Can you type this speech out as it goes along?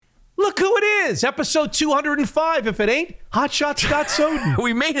is episode 205. If it ain't, Hot Shot Scott Soden.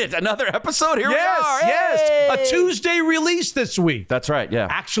 We made it. Another episode. Here we are. Yes. A Tuesday release this week. That's right. Yeah.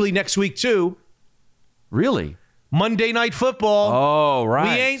 Actually, next week, too. Really? Monday Night Football. Oh,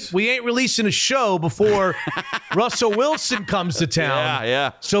 right. We ain't releasing a show before Russell Wilson comes to town.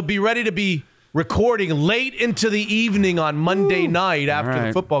 Yeah. So be ready to be recording late into the evening on Monday night after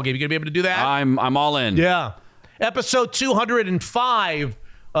the football game. You gonna be able to do that? I'm all in. Yeah. Episode 205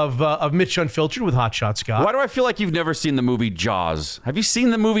 of Mitch Unfiltered with Hot Shot Scott. Why do I feel like you've never seen the movie Jaws? Have you seen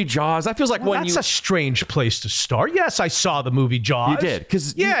the movie Jaws? That feels like That's a strange place to start. Yes, I saw the movie Jaws. You did?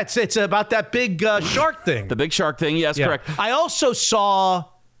 It's about that big shark thing. The big shark thing, yes, correct. I also saw,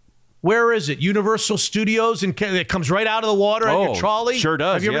 where is it? Universal Studios, and it comes right out of the water on your trolley. Sure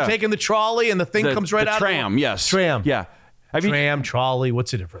does. Have you ever taken the trolley and the thing comes right out of the tram, yes. Tram. Yeah. Tram, trolley,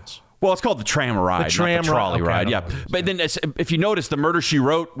 what's the difference? Well, it's called the tram ride, not the trolley ride. Yeah, but then if you notice, the Murder, She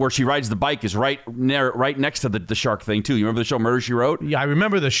Wrote, where she rides the bike, is right next to the shark thing too. You remember the show Murder, She Wrote? Yeah, I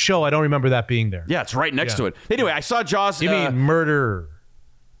remember the show. I don't remember that being there. Yeah, it's right next to it. Anyway, I saw Jaws. You mean Murder,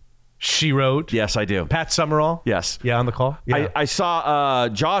 She Wrote? Yes, I do. Pat Summerall? Yes. Yeah, on the call? Yeah. I saw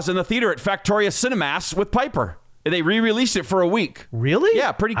Jaws in the theater at Factoria Cinemas with Piper. They re-released it for a week. Really?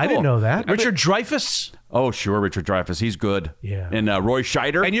 Yeah, pretty cool. I didn't know that. Richard Dreyfuss? Oh, sure, Richard Dreyfuss. He's good. Yeah. And Roy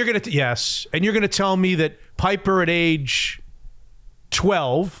Scheider. And you're gonna tell me that Piper at age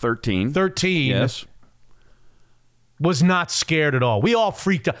 13, yes, was not scared at all. We all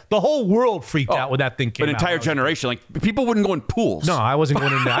freaked out. The whole world freaked out when that thing came out. An entire generation. Like, people wouldn't go in pools. No, I wasn't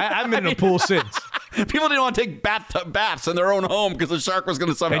going in there. I haven't been in a pool since. People didn't want to take baths in their own home because the shark was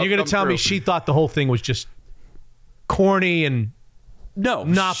going to somehow. And you're going to tell me she thought the whole thing was just corny and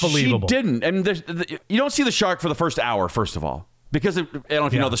not believable. She didn't. And you don't see the shark for the first hour, first of all, because I don't know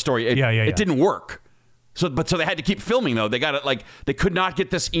if you know the story. It didn't work. So they had to keep filming though. They got it they could not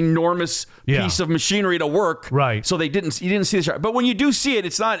get this enormous piece of machinery to work. Right. So you didn't see the shark. But when you do see it,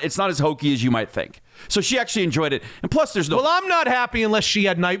 it's not as hokey as you might think. So she actually enjoyed it. And plus there's no. Well, I'm not happy unless she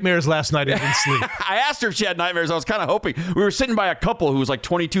had nightmares last night and didn't sleep. I asked her if she had nightmares. I was kind of hoping. We were sitting by a couple who was like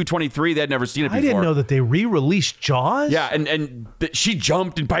 22, 23. They had never seen it before. I didn't know that they re-released Jaws. Yeah, and she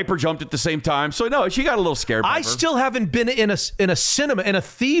jumped and Piper jumped at the same time. So no, she got a little scared. I still haven't been in a cinema, in a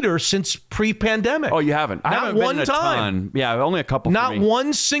theater since pre-pandemic. Oh, you haven't? Not one time. Yeah, only a couple. Not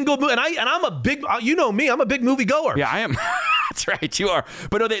one single movie. And I'm a big. You know me. I'm a big movie goer. Yeah, I am. That's right. You are.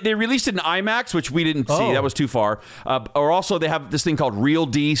 But no, they released it in IMAX, which we didn't see. That was too far. Or also they have this thing called Real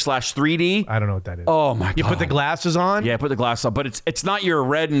D/3D. I don't know what that is. Oh my god! You put the glasses on? Yeah, put the glasses on. But it's not your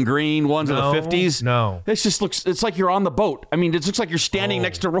red and green ones of the 50s. No. It just looks. It's like you're on the boat. I mean, it looks like you're standing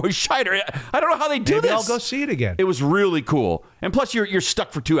next to Roy Scheider. I don't know how they do this. Maybe I'll go see it again. It was really cool. And plus, you're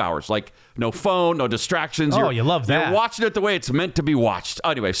stuck for 2 hours. Like no phone, no distractions. You love that. You're watching it the way it's meant to be watched.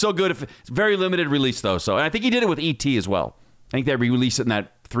 Anyway, so good. It's very limited release though. So, and I think he did it with E.T. as well. I think they re-released it in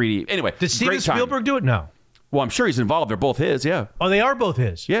that 3D. Anyway, did Steven Spielberg do it? No. Well, I'm sure he's involved. They're both his, yeah. Oh, they are both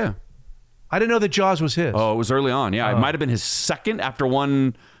his? Yeah. I didn't know that Jaws was his. Oh, it was early on, yeah. It might have been his second after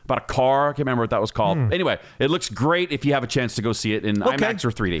one about a car. I can't remember what that was called. Anyway, it looks great if you have a chance to go see it in IMAX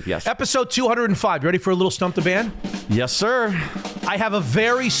or 3D, yes. Episode 205. You ready for a little Stump the Band? Yes, sir. I have a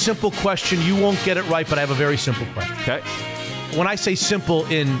very simple question. You won't get it right, but I have a very simple question. Okay. When I say simple,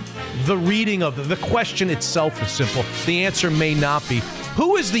 in the reading of the question itself is simple. The answer may not be.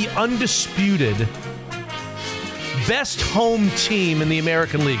 Who is the undisputed best home team in the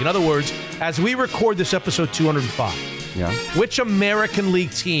American League? In other words, as we record this episode 205, which American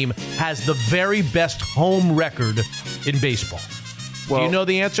League team has the very best home record in baseball? Well, do you know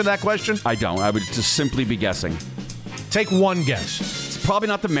the answer to that question? I don't. I would just simply be guessing. Take one guess. It's probably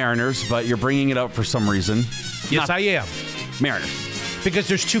not the Mariners, but you're bringing it up for some reason. Yes, I am. Mariners. Because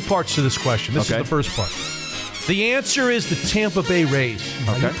there's two parts to this question. This is the first part. The answer is the Tampa Bay Rays.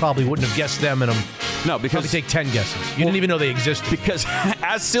 You probably wouldn't have guessed them in them. No, because... Probably take 10 guesses. You didn't even know they existed. Because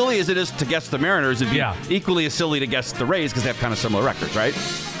as silly as it is to guess the Mariners, it'd be equally as silly to guess the Rays because they have kind of similar records, right?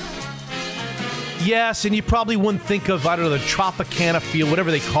 Yes, and you probably wouldn't think of, I don't know, the Tropicana field,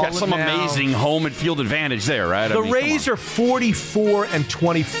 whatever they call it some now. Amazing home and field advantage there, right? The Rays are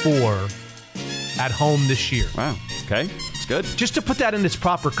 44-24 at home this year. Wow. Okay. That's good. Just to put that in its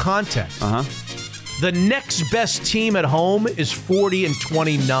proper context. The next best team at home is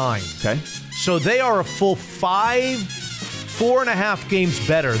 40-29. Okay. So they are a full 4.5 games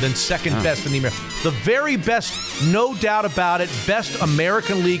better than second best in the American. The very best, no doubt about it, best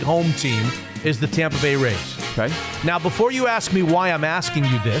American League home team is the Tampa Bay Rays. Okay. Now, before you ask me why I'm asking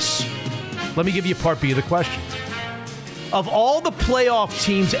you this, let me give you part B of the question. Of all the playoff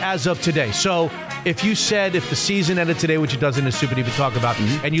teams as of today, so if you said if the season ended today, which it doesn't in Super Deep we talk about,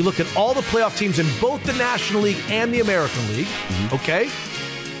 and you look at all the playoff teams in both the National League and the American League, okay?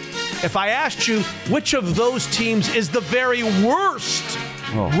 If I asked you which of those teams is the very worst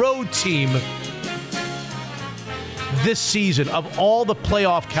road team this season of all the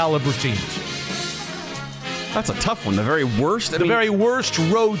playoff caliber teams? That's a tough one. The very worst? Very worst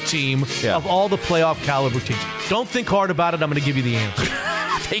road team of all the playoff caliber teams. Don't think hard about it. I'm going to give you the answer.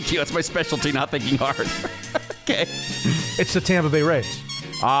 Thank you. That's my specialty, not thinking hard. Okay. It's the Tampa Bay Rays.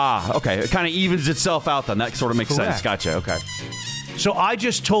 Okay. It kind of evens itself out then. That sort of makes sense. Gotcha. Okay. So I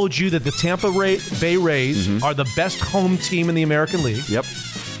just told you that the Tampa Bay Rays are the best home team in the American League. Yep.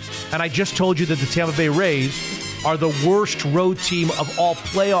 And I just told you that the Tampa Bay Rays are the worst road team of all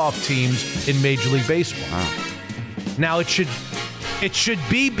playoff teams in Major League Baseball. Wow. Now it should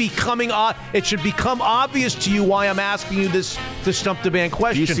become obvious to you why I'm asking you this Stump the Band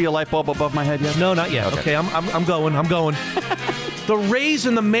question. Do you see a light bulb above my head yet? No, not yet. Okay, I'm going. The Rays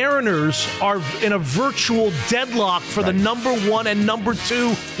and the Mariners are in a virtual deadlock for the number 1 and number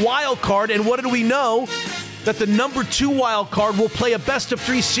 2 wild card. And what did we know? That the number 2 wild card will play a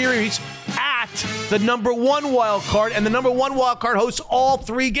best-of-3 series at the number 1 wild card, and the number 1 wild card hosts all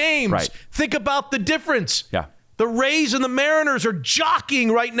 3 games. Right. Think about the difference. Yeah. The Rays and the Mariners are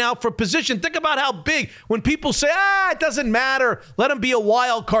jockeying right now for position. Think about how big. When people say, it doesn't matter, let them be a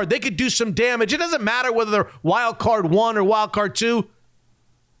wild card. They could do some damage. It doesn't matter whether they're wild card 1 or wild card 2.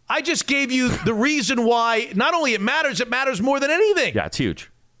 I just gave you the reason why not only it matters more than anything. Yeah, it's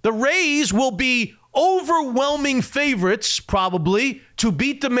huge. The Rays will be overwhelming favorites, probably, to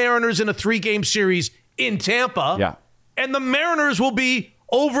beat the Mariners in a 3-game series in Tampa. Yeah. And the Mariners will be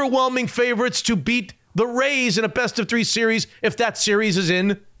overwhelming favorites to beat the Rays in a best-of-3 series if that series is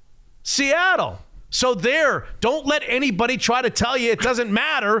in Seattle. So don't let anybody try to tell you it doesn't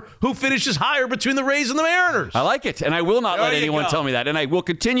matter who finishes higher between the Rays and the Mariners. I like it, and I will not let anyone tell me that. And I will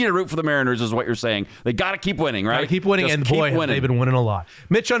continue to root for the Mariners, is what you're saying. They got to keep winning, right? Got to keep winning, Just and keep boy, winning. they've been winning a lot.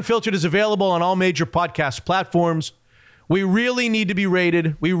 Mitch Unfiltered is available on all major podcast platforms. We really need to be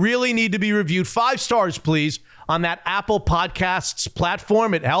rated. We really need to be reviewed. 5 stars, please, on that Apple Podcasts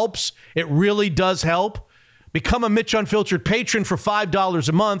platform. It helps. It really does help. Become a Mitch Unfiltered patron for $5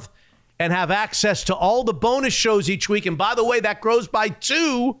 a month and have access to all the bonus shows each week. And by the way, that grows by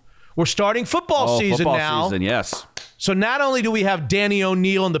 2. We're starting football season now. Season, yes. So not only do we have Danny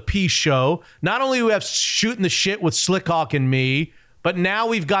O'Neill and the Peace Show, not only do we have Shooting the Shit with Slickhawk and me, but now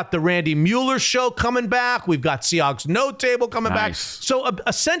we've got the Randy Mueller Show coming back. We've got Seahawks Note Table coming back. So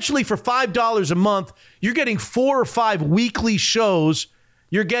essentially for $5 a month, you're getting 4 or 5 weekly shows.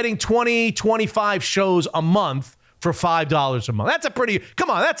 You're getting 20, 25 shows a month for $5 a month. That's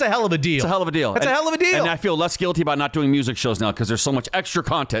a hell of a deal. It's a hell of a deal. That's a hell of a deal. And I feel less guilty about not doing music shows now because there's so much extra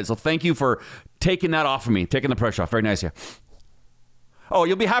content. So thank you for taking that off of me, taking the pressure off. Very nice of you. Oh,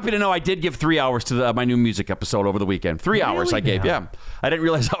 you'll be happy to know I did give 3 hours to my new music episode over the weekend. 3 hours I gave, yeah. I didn't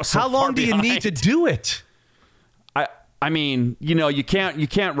realize I was so How long do you need to do it? I mean, you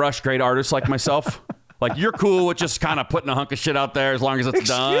can't rush great artists like myself. Like, you're cool with just kind of putting a hunk of shit out there as long as it's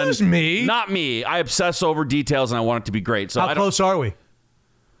done. Excuse me? Not me. I obsess over details and I want it to be great. So how close are we?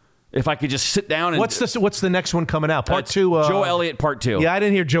 If I could just sit down and... What's the next one coming out? Part 2? Joe Elliott Part 2. Yeah, I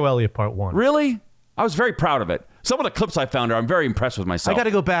didn't hear Joe Elliott Part 1. Really? I was very proud of it. Some of the clips I found I'm very impressed with myself. I got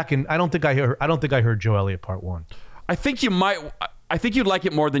to go back and I don't think I heard Joe Elliott Part 1. I think you might. I think you'd like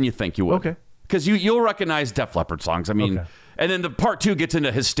it more than you think you would. Okay. Because you'll recognize Def Leppard songs. I mean, and then the Part 2 gets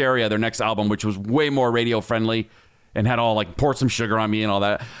into Hysteria, their next album, which was way more radio friendly and had all like Pour Some Sugar on Me and all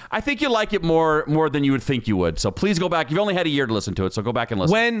that. I think you like it more than you would think you would. So please go back. You've only had a year to listen to it, so go back and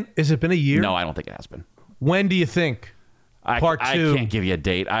listen. When has it been a year? No, I don't think it has been. When do you think? Part 2. I can't give you a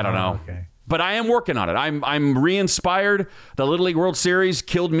date. I don't know. Okay. But I am working on it. I'm re-inspired. The Little League World Series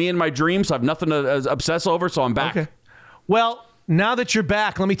killed me in my dreams, so I have nothing to obsess over, so I'm back. Okay. Well, now that you're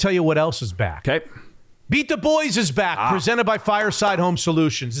back, let me tell you what else is back. Okay. Beat the Boys is back, presented by Fireside Home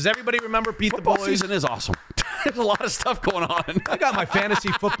Solutions. Does everybody remember Beat the Boys? Football season is awesome. There's a lot of stuff going on. I got my fantasy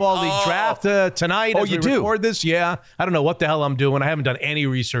football league draft tonight. Oh, as you we do? Record this? Yeah. I don't know what the hell I'm doing. I haven't done any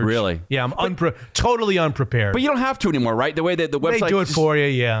research. Really? Yeah, I'm totally unprepared. But you don't have to anymore, right? The way that the website... They do it for you,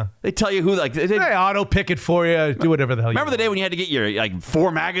 yeah. They tell you who... They auto-pick it for you. Do whatever the hell you Remember the day when you had to get your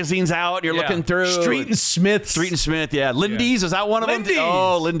 4 magazines out? You're looking through... Street and Smith, yeah. Lindy's, is that one of them?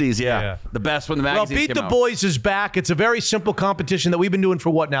 Oh, Lindy's, yeah. The best when the magazines Well, Beat came the out. Boys is back. It's a very simple competition that we've been doing for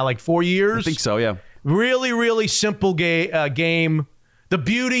what now, like 4 years? I think so, yeah. Really, really simple game. The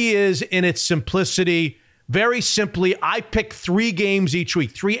beauty is in its simplicity. Very simply, I pick 3 games each week,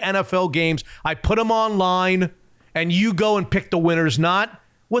 3 NFL games. I put them online, and you go and pick the winners, not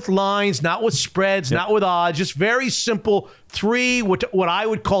with lines, not with spreads, not with odds, just very simple 3, what I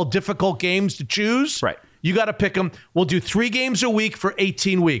would call difficult games to choose. Right. You got to pick them. We'll do 3 games a week for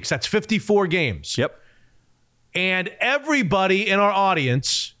 18 weeks. That's 54 games. Yep. And everybody in our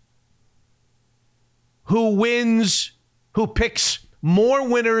audience who picks more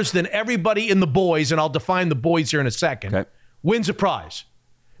winners than everybody in the boys, and I'll define the boys here in a second, wins a prize.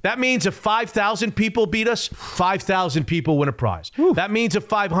 That means if 5,000 people beat us, 5,000 people win a prize. Whew. That means if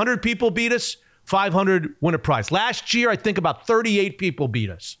 500 people beat us, 500 win a prize. Last year, I think about 38 people beat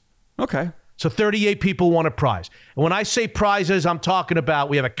us. Okay. So 38 people won a prize. And when I say prizes, I'm talking about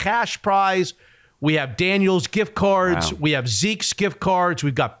we have a cash prize, we have Daniel's gift cards, we have Zeke's gift cards,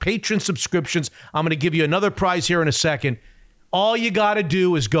 we've got patron subscriptions. I'm going to give you another prize here in a second. All you got to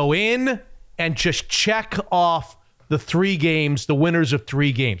do is go in and just check off the 3 games, the winners of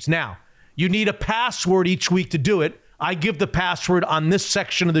 3 games. Now, you need a password each week to do it. I give the password on this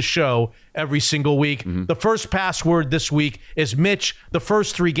section of the show every single week. Mm-hmm. The first password this week is Mitch. The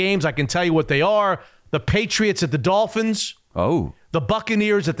first 3 games, I can tell you what they are. The Patriots at the Dolphins. Oh. The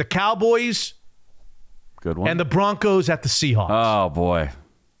Buccaneers at the Cowboys. Good one. And the Broncos at the Seahawks. Oh, boy.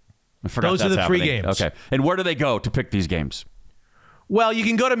 I forgot those are the happening. 3 games. Okay. And where do they go to pick these games? Well, you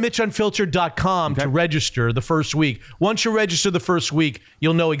can go to MitchUnfiltered.com to register the first week. Once you register the first week,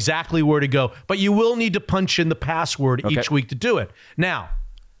 you'll know exactly where to go. But you will need to punch in the password each week to do it. Now,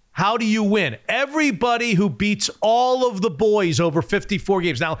 how do you win? Everybody who beats all of the boys over 54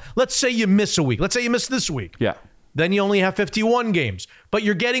 games. Now, let's say you miss a week. Let's say you miss this week. Yeah. Then you only have 51 games. But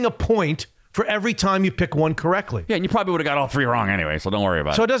you're getting a point for every time you pick one correctly. Yeah, and you probably would have got all 3 wrong anyway, so don't worry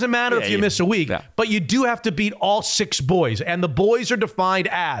about it. So it doesn't matter if you miss a week, but you do have to beat all 6 boys. And the boys are defined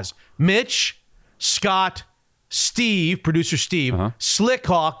as Mitch, Scott, Steve, producer Steve,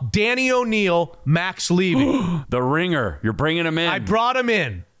 Slickhawk, Danny O'Neill, Max Levy. The ringer. You're bringing him in. I brought him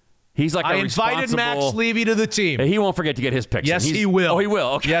in. He's like I invited Max Levy to the team. He won't forget to get his picks. Yes, he will. Oh, he will?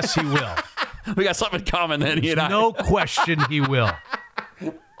 Okay. Yes, he will. We got something in common then, he and I. No question he will.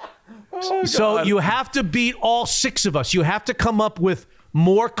 So you have to beat all 6 of us. You have to come up with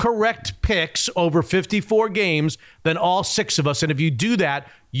more correct picks over 54 games than all 6 of us. And if you do that,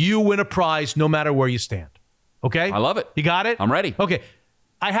 you win a prize no matter where you stand. Okay? I love it. You got it? I'm ready. Okay.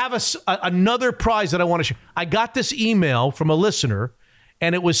 I have another prize that I want to share. I got this email from a listener,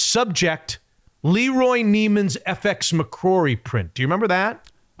 and it was subject Leroy Neiman's FX McCrory print. Do you remember that?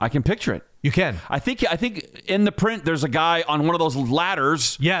 I can picture it. You can. I think in the print there's a guy on one of those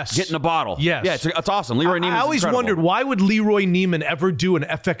ladders. Yes. Getting a bottle. Yes. Yeah, it's awesome. Leroy Neiman's I always wondered, why would Leroy Neiman ever do an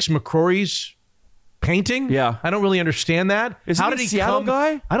FX McCrory's painting? Yeah. I don't really understand that. Is he a Seattle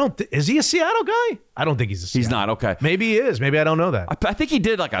guy? Is he a Seattle guy? I don't think he's a Seattle. He's not, okay. Maybe he is. Maybe I don't know that. I think he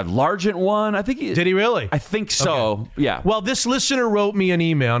did like a Largent one. Did he really? I think so. Okay. Yeah. Well, this listener wrote me an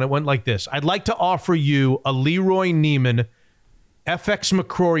email, and it went like this. I'd like to offer you a Leroy Neiman FX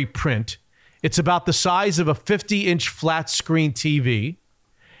McCrory print. It's about the size of a 50-inch flat screen TV.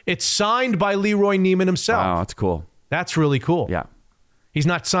 It's signed by Leroy Neiman himself. Wow, that's cool. That's really cool. Yeah. He's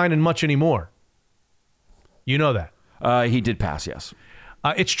not signing much anymore. You know that. He did pass, yes.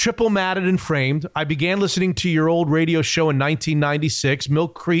 It's triple matted and framed. I began listening to your old radio show in 1996.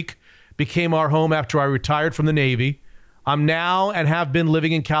 Milk Creek became our home after I retired from the Navy. I'm now and have been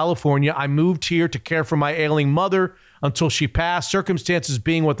living in California. I moved here to care for my ailing mother until she passed. Circumstances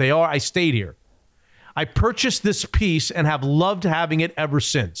being what they are, I stayed here. I purchased this piece and have loved having it ever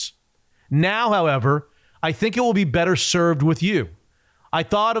since. Now, however, I think it will be better served with you. I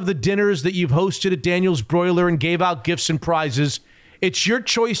thought of the dinners that you've hosted at Daniel's Broiler and gave out gifts and prizes. It's your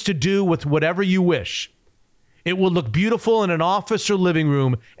choice to do with whatever you wish. It will look beautiful in an office or living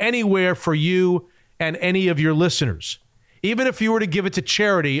room, anywhere for you and any of your listeners. Even if you were to give it to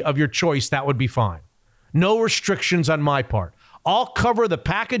charity of your choice, that would be fine. No restrictions on my part. I'll cover the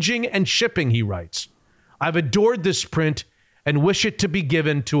packaging and shipping, he writes. I've adored this print and wish it to be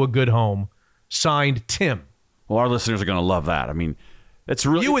given to a good home. Signed, Tim. Well, our listeners are going to love that. I mean, it's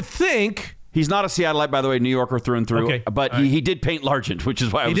really... You would think... He's not a Seattleite, by the way, New Yorker through and through. Okay. But he did paint Largent, which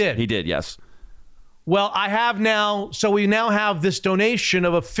is why He did? He did, yes. Well, we now have this donation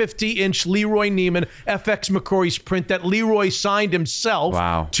of a 50-inch Leroy Neiman FX McCrory's print that Leroy signed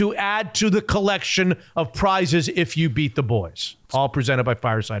himself to add to the collection of prizes if you beat the boys. All presented by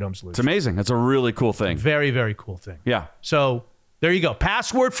Fireside Home Solutions. It's amazing. It's a really cool thing. Very, very cool thing. Yeah. So there you go.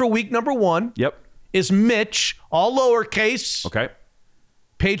 Password for week number 1 is Mitch, all lowercase. Okay.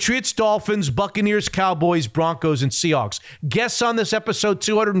 Patriots, Dolphins, Buccaneers, Cowboys, Broncos, and Seahawks. Guests on this episode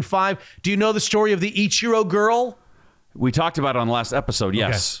 205. Do you know the story of the Ichiro girl? We talked about it on the last episode,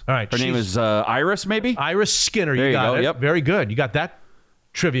 yes. Okay. All right. Her name is Iris, maybe? Iris Skinner. There you got go. it. Yep. Very good. You got that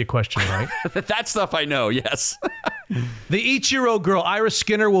trivia question, right? That stuff I know, yes. The Ichiro girl, Ira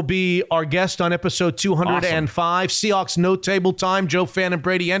Skinner, will be our guest on episode 205. Awesome. Seahawks Note Table Time, Joe Fan and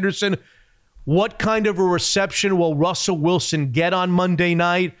Brady Henderson. What kind of a reception will Russell Wilson get on Monday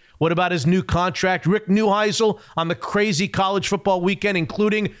night? What about his new contract? Rick Neuheisel on the crazy college football weekend,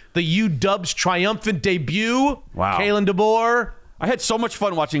 including the UW's triumphant debut. Wow. Kalen DeBoer. I had so much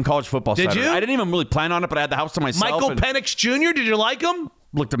fun watching college football Saturday. Did you? I didn't even really plan on it, but I had the house to myself. Michael Penix Jr., did you like him?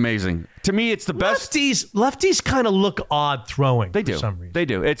 Looked amazing. To me, it's the best. Lefties kind of look odd throwing for some reason. They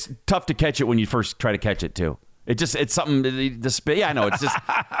do. It's tough to catch it when you first try to catch it, too. It's something. Yeah, I know. It's just.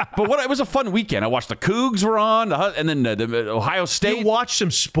 But it was a fun weekend. I watched the Cougs were on, and then the Ohio State. You watched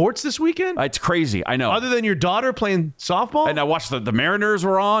some sports this weekend? It's crazy. I know. Other than your daughter playing softball? And I watched the Mariners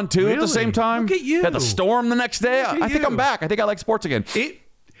were on, too, at the same time. Look at you. Had the Storm the next day. I think I'm back. I think I like sports again.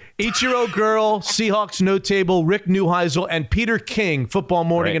 Ichiro Girl, Seahawks Note Table, Rick Neuheisel, and Peter King, Football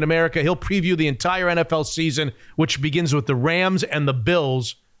Morning in America. He'll preview the entire NFL season, which begins with the Rams and the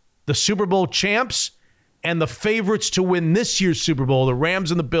Bills, the Super Bowl champs, and the favorites to win this year's Super Bowl, the Rams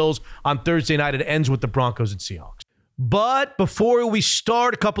and the Bills, on Thursday night. It ends with the Broncos and Seahawks. But before we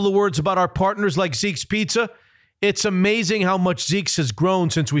start, a couple of words about our partners like Zeke's Pizza. It's amazing how much Zeke's has grown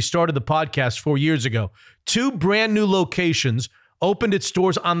since we started the podcast 4 years ago. 2 brand new locations opened its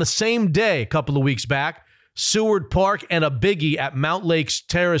doors on the same day a couple of weeks back. Seward Park and a biggie at Mount Lakes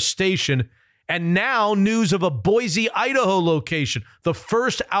Terrace Station. And now news of a Boise, Idaho location, the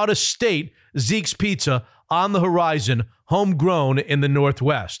first out-of-state Zeke's Pizza on the horizon, homegrown in the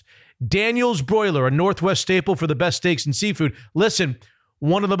Northwest. Daniel's Broiler, a Northwest staple for the best steaks and seafood. Listen,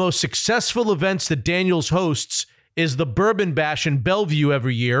 one of the most successful events that Daniel's hosts is the Bourbon Bash in Bellevue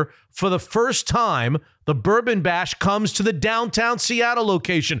every year. For the first time, the Bourbon Bash comes to the downtown Seattle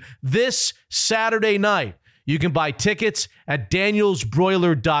location this Saturday night. You can buy tickets at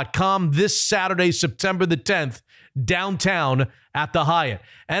danielsbroiler.com this Saturday, September the 10th, downtown at the Hyatt.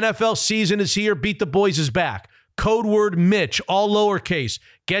 NFL season is here. Beat the Boys is back. Code word Mitch, all lowercase.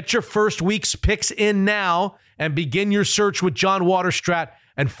 Get your first week's picks in now and begin your search with John Waterstrat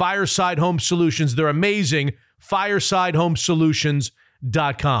and Fireside Home Solutions. They're amazing.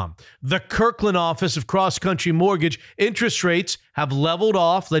 FiresideHomeSolutions.com. The Kirkland office of Cross Country Mortgage. Interest rates have leveled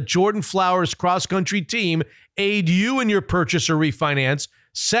off. Let Jordan Flowers' cross-country team aid you in your purchase or refinance.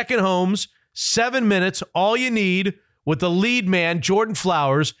 Second homes, 7 minutes, all you need, with the lead man, Jordan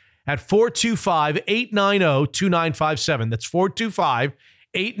Flowers, at 425-890-2957. That's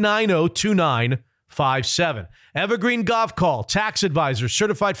 425-890-2957. Evergreen Golf Call, tax advisors,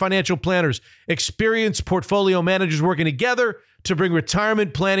 certified financial planners, experienced portfolio managers working together to bring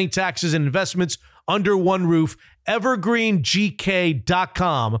retirement planning, taxes, and investments under one roof.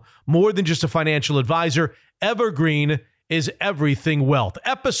 EvergreenGK.com. More than just a financial advisor, Evergreen is everything wealth.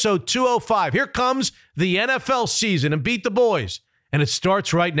 Episode 205. Here comes the NFL season and Beat the Boys. And it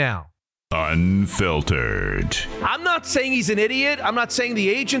starts right now. Unfiltered. I'm not saying he's an idiot. I'm not saying the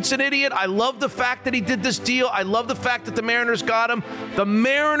agent's an idiot. I love the fact that he did this deal. I love the fact that the Mariners got him. The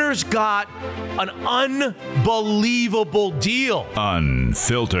Mariners got an unbelievable deal.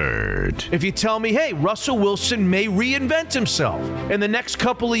 Unfiltered. If you tell me, hey, Russell Wilson may reinvent himself in the next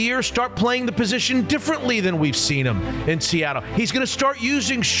couple of years, start playing the position differently than we've seen him in Seattle. He's going to start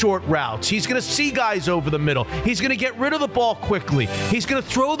using short routes. He's going to see guys over the middle. He's going to get rid of the ball quickly. He's going to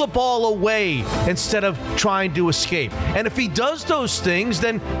throw the ball away instead of trying to escape. And if he does those things,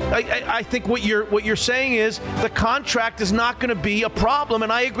 then I think what you're saying is the contract is not going to be a problem,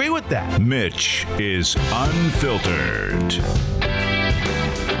 and I agree with that. Mitch is unfiltered.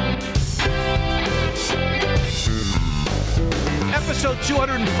 Episode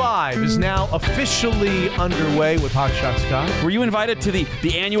 205 is now officially underway with Hot Shot Scott. Were you invited to the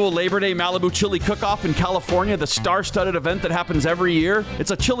annual Labor Day Malibu Chili Cook-Off in California, the star-studded event that happens every year?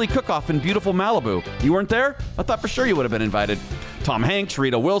 It's a chili cook-off in beautiful Malibu. You weren't there? I thought for sure you would have been invited. Tom Hanks,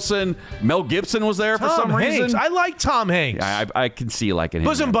 Rita Wilson, Mel Gibson was there for some reason. I like Tom Hanks. I can see you liking him.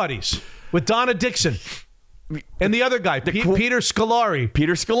 Bosom buddies with Donna Dixon. And the other guy, Peter Scolari.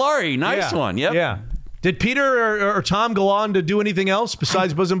 Peter Scolari. Nice one. Yep. Yeah. Did Peter or Tom go on to do anything else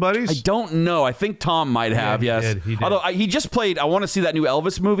besides Bosom Buddies? I don't know. I think Tom might have, yes. He did. Although he just played, I want to see that new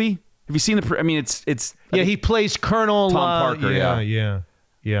Elvis movie. Have you seen it's Yeah, he plays Colonel Tom Parker.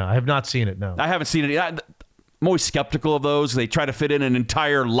 Yeah. I have not seen it, no. I haven't seen it. I'm always skeptical of those. They try to fit in an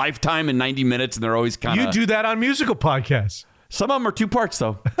entire lifetime in 90 minutes, and they're always kind of... You do that on musical podcasts. Some of them are 2 parts,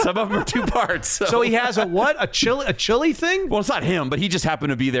 though. So he has a what? A chili thing? Well, it's not him, but he just happened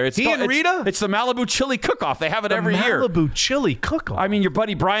to be there. It's Rita? It's the Malibu Chili Cook-Off. They have it every year. Malibu Chili Cook-Off. I mean, your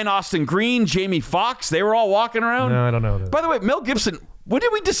buddy Brian Austin Green, Jamie Foxx, they were all walking around. No, I don't know that. By the way, Mel Gibson, When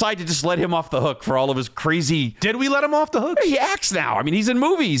did we decide to just let him off the hook for all of his crazy... Did we let him off the hook? He acts now. I mean, he's in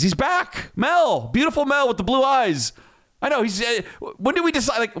movies. He's back. Mel. Beautiful Mel with the blue eyes. I know. He's. When did we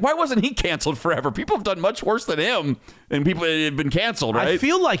decide? Like, why wasn't he canceled forever? People have done much worse than him, and people have been canceled, right? I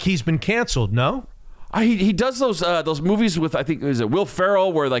feel like he's been canceled, no? He does those movies with, I think, is it Will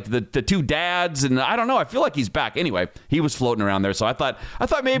Ferrell, where like the two dads, and I don't know. I feel like he's back. Anyway, he was floating around there, so I thought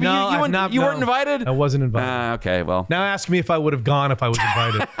maybe you weren't invited. I wasn't invited. Okay, well, now ask me if I would have gone if I was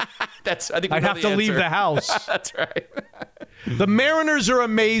invited. I think I'd have to leave the house. That's right. The Mariners are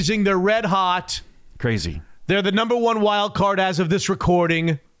amazing. They're red hot. Crazy. They're the number one wild card as of this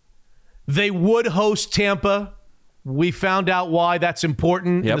recording. They would host Tampa. We found out why that's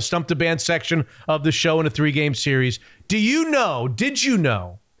important in the Stump the Band section of the show in a 3-game series. Did you know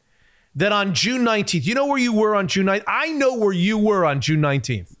that on June 19th, you know where you were on June 19th? I know where you were on June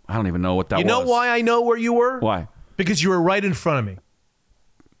 19th. I don't even know what that was. You know why I know where you were? Why? Because you were right in front of me.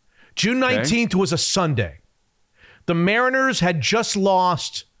 June 19th was a Sunday. The Mariners had just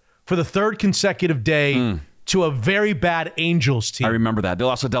lost for the third consecutive day to a very bad Angels team. I remember that. They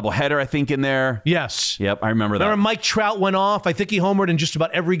lost a doubleheader, I think, in there. Yes. Yep, I remember that. Remember Mike Trout went off. I think he homered in just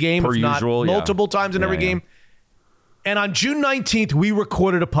about every game, per if not usual, multiple times in every game. And on June 19th, we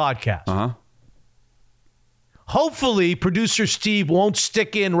recorded a podcast. Uh-huh. Hopefully, producer Steve won't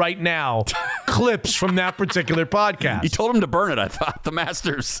stick in right now clips from that particular podcast. You told him to burn it, I thought, the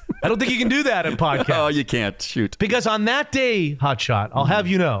Masters. I don't think you can do that in podcasts. Oh, you can't. Shoot. Because on that day, Hotshot, I'll have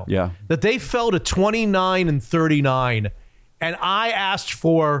you know that they fell to 29-39, and I asked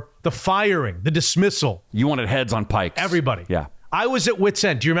for the firing, the dismissal. You wanted heads on pikes. Everybody. Yeah. I was at wit's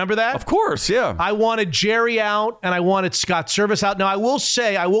end. Do you remember that? Of course, yeah. I wanted Jerry out, and I wanted Scott Service out. Now, I will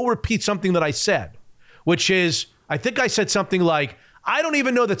repeat something that I said, which is, I think I said something like, I don't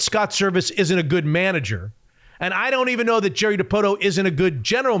even know that Scott Service isn't a good manager, and I don't even know that Jerry DiPoto isn't a good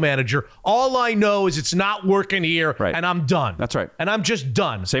general manager. All I know is it's not working here, and I'm done. That's right. And I'm just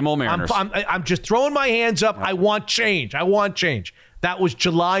done. Same old Mariners. I'm just throwing my hands up. I want change. I want change. That was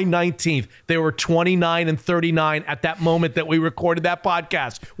July 19th. They were 29-39 at that moment that we recorded that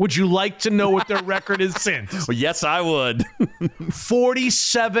podcast. Would you like to know what their record is since? Well, yes, I would.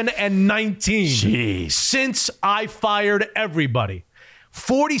 47-19. Jeez. Since I fired everybody.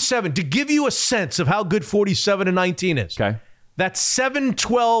 47. To give you a sense of how good 47-19 is. Okay. That's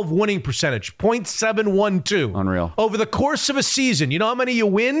 712 winning percentage, .712. Unreal. Over the course of a season, you know how many you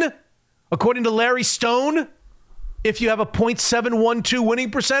win? According to Larry Stone, if you have a .712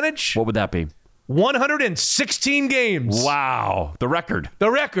 winning percentage? What would that be? 116 games. Wow. The record. The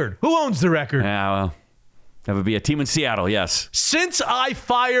record. Who owns the record? Yeah, well, that would be a team in Seattle, yes. Since I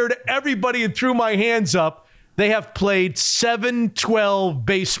fired everybody and threw my hands up, they have played 7-12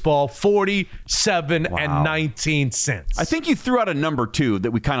 baseball, 47-19 since. I think you threw out a number, too,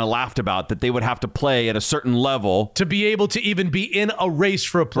 that we kind of laughed about, that they would have to play at a certain level to be able to even be in a race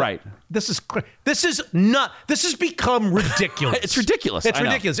for a play. Right. This has become ridiculous. It's ridiculous. It's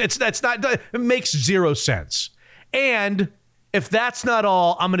ridiculous. It makes zero sense. And if that's not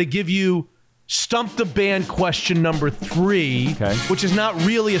all, I'm going to give you Stump the Band question number 3, which is not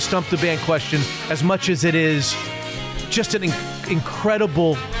really a Stump the Band question as much as it is just an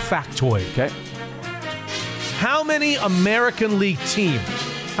incredible factoid. Okay. How many American League teams,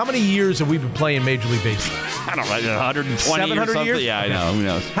 how many years have we been playing Major League Baseball? I don't know, 120 700 or something? years? Yeah, I know. Who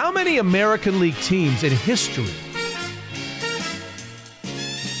knows? How many American League teams in history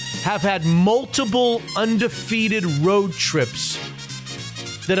have had multiple undefeated road trips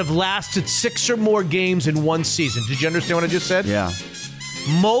that have lasted 6 or more games in one season? Did you understand what I just said? Yeah.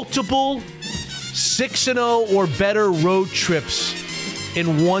 Multiple 6-0 or better road trips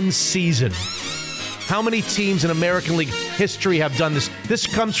in one season. How many teams in American League history have done this? This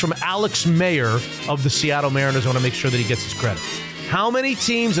comes from Alex Mayer of the Seattle Mariners. I want to make sure that he gets his credit. How many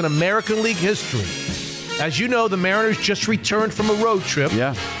teams in American League history? As you know, the Mariners just returned from a road trip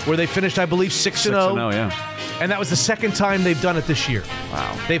where they finished, I believe, 6-0. 6-0, yeah. And that was the second time they've done it this year.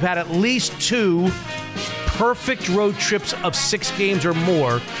 Wow. They've had at least 2 perfect road trips of 6 games or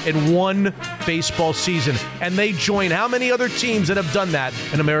more in one baseball season. And they join how many other teams that have done that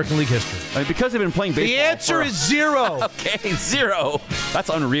in American League history? I mean, because they've been playing baseball. The answer is 0. Okay, 0. That's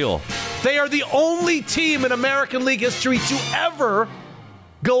unreal. They are the only team in American League history to ever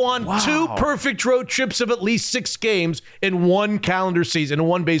go on 2 perfect road trips of at least 6 games in one calendar season, in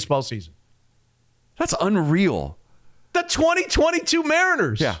one baseball season. That's unreal. The 2022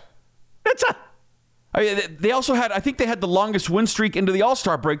 Mariners. Yeah. I mean, they also had, I think they had the longest win streak into the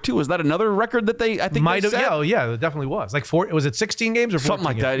All-Star break, too. Is that another record that I think might have? set? Yeah, it definitely was. Like was it 16 games or 14 something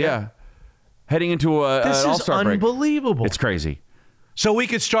like games? that, yeah. Heading into an All-Star break. This is unbelievable. It's crazy. So we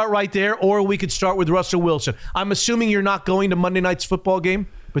could start right there, or we could start with Russell Wilson. I'm assuming you're not going to Monday night's football game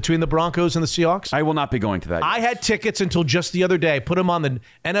between the Broncos and the Seahawks? I will not be going to that. I had tickets until just the other day. Put them on the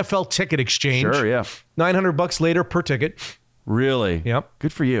NFL ticket exchange. Sure, yeah. $900 later per ticket. Really? Yep.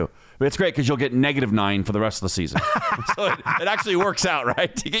 Good for you. But it's great because you'll get -9 for the rest of the season. So it actually works out,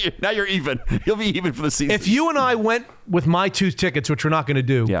 right? Now you're even. You'll be even for the season. If you and I went with my 2 tickets, which we're not going to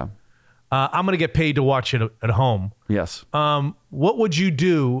do, I'm going to get paid to watch it at home. Yes. What would you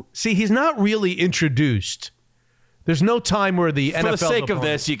do? See, he's not really introduced. There's no time where the NFL... For the sake of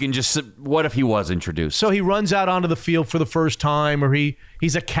this, you can just... What if he was introduced? So he runs out onto the field for the first time, or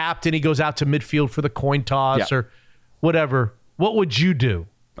he's a captain, he goes out to midfield for the coin toss, or whatever. What would you do?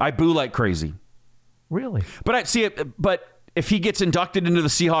 I boo like crazy. Really? But I see it. But if he gets inducted into the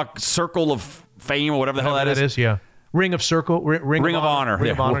Seahawks Circle of Fame or whatever the hell that is, yeah, Ring of Circle, Ring of Honor,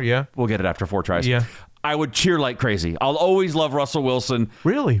 Ring of Honor. We'll get it after 4 tries. Yeah, I would cheer like crazy. I'll always love Russell Wilson.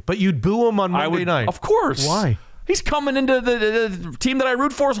 Really? But you'd boo him on Monday night? Of course. Why? He's coming into the team that I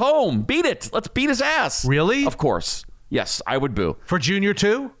root for's home. Beat it. Let's beat his ass. Really? Of course. Yes, I would boo. For Junior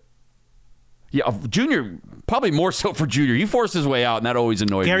too? Yeah, Junior, probably more so for Junior. He forced his way out, and that always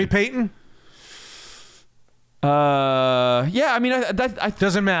annoyed Gary me. Payton? Yeah, I mean, I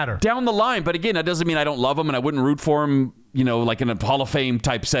doesn't matter. Down the line, but again, that doesn't mean I don't love him and I wouldn't root for him, like in a Hall of Fame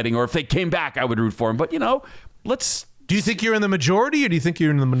type setting, or if they came back, I would root for him. But, let's... Do you think you're in the majority, or do you think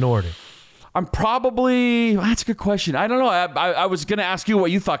you're in the minority? I'm probably... That's a good question. I don't know. I was going to ask you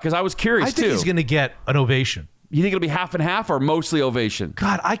what you thought, because I was curious, too. I think he's going to get an ovation. You think it'll be half and half or mostly ovation?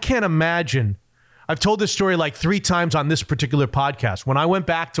 God, I can't imagine. I've told this story like 3 times on this particular podcast. When I went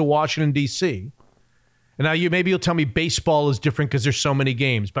back to Washington, D.C., and now maybe you'll tell me baseball is different because there's so many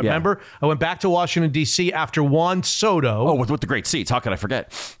games. But remember, I went back to Washington, D.C. after Juan Soto. Oh, with the great seats. How could I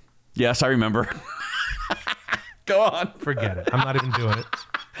forget? Yes, I remember. Go on. Forget it. I'm not even doing it.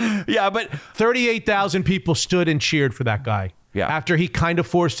 Yeah, but 38,000 people stood and cheered for that guy. Yeah. After he kind of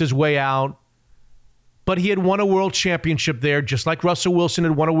forced his way out. But he had won a world championship there, just like Russell Wilson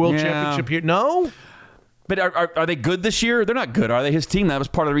had won a world championship here. No? But are they good this year? They're not good, are they? His team, that was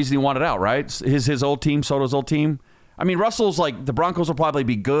part of the reason he wanted out, right? His old team, Soto's old team. I mean, Russell's like, the Broncos will probably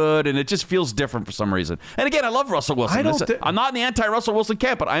be good, and it just feels different for some reason. And again, I love Russell Wilson. I'm not in the anti-Russell Wilson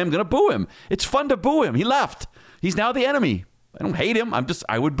camp, but I am going to boo him. It's fun to boo him. He left. He's now the enemy. I don't hate him.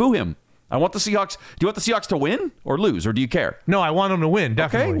 I would boo him. I want the Seahawks. Do you want the Seahawks to win or lose, or do you care? No, I want them to win,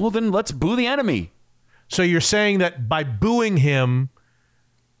 definitely. Okay, well then let's boo the enemy. So you're saying that by booing him,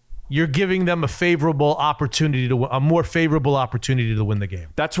 you're giving them a more favorable opportunity to win the game.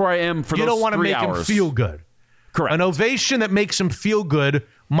 That's where I am for those 3 hours. You don't want to make him feel good. Correct. An ovation that makes him feel good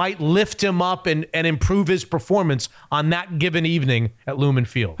might lift him up and improve his performance on that given evening at Lumen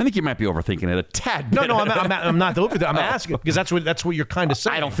Field. I think you might be overthinking it a tad bit. No, I'm not overthinking. I'm asking because that's what you're kind of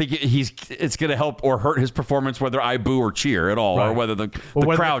saying. I don't think it's going to help or hurt his performance whether I boo or cheer at all, or whether the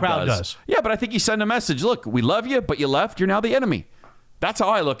crowd does. Yeah, but I think you send a message. Look, we love you, but you left. You're now the enemy. That's how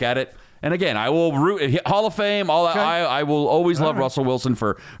I look at it. And again, I will root Hall of Fame. All that. I will always love Russell Wilson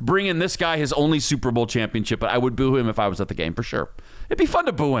for bringing this guy his only Super Bowl championship. But I would boo him if I was at the game for sure. It'd be fun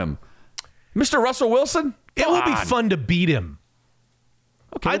to boo him, Mr. Russell Wilson. It will be fun to beat him.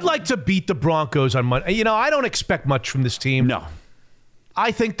 Okay, I'd like to beat the Broncos on Monday. I don't expect much from this team. No,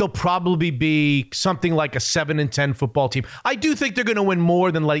 I think they'll probably be something like a 7-10 football team. I do think they're going to win more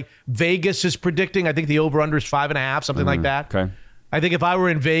than like Vegas is predicting. I think the over/under is 5.5, something like that. Okay. I think if I were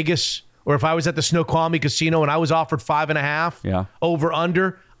in Vegas, or if I was at the Snoqualmie Casino and I was offered 5.5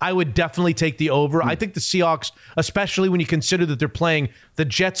 over/under, I would definitely take the over. I think the Seahawks, especially when you consider that they're playing the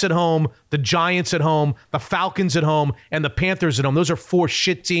Jets at home, the Giants at home, the Falcons at home, and the Panthers at home. Those are 4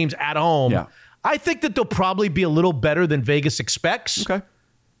 shit teams at home. Yeah. I think that they'll probably be a little better than Vegas expects. Okay.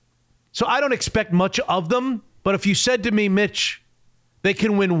 So I don't expect much of them. But if you said to me, Mitch, they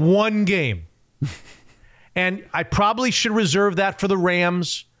can win 1 game, and I probably should reserve that for the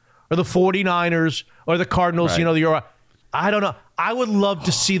Rams or the 49ers or the Cardinals, right. I don't know. I would love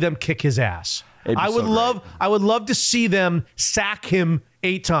to see them kick his ass. I would love to see them sack him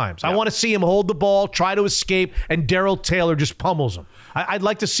 8 times. Yeah. I want to see him hold the ball, try to escape, and Darrell Taylor just pummels him. I'd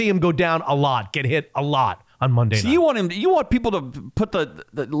like to see him go down a lot, get hit a lot on Monday night. You want people to put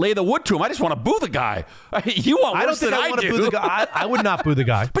lay the wood to him. I just want to boo the guy. You want worse than I do. Boo the guy. I would not boo the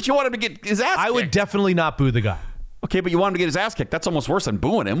guy. But you want him to get his ass kicked. I would definitely not boo the guy. Okay, but you want him to get his ass kicked. That's almost worse than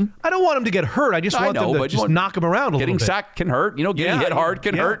booing him. I don't want him to get hurt. I just want them to just knock him around a little bit. Getting sacked can hurt. Getting hit hard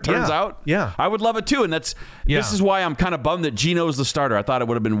can hurt, turns out. Yeah. I would love it too. And this is why I'm kind of bummed that Gino's the starter. I thought it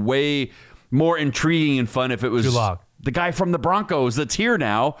would have been way more intriguing and fun if it was the guy from the Broncos that's here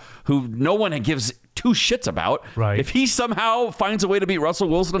now, who no one gives two shits about. Right. If he somehow finds a way to beat Russell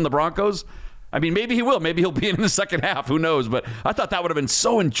Wilson and the Broncos, I mean, maybe he will. Maybe he'll be in the second half. Who knows? But I thought that would have been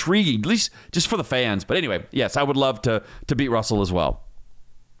so intriguing, at least just for the fans. But anyway, yes, I would love to beat Russell as well.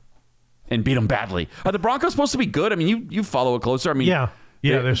 And beat him badly. Are the Broncos supposed to be good? I mean, you follow it closer. I mean, yeah,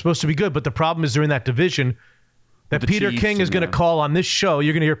 they're supposed to be good. But the problem is they're in that division that Peter Chiefs King is going to call on this show.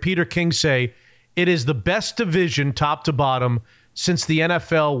 You're going to hear Peter King say, it is the best division top to bottom since the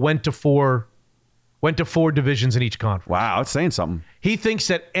NFL went to four divisions in each conference. Wow, it's saying something. He thinks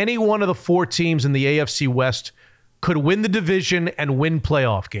that any one of the 4 teams in the AFC West could win the division and win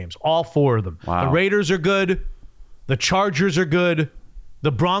playoff games. All 4 of them. Wow. The Raiders are good. The Chargers are good.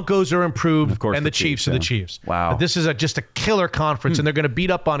 The Broncos are improved. Of course, and the Chiefs are the Chiefs. Wow. But this is just a killer conference, and they're going to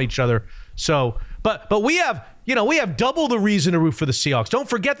beat up on each other. So, but we have double the reason to root for the Seahawks. Don't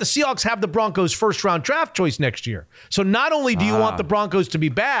forget the Seahawks have the Broncos' first-round draft choice next year. So not only do you want the Broncos to be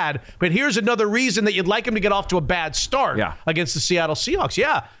bad, but here's another reason that you'd like them to get off to a bad start against the Seattle Seahawks.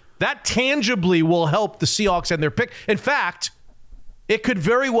 Yeah, that tangibly will help the Seahawks and their pick. In fact, it could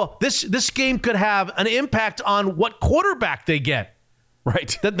very well this game could have an impact on what quarterback they get.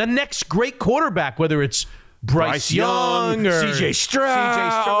 Right. The next great quarterback, whether it's Bryce Young or CJ Stroud.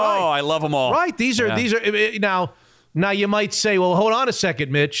 Right. Oh, I love them all. Right. These are now you might say, well, hold on a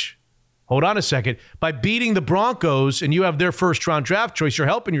second, Mitch. Hold on a second. By beating the Broncos and you have their first round draft choice, you're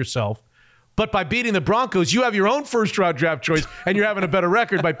helping yourself. But by beating the Broncos, you have your own first round draft choice and you're having a better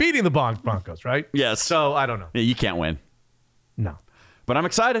record by beating the Broncos, right? Yes. So I don't know. Yeah, you can't win. No. But I'm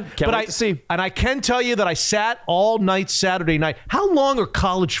excited. Can't wait to see. And I can tell you that I sat all night Saturday night. How long are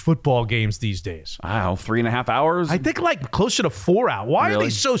college football games these days? I don't know, 3.5 hours? I think like closer to 4 hours. Why are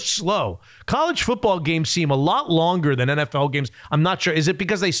they so slow? College football games seem a lot longer than NFL games. I'm not sure. Is it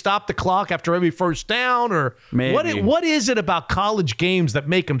because they stop the clock after every first down? Or maybe. What is it about college games that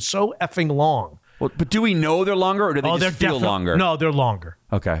make them so effing long? Well, but do we know they're longer or do they just feel longer? No, they're longer.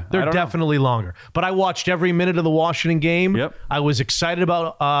 Okay. They're definitely longer. But I watched every minute of the Washington game. Yep. I was excited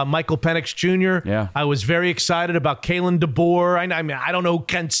about Michael Penix Jr. Yeah. I was very excited about Kalen DeBoer. I mean, I don't know who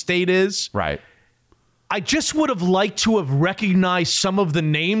Kent State is. Right. I just would have liked to have recognized some of the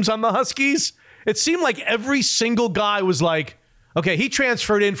names on the Huskies. It seemed like every single guy was like, okay, he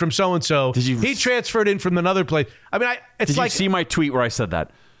transferred in from so-and-so. He transferred in from another place. I mean, Did you see my tweet where I said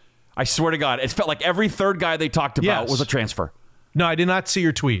that? I swear to God, it felt like every third guy they talked about was a transfer. No, I did not see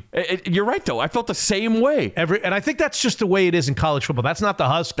your tweet. You're right, though. I felt the same way. And I think that's just the way it is in college football. That's not the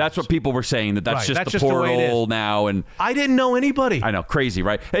Huskies. That's what people were saying, that's just the portal now. And I didn't know anybody. I know, crazy,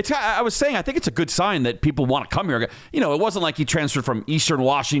 right? I was saying, I think it's a good sign that people want to come here. You know, it wasn't like he transferred from Eastern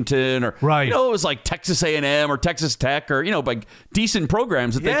Washington or, right. You know, it was like Texas A&M or Texas Tech or, you know, like decent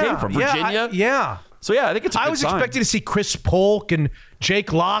programs that they came from. Virginia. Yeah. So, yeah, I think it's a good sign. I was expecting to see Chris Polk and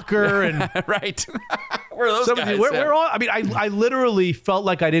Jake Locker and right. Where are those guys? We're all, I mean, I literally felt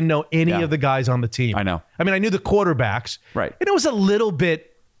like I didn't know any of the guys on the team. I know. I mean, I knew the quarterbacks. Right. And it was a little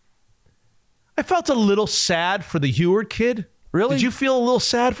bit, I felt a little sad for the Heward kid. Really? Did you feel a little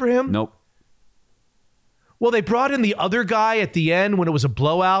sad for him? Nope. Well, they brought in the other guy at the end when it was a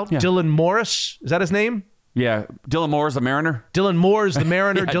blowout. Yeah. Dylan Morris. Is that his name? Yeah. Dylan Moore is the Mariner. Dylan Moore is the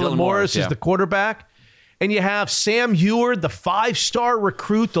Mariner. Dylan Morris is the quarterback. And you have Sam Heward, the 5-star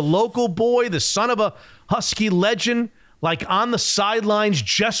recruit, the local boy, the son of a Husky legend, like on the sidelines,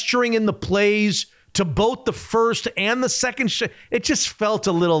 gesturing in the plays to both the first and the second. It just felt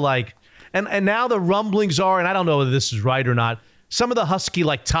a little like, and now the rumblings are, and I don't know whether this is right or not, some of the Husky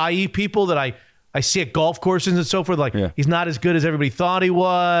like tie people that I see at golf courses and so forth, like he's not as good as everybody thought he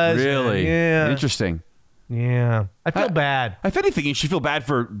was. Really? Yeah. Interesting. Yeah. I feel bad. If anything, you should feel bad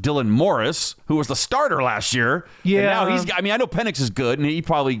for Dylan Morris, who was the starter last year. Yeah. And now I know Penix is good, and he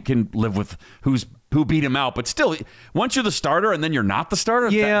probably can live with who beat him out. But still, once you're the starter and then you're not the starter,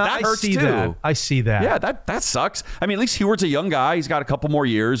 that hurts too. I see that. Yeah, that sucks. I mean, at least Heward's a young guy. He's got a couple more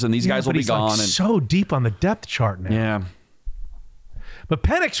years, and these guys will be gone. Like so deep on the depth chart now. Yeah. But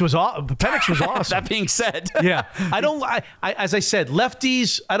Penix was awesome. That being said. Yeah. As I said,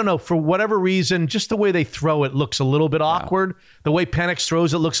 lefties, I don't know, for whatever reason, just the way they throw it looks a little bit awkward. The way Penix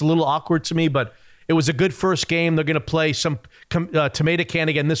throws it looks a little awkward to me, but it was a good first game. They're going to play some tomato can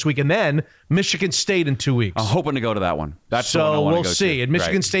again this week, and then Michigan State in 2 weeks. I'm hoping to go to that one. That's the one I so want we'll to go see. to. And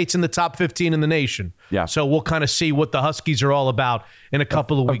Michigan State's in the top 15 in the nation. Yeah. So we'll kind of see what the Huskies are all about in a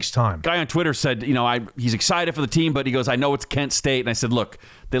couple of weeks' time. Guy on Twitter said, he's excited for the team, but he goes, I know it's Kent State. And I said, look,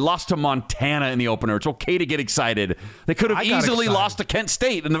 they lost to Montana in the opener. It's okay to get excited. They could have easily lost to Kent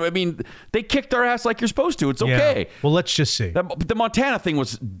State. And I mean, they kicked their ass like you're supposed to. It's okay. Well, let's just see. The Montana thing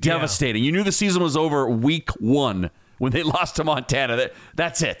was devastating. You knew the season was over week 1 when they lost to Montana.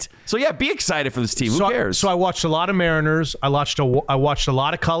 That's it. So, yeah, be excited for this team. Who cares? So I watched a lot of Mariners. I watched a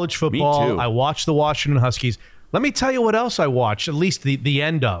lot of college football. Me too. I watched the Washington Huskies. Let me tell you what else I watched, at least the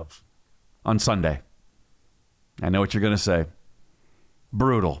end of. On Sunday. I know what you're going to say.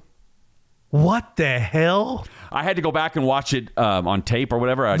 Brutal. What the hell? I had to go back and watch it on tape or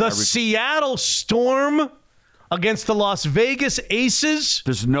whatever. Seattle Storm against the Las Vegas Aces.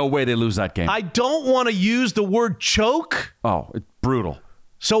 There's no way they lose that game. I don't want to use the word choke. Oh, it's brutal.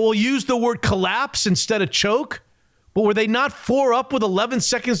 So we'll use the word collapse instead of choke. But were they not 4 up with 11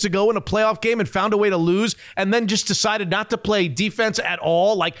 seconds to go in a playoff game and found a way to lose and then just decided not to play defense at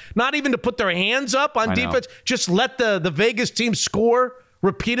all? Like, not even to put their hands up on defense, just let the Vegas team score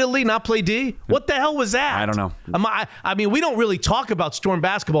repeatedly, not play D? What the hell was that? I don't know. I mean, we don't really talk about Storm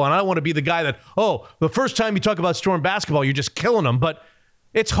basketball, and I don't want to be the guy that, the first time you talk about Storm basketball, you're just killing them. But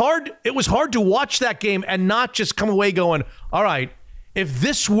it's hard. It was hard to watch that game and not just come away going, all right, if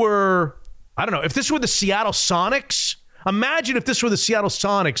this were, I don't know, if this were the Seattle Sonics, imagine if this were the Seattle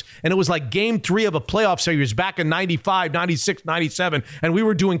Sonics and it was like game 3 of a playoff series back in 95, 96, 97, and we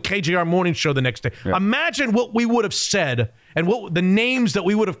were doing KJR Morning Show the next day. Yeah. Imagine what we would have said and what the names that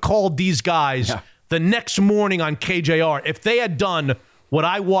we would have called these guys the next morning on KJR if they had done what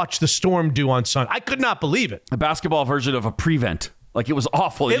I watched the Storm do on Sunday. I could not believe it. A basketball version of a prevent. Like, it was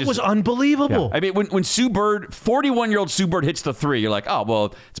awful. It was unbelievable. Yeah. I mean, when Sue Bird, 41-year-old Sue Bird hits the 3, you're like, oh,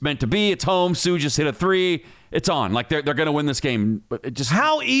 well, it's meant to be. It's home. Sue just hit a 3. It's on. Like, they're going to win this game. But it just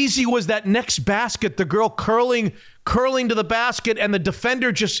how easy was that next basket? The girl curling to the basket, and the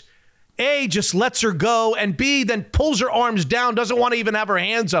defender just, A, just lets her go, and B, then pulls her arms down, doesn't want to even have her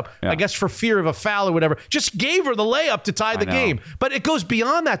hands up, I guess for fear of a foul or whatever. Just gave her the layup to tie the game. But it goes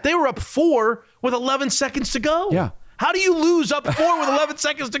beyond that. They were up 4 with 11 seconds to go. Yeah. How do you lose up 4 with 11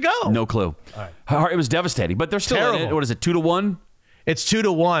 seconds to go? No clue. All right. It was devastating, but they're still terrible. In it. What is it, 2-1? It's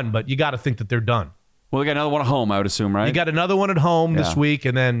 2-1, but you got to think that they're done. Well, they got another one at home, I would assume, right? You got another one at home this week,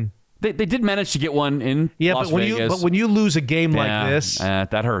 and then they did manage to get one in Las Vegas. But when you lose a game like this,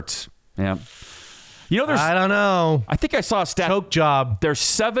 that hurts. Yeah. You know, I don't know. I think I saw a stat. Choke job. There's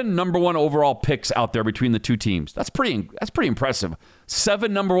 7 number 1 overall picks out there between the two teams. That's pretty impressive.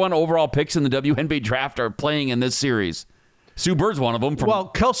 7 number 1 overall picks in the WNBA draft are playing in this series. Sue Bird's one of them.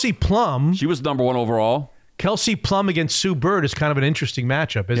 Kelsey Plum. She was number 1 overall. Kelsey Plum against Sue Bird is kind of an interesting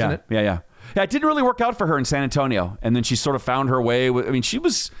matchup, isn't it? Yeah. Yeah, it didn't really work out for her in San Antonio, and then she sort of found her way. I mean,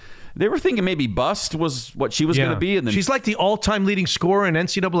 they were thinking maybe bust was what she was going to be. And then she's like the all-time leading scorer in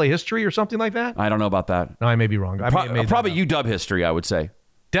NCAA history or something like that? I don't know about that. No, I may be wrong. Probably UW history, I would say.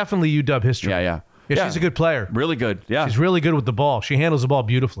 Definitely UW history. Yeah. Yeah, she's a good player. Really good, yeah. She's really good with the ball. She handles the ball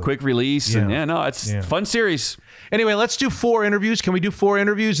beautifully. Quick release. It's a fun series. Anyway, let's do 4 interviews. Can we do 4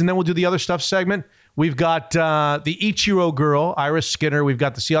 interviews, and then we'll do the other stuff segment? We've got the Ichiro girl, Iris Skinner. We've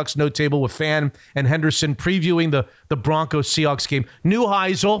got the Seahawks note table with Fan and Henderson previewing the Broncos-Seahawks game.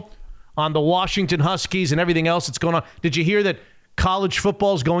 Neuheisel on the Washington Huskies and everything else that's going on. Did you hear that college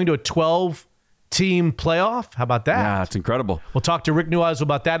football is going to a 12-team playoff? How about that? Yeah, that's incredible. We'll talk to Rick Neuheisel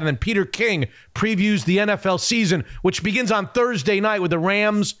about that. And then Peter King previews the NFL season, which begins on Thursday night with the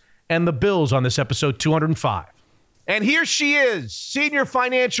Rams and the Bills on this episode 205. And here she is, senior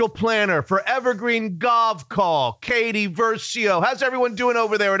financial planner for Evergreen Gavcall, Katie Versio. How's everyone doing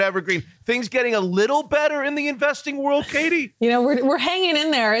over there at Evergreen? Things getting a little better in the investing world, Katie? You know, we're hanging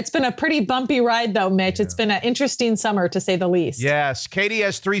in there. It's been a pretty bumpy ride, though, Mitch. It's been an interesting summer, to say the least. Yes. Katie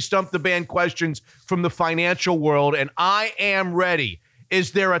has 3 Stump the Band questions from the financial world, and I am ready.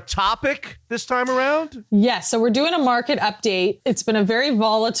 Is there a topic this time around? Yes. So we're doing a market update. It's been a very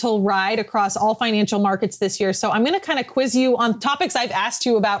volatile ride across all financial markets this year. So I'm going to kind of quiz you on topics I've asked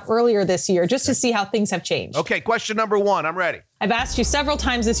you about earlier this year, just to see how things have changed. Okay. Question number 1. I'm ready. I've asked you several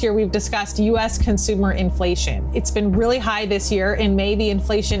times this year. We've discussed U.S. consumer inflation. It's been really high this year. In May, the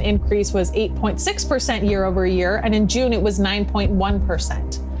inflation increase was 8.6% year over year. And in June, it was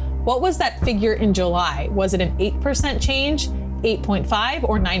 9.1%. What was that figure in July? Was it an 8% change? 8.5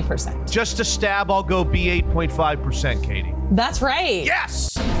 or 9%? Just a stab, I'll go be 8.5%, Katie. That's right.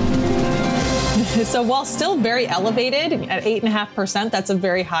 Yes! So while still very elevated at 8.5%, that's a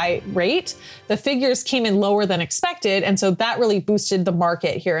very high rate. The figures came in lower than expected. And so that really boosted the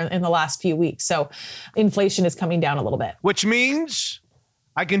market here in the last few weeks. So inflation is coming down a little bit. Which means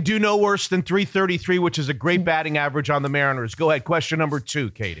I can do no worse than 333, which is a great batting average on the Mariners. Go ahead. Question number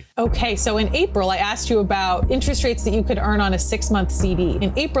 2, Katie. Okay, so in April, I asked you about interest rates that you could earn on a 6-month CD.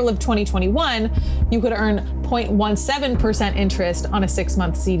 In April of 2021, you could earn 0.17% interest on a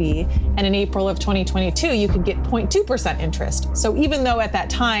 6-month CD. And in April of 2022, you could get 0.2% interest. So even though at that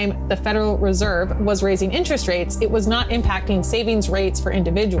time the Federal Reserve was raising interest rates, it was not impacting savings rates for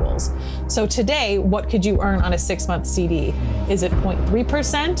individuals. So today, what could you earn on a 6-month CD? Is it 0.3%?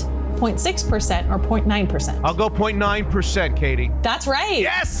 0.6% or 0.9%? I'll go 0.9%, Katie. That's right.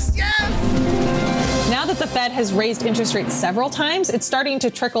 Yes! Yes! Now that the Fed has raised interest rates several times, it's starting to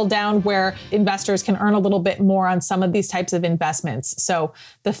trickle down where investors can earn a little bit more on some of these types of investments. So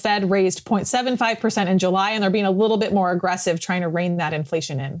the Fed raised 0.75% in July, and they're being a little bit more aggressive trying to rein that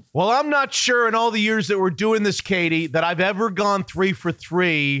inflation in. Well, I'm not sure in all the years that we're doing this, Katie, that I've ever gone 3 for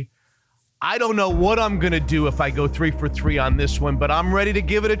 3. I don't know what I'm going to do if I go 3 for 3 on this one, but I'm ready to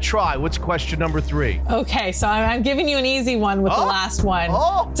give it a try. What's question number 3? Okay, so I'm giving you an easy one with the last one.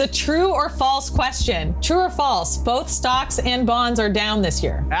 It's a true or false question. True or false? Both stocks and bonds are down this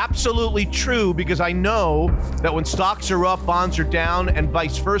year. Absolutely true, because I know that when stocks are up, bonds are down and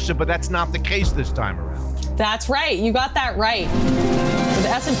vice versa, but that's not the case this time around. That's right. You got that right. The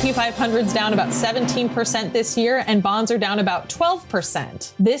S&P 500 is down about 17% this year, and bonds are down about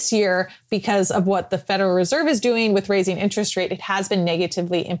 12% this year because of what the Federal Reserve is doing with raising interest rate. It has been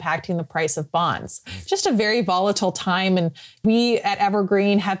negatively impacting the price of bonds. Just a very volatile time, and we at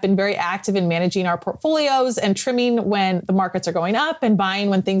Evergreen have been very active in managing our portfolios and trimming when the markets are going up and buying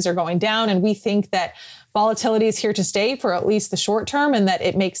when things are going down. And we think that volatility is here to stay for at least the short term, and that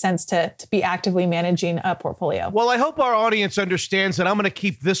it makes sense to be actively managing a portfolio. Well, I hope our audience understands that I'm going to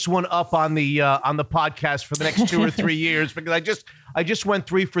keep this one up on the podcast for the next 2 or 3 years, because I just went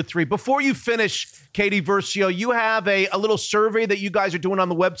 3 for 3. Before you finish, Katie Versio, you have a little survey that you guys are doing on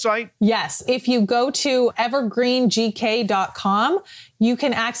the website? Yes. If you go to evergreengk.com, you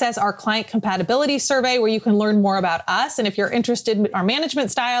can access our client compatibility survey where you can learn more about us. And if you're interested in our management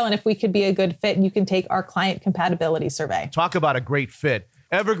style and if we could be a good fit, you can take our client compatibility survey. Talk about a great fit.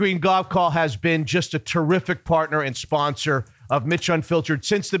 Evergreen Golf Call has been just a terrific partner and sponsor of Mitch Unfiltered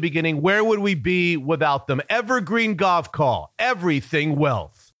since the beginning. Where would we be without them? Evergreen Golf Call, everything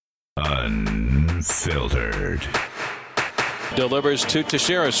wealth. Unfiltered. Delivers to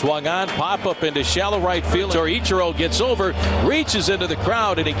Teixeira, swung on, pop up into shallow right field. Or Ichiro gets over, reaches into the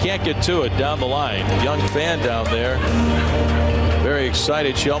crowd, and he can't get to it down the line. Young fan down there, very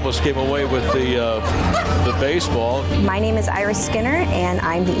excited. She almost came away with the baseball. My name is Iris Skinner, and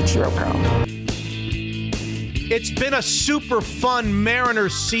I'm the Ichiro girl. It's been a super fun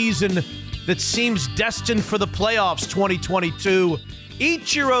Mariners season that seems destined for the playoffs 2022.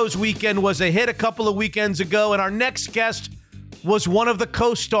 Ichiro's weekend was a hit a couple of weekends ago, and our next guest was one of the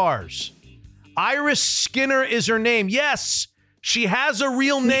co-stars. Iris Skinner is her name. Yes, she has a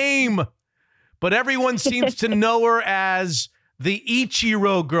real name, but everyone seems to know her as the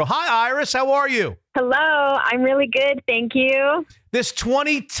Ichiro girl. Hi, Iris. How are you? Hello. I'm really good. Thank you. This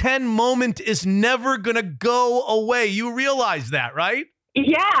 2010 moment is never going to go away. You realize that, right?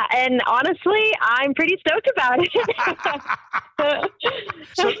 Yeah, and honestly, I'm pretty stoked about it.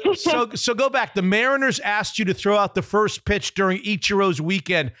 So go back. The Mariners asked you to throw out the first pitch during Ichiro's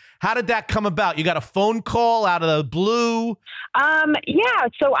weekend. How did that come about? You got a phone call out of the blue? Yeah,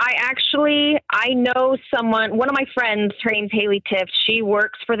 so I know someone, one of my friends, her name's Haley Tiff. She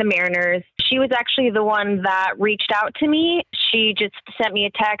works for the Mariners. She was actually the one that reached out to me. She just sent me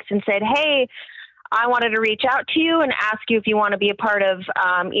a text and said, hey, I wanted to reach out to you and ask you if you want to be a part of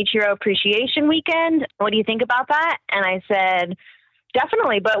Ichiro Appreciation Weekend. What do you think about that? And I said,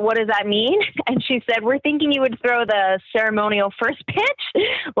 definitely, but what does that mean? And she said, we're thinking you would throw the ceremonial first pitch,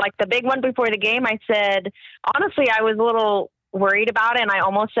 like the big one before the game. I said, honestly, I was a little worried about it, and I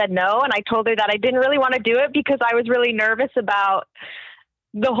almost said no. And I told her that I didn't really want to do it because I was really nervous about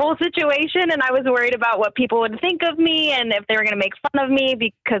the whole situation, and I was worried about what people would think of me and if they were going to make fun of me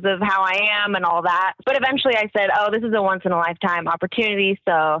because of how I am and all that. But eventually I said, oh, this is a once-in-a-lifetime opportunity,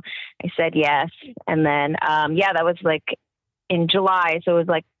 so I said yes. And then, that was like in July, so it was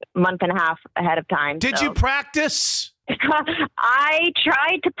like a month and a half ahead of time. Did you practice? I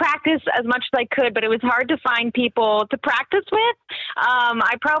tried to practice as much as I could, but it was hard to find people to practice with.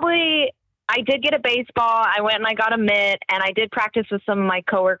 I did get a baseball. I went and I got a mitt, and I did practice with some of my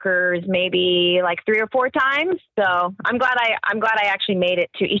coworkers maybe like 3 or 4 times. So I'm glad I actually made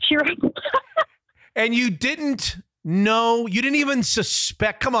it to Ichiro. And you didn't even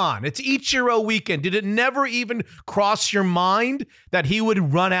suspect. Come on, it's Ichiro weekend. Did it never even cross your mind that he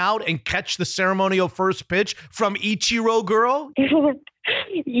would run out and catch the ceremonial first pitch from Ichiro girl?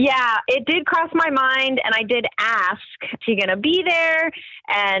 Yeah, it did cross my mind, and I did ask, is he going to be there?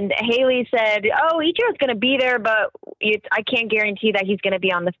 And Haley said, oh, Ichiro's going to be there, but I can't guarantee that he's going to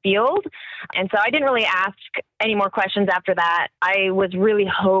be on the field. And so I didn't really ask any more questions after that. I was really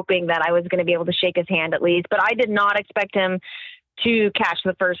hoping that I was going to be able to shake his hand at least, but I did not expect him to catch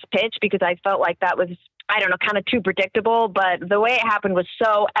the first pitch because I felt like that was, I don't know, kind of too predictable. But the way it happened was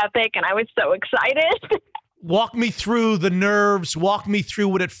so epic, and I was so excited. Walk me through the nerves. Walk me through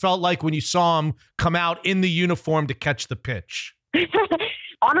what it felt like when you saw him come out in the uniform to catch the pitch.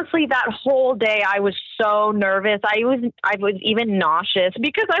 Honestly, that whole day I was so nervous. I was even nauseous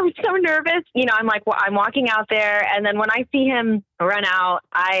because I was so nervous. You know, I'm like, well, I'm walking out there, and then when I see him run out,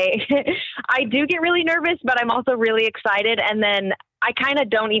 I do get really nervous, but I'm also really excited. And then I kind of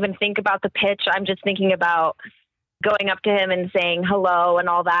don't even think about the pitch. I'm just thinking about going up to him and saying hello and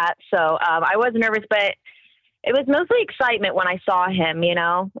all that. So I was nervous, but it was mostly excitement when I saw him, you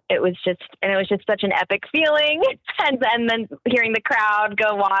know. It was just such an epic feeling. And then hearing the crowd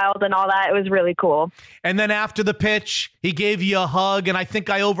go wild and all that, it was really cool. And then after the pitch, he gave you a hug, and I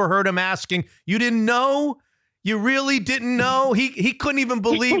think I overheard him asking, you didn't know? You really didn't know? He couldn't even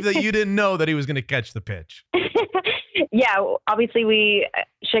believe that you didn't know that he was going to catch the pitch. Yeah, obviously we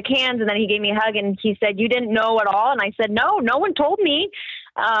shook hands, and then he gave me a hug, and he said, you didn't know at all? And I said, no one told me.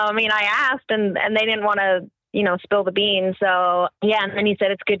 I mean, I asked, and they didn't want to, you know, spill the beans. So yeah, and then he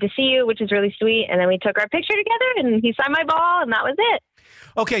said, it's good to see you, which is really sweet. And then we took our picture together, and he signed my ball, and that was it.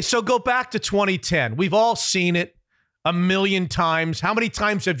 Okay, so go back to 2010. We've all seen it a million times. How many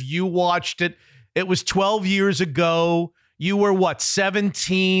times have you watched it? It was 12 years ago. You were, what,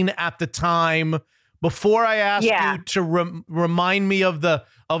 17 at the time? Before I ask you to remind me of the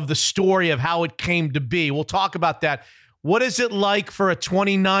story of how it came to be, we'll talk about that. What is it like for a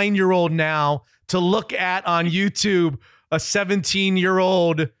 29-year-old now to look at on YouTube a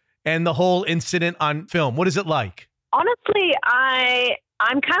 17-year-old and the whole incident on film? What is it like? Honestly,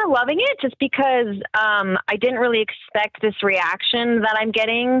 I'm kind of loving it just because I didn't really expect this reaction that I'm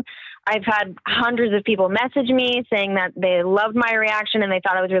getting. I've had hundreds of people message me saying that they loved my reaction and they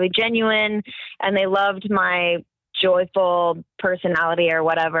thought I was really genuine, and they loved my joyful personality or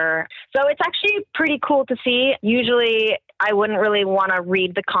whatever. So it's actually pretty cool to see. Usually I wouldn't really want to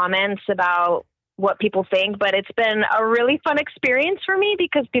read the comments about what people think, but it's been a really fun experience for me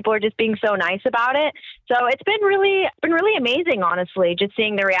because people are just being so nice about it. So it's been really amazing, honestly, just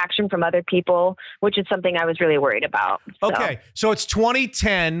seeing the reaction from other people, which is something I was really worried about. Okay. So it's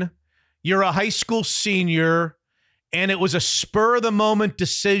 2010. You're a high school senior, and it was a spur of the moment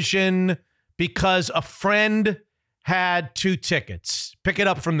decision because a friend had 2 tickets. Pick it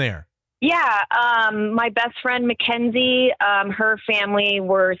up from there. Yeah. My best friend, Mackenzie, her family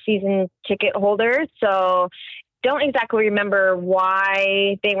were season ticket holders. So don't exactly remember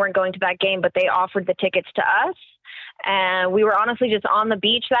why they weren't going to that game, but they offered the tickets to us. And we were honestly just on the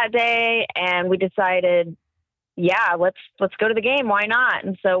beach that day, and we decided, yeah, let's go to the game. Why not?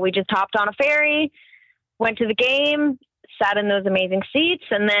 And so we just hopped on a ferry, went to the game, sat in those amazing seats,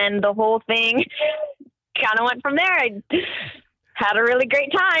 and then the whole thing kind of went from there. I had a really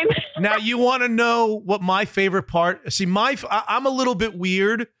great time. Now, you want to know what my favorite part? See, I'm a little bit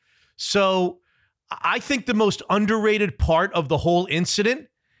weird, so I think the most underrated part of the whole incident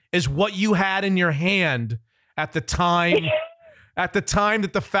is what you had in your hand at the time. At the time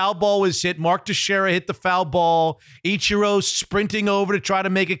that the foul ball was hit, Mark Teixeira hit the foul ball. Ichiro sprinting over to try to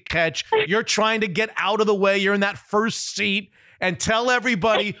make a catch. You're trying to get out of the way. You're in that first seat. And tell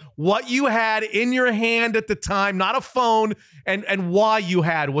everybody what you had in your hand at the time, not a phone, and why you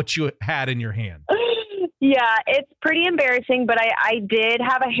had what you had in your hand. Yeah, it's pretty embarrassing, but I did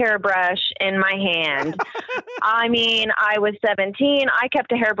have a hairbrush in my hand. I mean, I was 17. I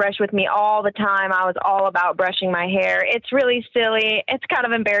kept a hairbrush with me all the time. I was all about brushing my hair. It's really silly. It's kind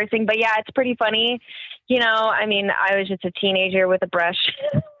of embarrassing, but yeah, it's pretty funny. You know, I mean, I was just a teenager with a brush.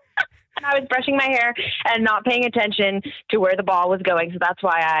 And I was brushing my hair and not paying attention to where the ball was going. So that's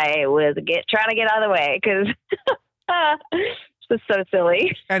why I was trying to get out of the way, because it's so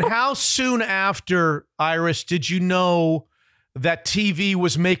silly. And how soon after, Iris, did you know that TV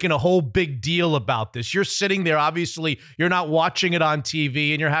was making a whole big deal about this? You're sitting there, obviously, you're not watching it on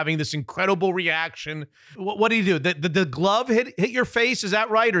TV, and you're having this incredible reaction. What do you do? The glove hit your face, is that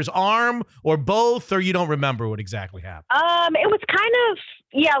right? Or his arm, or both, or you don't remember what exactly happened? It was kind of,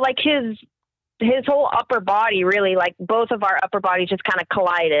 yeah, like his whole upper body, really, like both of our upper bodies just kind of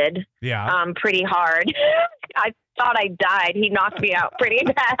collided. Yeah. Pretty hard. I thought I died. He knocked me out pretty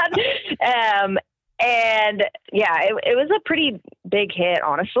bad. And yeah, it was a pretty big hit,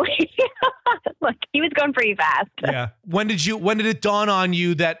 honestly. Like, he was going pretty fast. Yeah. When did it dawn on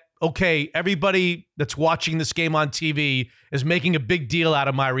you that, okay, everybody that's watching this game on TV is making a big deal out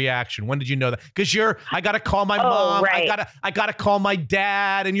of my reaction? When did you know that? Because I got to call my mom, right. I got to call my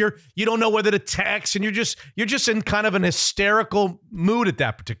dad, and you don't know whether to text, and you're just in kind of an hysterical mood at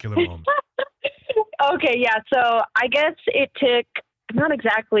that particular moment. Okay, yeah. So I guess it took, I'm not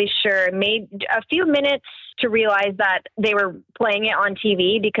exactly sure, maybe a few minutes to realize that they were playing it on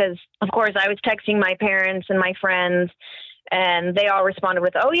TV, because of course I was texting my parents and my friends, and they all responded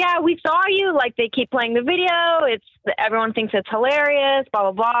with, "Oh yeah, we saw you." Like, they keep playing the video. Everyone thinks it's hilarious,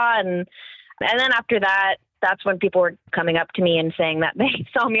 blah, blah, blah. And then after that, that's when people were coming up to me and saying that they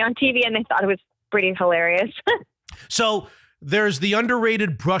saw me on TV and they thought it was pretty hilarious. So there's the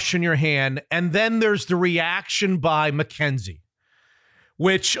underrated brush in your hand, and then there's the reaction by Mackenzie,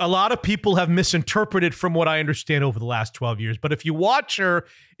 which a lot of people have misinterpreted from what I understand over the last 12 years. But if you watch her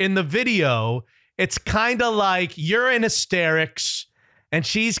in the video, it's kind of like you're in hysterics, and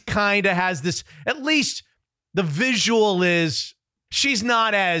she's kind of has this, at least the visual is, she's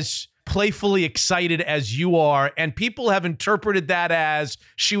not as playfully excited as you are, and people have interpreted that as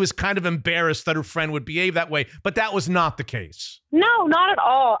she was kind of embarrassed that her friend would behave that way, but that was not the case. No, not at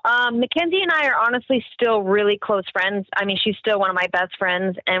all. Mackenzie and I are honestly still really close friends. I mean, she's still one of my best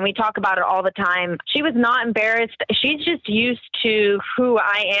friends, and we talk about it all the time. She was not embarrassed. She's just used to who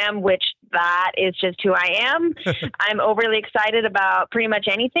I am, which that is just who I am. I'm overly excited about pretty much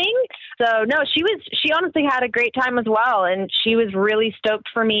anything. So no, she honestly had a great time as well. And she was really stoked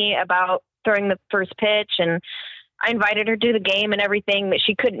for me about throwing the first pitch. And I invited her to the game and everything, but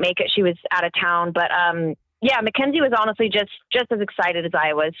she couldn't make it. She was out of town. But yeah, Mackenzie was honestly just as excited as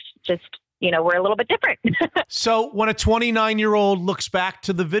I was. Just, we're a little bit different. So when a 29-year-old looks back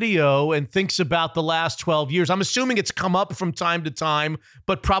to the video and thinks about the last 12 years, I'm assuming it's come up from time to time,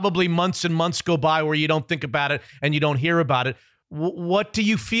 but probably months and months go by where you don't think about it and you don't hear about it. What do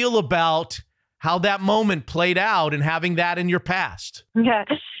you feel about how that moment played out and having that in your past? Yeah.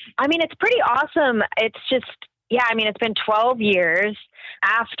 I mean, it's pretty awesome. It's just, yeah, I mean, it's been 12 years.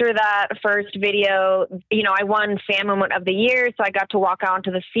 After that first video, I won Fan Moment of the Year, so I got to walk out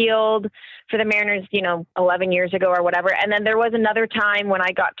onto the field for the Mariners, 11 years ago or whatever. And then there was another time when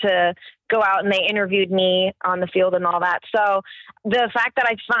I got to go out and they interviewed me on the field and all that. So the fact that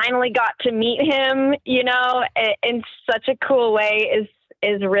I finally got to meet him, in such a cool way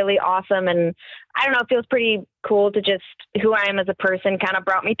is really awesome. And I don't know, it feels pretty cool to just who I am as a person kind of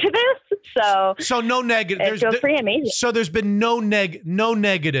brought me to this. So no negative. It feels pretty amazing. So there's been no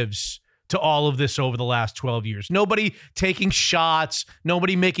negatives to all of this over the last 12 years. Nobody taking shots,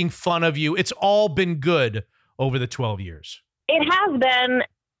 nobody making fun of you. It's all been good over the 12 years. It has been,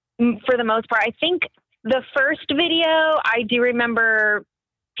 for the most part. I think the first video, I do remember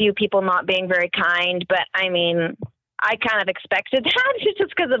few people not being very kind, but I mean, I kind of expected that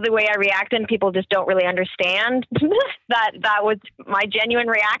just because of the way I reacted, and people just don't really understand that was my genuine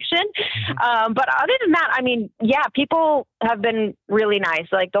reaction. But other than that, I mean, yeah, people have been really nice.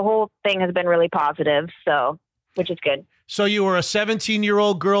 Like, the whole thing has been really positive, which is good. So you were a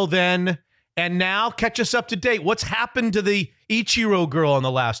 17-year-old girl then, and now catch us up to date. What's happened to the Ichiro girl in the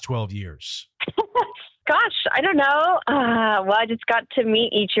last 12 years? Gosh, I don't know. Well, I just got to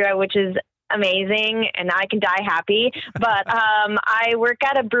meet Ichiro, which is amazing, and I can die happy. But I work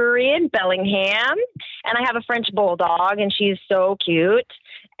at a brewery in Bellingham, and I have a French bulldog, and she's so cute.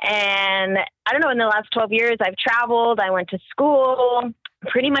 And I don't know, in the last 12 years, I've traveled, I went to school,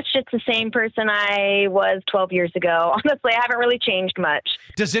 pretty much just the same person I was 12 years ago. Honestly, I haven't really changed much.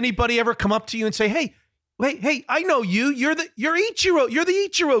 Does anybody ever come up to you and say, hey, I know you. You're Ichiro. You're the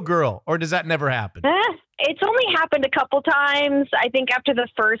Ichiro girl. Or does that never happen? It's only happened a couple times. I think after the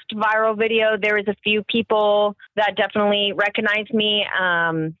first viral video, there was a few people that definitely recognized me.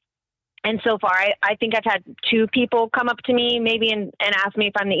 And so far, I think I've had 2 people come up to me maybe and ask me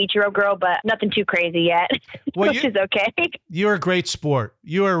if I'm the Ichiro girl, but nothing too crazy yet, which is okay. You're a great sport.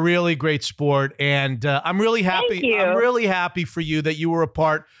 You are a really great sport. And I'm really happy. Thank you. I'm really happy for you that you were a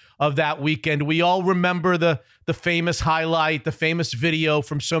part of that weekend. We all remember the famous highlight, the famous video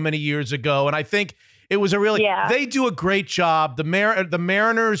from so many years ago. And I think it was they do a great job. The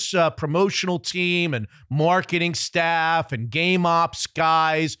Mariners promotional team and marketing staff and game ops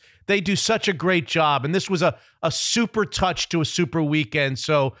guys, they do such a great job. And this was a super touch to a super weekend.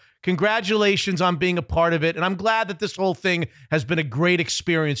 So congratulations on being a part of it. And I'm glad that this whole thing has been a great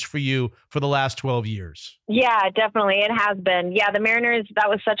experience for you for the last 12 years. Yeah, definitely. It has been. Yeah, the Mariners, that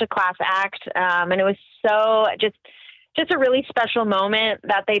was such a class act. And it was so just just a really special moment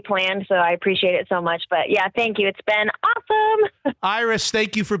that they planned. So I appreciate it so much. But yeah, thank you. It's been awesome. Iris,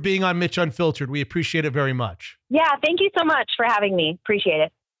 thank you for being on Mitch Unfiltered. We appreciate it very much. Yeah, thank you so much for having me. Appreciate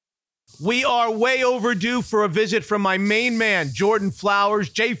it. We are way overdue for a visit from my main man, Jordan Flowers,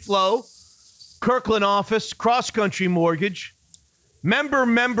 J-Flo, Kirkland office, Cross Country Mortgage, member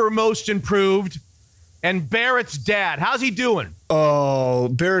most improved, and Barrett's dad. How's he doing? Oh,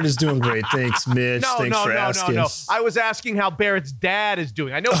 Barrett is doing great. Thanks, Mitch. Thanks for asking. No. I was asking how Barrett's dad is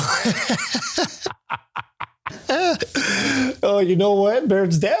doing. I know. Oh, you know what?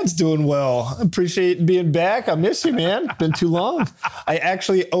 Barrett's dad's doing well. I appreciate being back. I miss you, man. It's been too long. I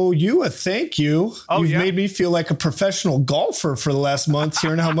actually owe you a thank you. You've made me feel like a professional golfer for the last month,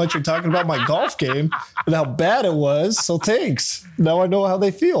 hearing how much you're talking about my golf game and how bad it was. So thanks. Now I know how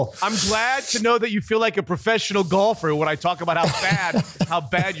they feel. I'm glad to know that you feel like a professional golfer when I talk about how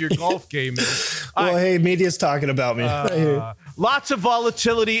bad your golf game is. Well, hey, media's talking about me. Lots of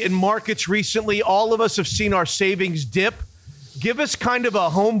volatility in markets recently. All of us have seen our savings dip. Give us kind of a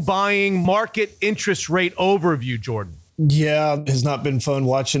home buying market interest rate overview, Jordan. Yeah, it has not been fun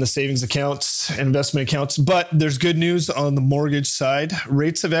watching the savings accounts and investment accounts, but there's good news on the mortgage side.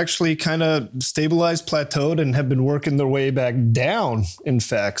 Rates have actually kind of stabilized, plateaued, and have been working their way back down, in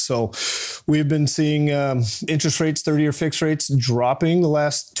fact. So we've been seeing interest rates, 30-year fixed rates dropping the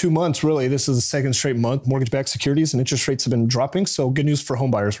last 2 months, really. This is the second straight month. Mortgage-backed securities and interest rates have been dropping. So good news for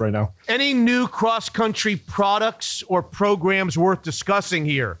home buyers right now. Any new cross-country products or programs worth discussing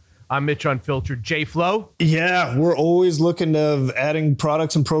here? I'm Mitch Unfiltered. J-Flo? Yeah, we're always looking to adding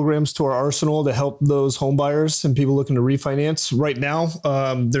products and programs to our arsenal to help those home buyers and people looking to refinance. Right now,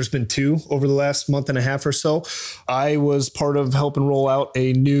 there's been 2 over the last month and a half or so. I was part of helping roll out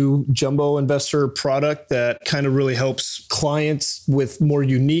a new jumbo investor product that kind of really helps clients with more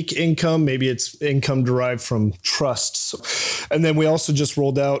unique income. Maybe it's income derived from trusts. And then we also just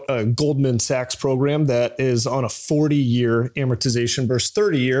rolled out a Goldman Sachs program that is on a 40-year amortization versus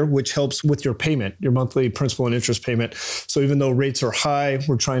 30-year, which helps with your payment, your monthly principal and interest payment. So even though rates are high,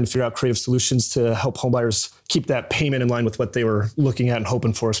 we're trying to figure out creative solutions to help homebuyers keep that payment in line with what they were looking at and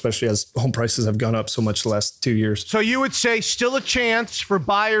hoping for, especially as home prices have gone up so much the last 2 years. So you would say still a chance for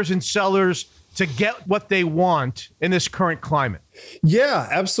buyers and sellers to get what they want in this current climate? Yeah,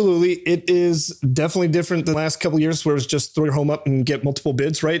 absolutely. It is definitely different than the last couple of years where it's just throw your home up and get multiple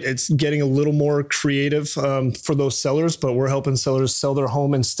bids, right? It's getting a little more creative for those sellers, but we're helping sellers sell their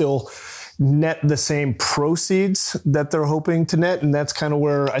home and still net the same proceeds that they're hoping to net. And that's kind of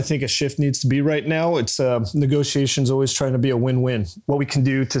where I think a shift needs to be right now. It's negotiations always trying to be a win-win. What we can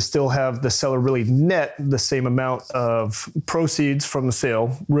do to still have the seller really net the same amount of proceeds from the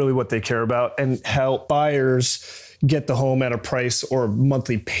sale, really what they care about, and help buyers get the home at a price or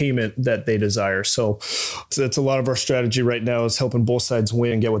monthly payment that they desire. So that's a lot of our strategy right now, is helping both sides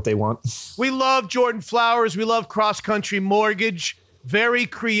win and get what they want. We love Jordan Flowers. We love Cross Country Mortgage. Very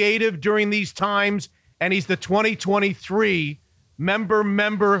creative during these times. And he's the 2023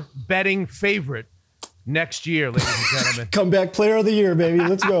 member betting favorite next year, ladies and gentlemen. Comeback player of the year, baby.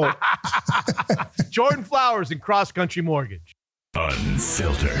 Let's go. Jordan Flowers and Cross Country Mortgage.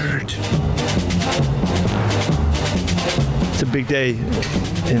 Unfiltered. It's a big day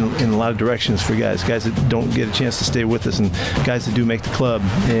in a lot of directions for guys that don't get a chance to stay with us and guys that do make the club.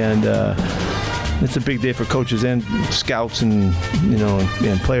 And it's a big day for coaches and scouts and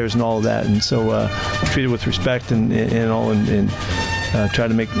players and all of that. And so treat it with respect and try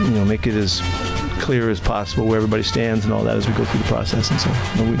to make it as clear as possible where everybody stands and all that as we go through the process. And so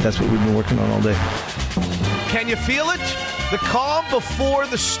that's what we've been working on all day. Can you feel it? The calm before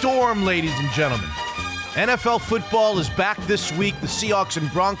the storm, ladies and gentlemen. NFL football is back this week. The Seahawks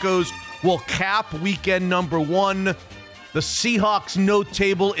and Broncos will cap weekend number 1. The Seahawks note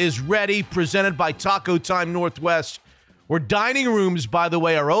table is ready, presented by Taco Time Northwest, where dining rooms, by the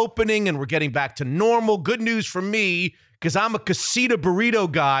way, are opening and we're getting back to normal. Good news for me, because I'm a casita burrito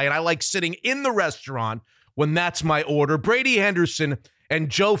guy and I like sitting in the restaurant when that's my order. Brady Henderson and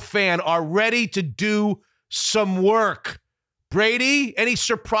Joe Fan are ready to do some work. Brady, any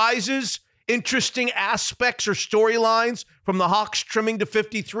surprises? Interesting aspects or storylines from the Hawks trimming to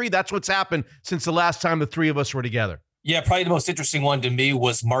 53? That's what's happened since the last time the three of us were together. Yeah, probably the most interesting one to me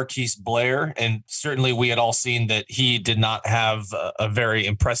was Marquise Blair. And certainly we had all seen that he did not have a very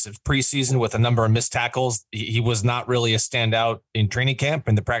impressive preseason with a number of missed tackles. He was not really a standout in training camp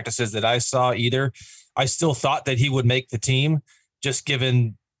and the practices that I saw either. I still thought that he would make the team, just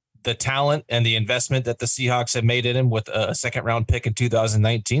given the talent and the investment that the Seahawks have made in him with a second round pick in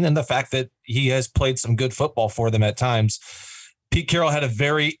 2019 and the fact that he has played some good football for them at times. Pete Carroll had a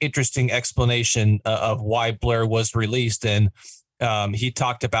very interesting explanation of why Blair was released. And he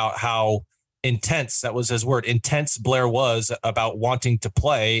talked about how intense, that was his word, intense Blair was about wanting to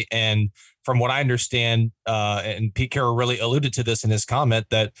play. And from what I understand, and Pete Carroll really alluded to this in his comment,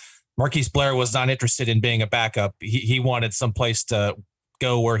 that Marquise Blair was not interested in being a backup. He wanted someplace to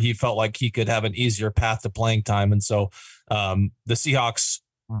go where he felt like he could have an easier path to playing time. And so the Seahawks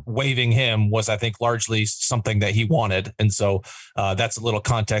waiving him was, I think, largely something that he wanted. And so that's a little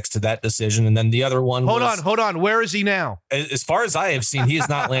context to that decision. And then the other one Hold on. Where is he now? As far as I have seen, he has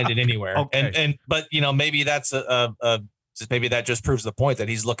not landed anywhere. Okay. But maybe that's maybe that just proves the point that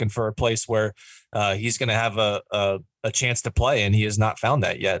he's looking for a place where he's going to have a chance to play, and he has not found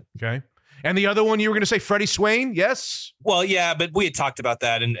that yet. Okay. And the other one you were going to say, Freddie Swain? Yes. Well, yeah, but we had talked about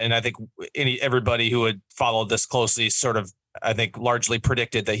that. And I think everybody who had followed this closely sort of, I think, largely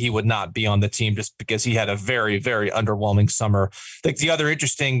predicted that he would not be on the team just because he had a very, very underwhelming summer. I think the other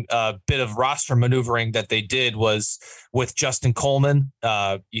interesting bit of roster maneuvering that they did was with Justin Coleman.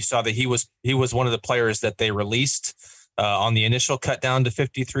 You saw that he was one of the players that they released on the initial cut down to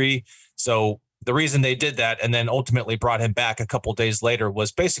 53. So the reason they did that and then ultimately brought him back a couple days later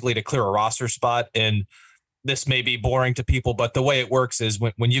was basically to clear a roster spot. And this may be boring to people, but the way it works is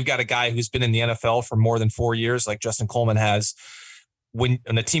when you've got a guy who's been in the NFL for more than 4 years, like Justin Coleman has, when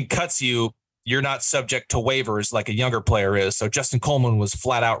the team cuts you, you're not subject to waivers like a younger player is. So Justin Coleman was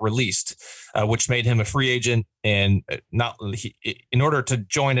flat out released, which made him a free agent. And in order to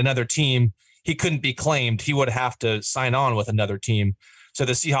join another team, he couldn't be claimed. He would have to sign on with another team. So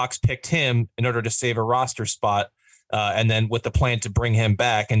the Seahawks picked him in order to save a roster spot. And then with the plan to bring him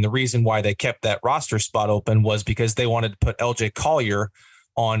back. And the reason why they kept that roster spot open was because they wanted to put LJ Collier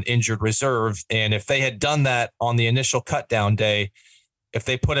on injured reserve. And if they had done that on the initial cut down day, if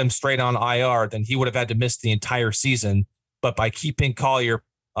they put him straight on IR, then he would have had to miss the entire season. But by keeping Collier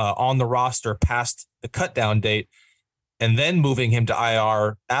on the roster past the cut down date and then moving him to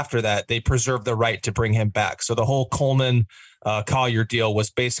IR after that, they preserved the right to bring him back. So the whole Coleman Collier deal was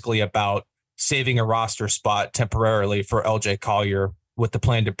basically about saving a roster spot temporarily for LJ Collier with the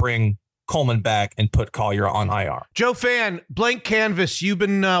plan to bring Coleman back and put Collier on IR. Joe Fan, blank canvas. You've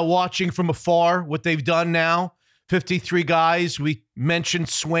been watching from afar what they've done now. 53 guys. We mentioned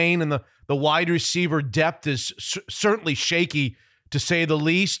Swain, and the wide receiver depth is certainly shaky, to say the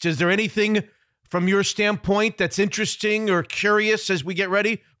least. Is there anything from your standpoint that's interesting or curious as we get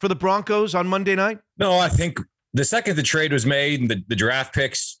ready for the Broncos on Monday night? No, I think the second the trade was made and the draft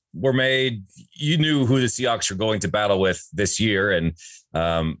picks were made, you knew who the Seahawks are going to battle with this year. And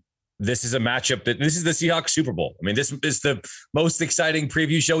this is a matchup this is the Seahawks Super Bowl. I mean, this is the most exciting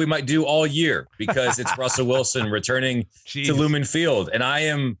preview show we might do all year because it's Russell Wilson returning to Lumen Field. And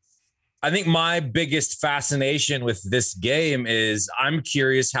I think my biggest fascination with this game is I'm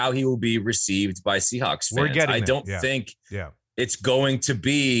curious how he will be received by Seahawks fans. I don't think it's going to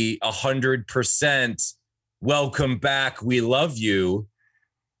be 100% welcome back, we love you.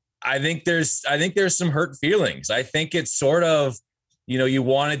 I think there's some hurt feelings. I think it's sort of, you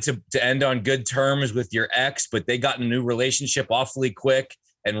wanted to end on good terms with your ex, but they got a new relationship awfully quick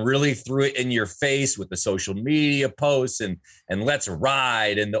and really threw it in your face with the social media posts and let's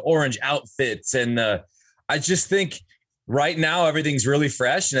ride and the orange outfits. And I just think right now everything's really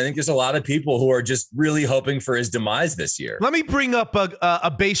fresh. And I think there's a lot of people who are just really hoping for his demise this year. Let me bring up a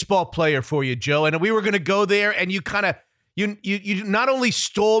baseball player for you, Joe. And we were going to go there, and you kind of, you not only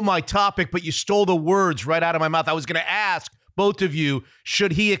stole my topic, but you stole the words right out of my mouth. I was going to ask both of you,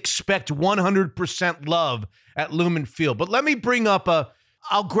 should he expect 100% love at Lumen Field? But let me bring up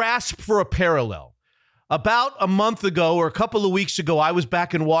I'll grasp for a parallel. About a month ago or a couple of weeks ago, I was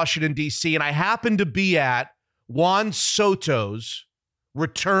back in Washington, D.C., and I happened to be at Juan Soto's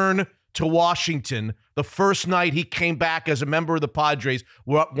return to Washington the first night he came back as a member of the Padres.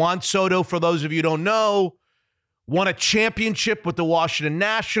 Juan Soto, for those of you who don't know, won a championship with the Washington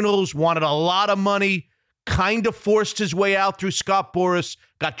Nationals, wanted a lot of money, kind of forced his way out through Scott Boras,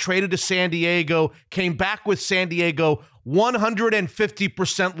 got traded to San Diego, came back with San Diego,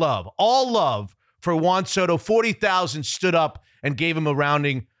 150% love, all love for Juan Soto. 40,000 stood up and gave him a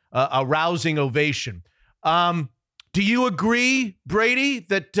rousing ovation. Do you agree, Brady,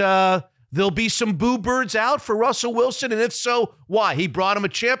 that there'll be some boo birds out for Russell Wilson? And if so, why? He brought him a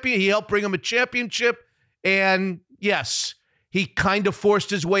champion. He helped bring him a championship. And yes, he kind of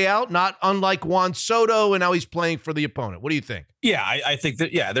forced his way out, not unlike Juan Soto, and now he's playing for the opponent. What do you think? Yeah, I think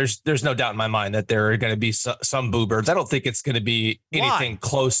that, there's no doubt in my mind that there are going to be some boo birds. I don't think it's going to be anything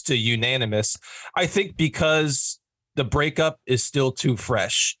close to unanimous. I think because the breakup is still too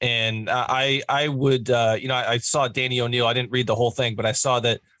fresh. And I would, I saw Danny O'Neill. I didn't read the whole thing, but I saw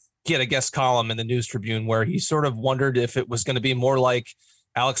that he had a guest column in the News Tribune where he sort of wondered if it was going to be more like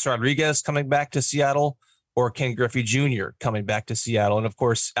Alex Rodriguez coming back to Seattle or Ken Griffey Jr. coming back to Seattle. And of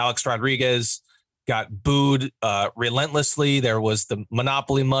course, Alex Rodriguez got booed relentlessly. There was the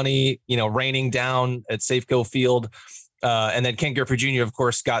monopoly money, raining down at Safeco Field. And then Ken Griffey Jr., of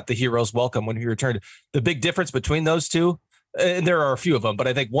course, got the hero's welcome when he returned. The big difference between those two, and there are a few of them, but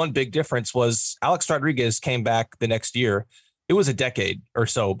I think one big difference was Alex Rodriguez came back the next year. It was a decade or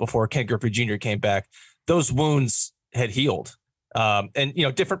so before Ken Griffey Jr. came back. Those wounds had healed. And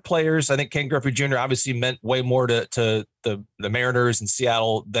different players. I think Ken Griffey Jr. obviously meant way more to the Mariners in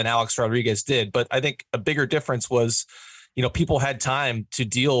Seattle than Alex Rodriguez did. But I think a bigger difference was, people had time to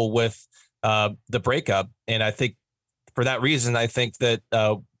deal with the breakup. And I think for that reason, I think that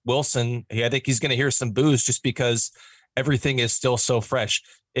Wilson, I think he's going to hear some boos just because everything is still so fresh.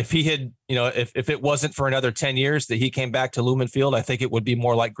 If he had, if it wasn't for another 10 years that he came back to Lumen Field, I think it would be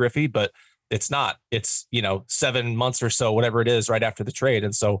more like Griffey, but it's not. It's 7 months or so, whatever it is, right after the trade,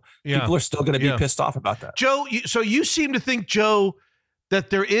 and so people are still going to be pissed off about that. Joe, so you seem to think, Joe, that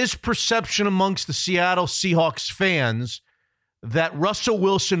there is perception amongst the Seattle Seahawks fans that Russell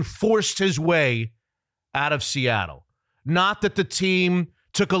Wilson forced his way out of Seattle. Not that the team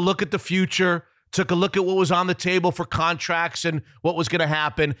took a look at the future, took a look at what was on the table for contracts and what was going to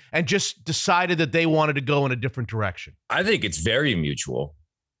happen, and just decided that they wanted to go in a different direction. I think it's very mutual.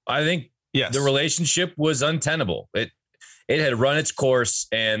 I think the relationship was untenable. It had run its course,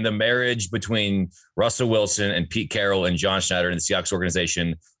 and the marriage between Russell Wilson and Pete Carroll and John Schneider and the Seahawks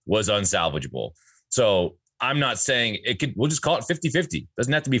organization was unsalvageable. So I'm not saying we'll just call it 50-50.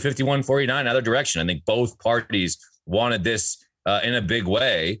 Doesn't have to be 51-49 either direction. I think both parties wanted this in a big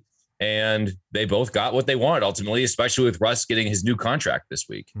way, and they both got what they wanted ultimately, especially with Russ getting his new contract this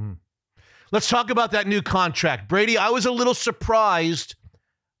week. Let's talk about that new contract. Brady, I was a little surprised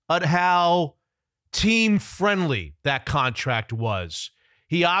at how team-friendly that contract was.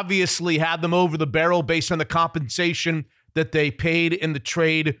 He obviously had them over the barrel based on the compensation that they paid in the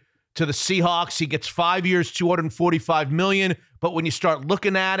trade to the Seahawks. He gets 5 years, $245 million, but when you start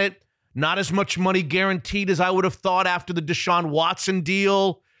looking at it, not as much money guaranteed as I would have thought after the Deshaun Watson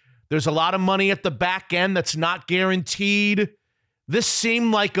deal. There's a lot of money at the back end that's not guaranteed. This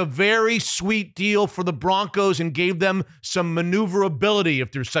seemed like a very sweet deal for the Broncos and gave them some maneuverability,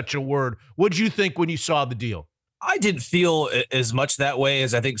 if there's such a word. What did you think when you saw the deal? I didn't feel as much that way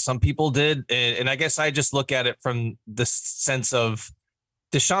as I think some people did. And I guess I just look at it from the sense of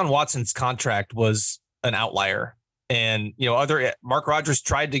Deshaun Watson's contract was an outlier. And, Mark Rodgers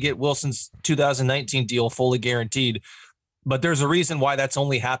tried to get Wilson's 2019 deal fully guaranteed. But there's a reason why that's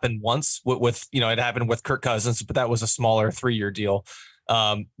only happened once with it happened with Kirk Cousins, but that was a smaller 3-year deal.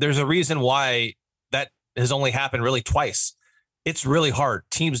 There's a reason why that has only happened really twice. It's really hard.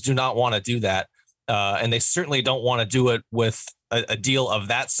 Teams do not want to do that. And they certainly don't want to do it with a deal of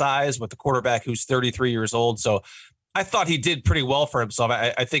that size with the quarterback who's 33 years old. So I thought he did pretty well for himself.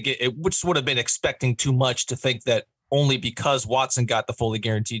 I think it just would have been expecting too much to think that only because Watson got the fully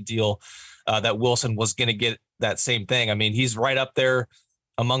guaranteed deal that Wilson was going to get that same thing. I mean, he's right up there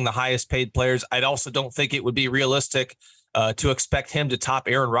among the highest paid players. I also don't think it would be realistic to expect him to top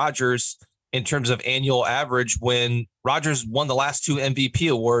Aaron Rodgers in terms of annual average when Rodgers won the last 2 MVP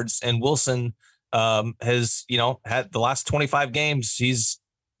awards and Wilson has, had the last 25 games. He's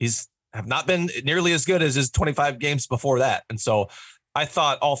have not been nearly as good as his 25 games before that. And so I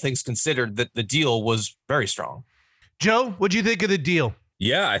thought, all things considered, that the deal was very strong. Joe, what do you think of the deal?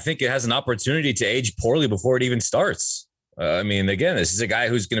 Yeah, I think it has an opportunity to age poorly before it even starts. Again, this is a guy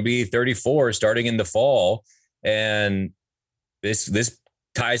who's going to be 34 starting in the fall, and this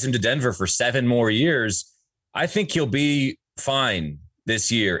ties him to Denver for 7 more years. I think he'll be fine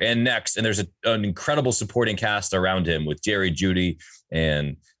this year and next. And there's an incredible supporting cast around him with Jerry Jeudy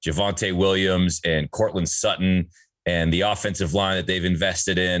and Javonte Williams and Cortland Sutton and the offensive line that they've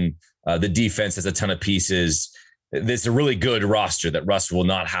invested in. The defense has a ton of pieces. There's a really good roster that Russ will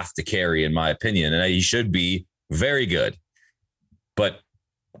not have to carry, in my opinion. And he should be very good. But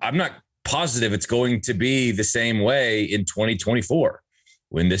I'm not positive it's going to be the same way in 2024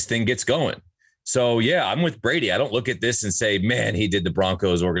 when this thing gets going. So, yeah, I'm with Brady. I don't look at this and say, man, he did the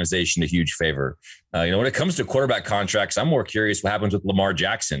Broncos organization a huge favor. When it comes to quarterback contracts, I'm more curious what happens with Lamar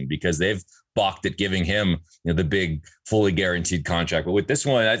Jackson because they've balked at giving him the big fully guaranteed contract. But with this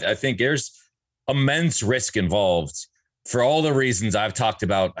one, I think there's immense risk involved for all the reasons I've talked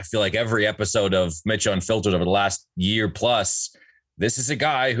about. I feel like every episode of Mitch Unfiltered over the last year plus, this is a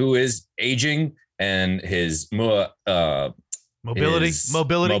guy who is aging and his mobility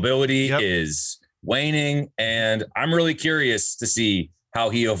is waning. And I'm really curious to see how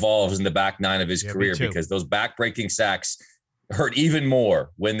he evolves in the back nine of his career, because those back-breaking sacks hurt even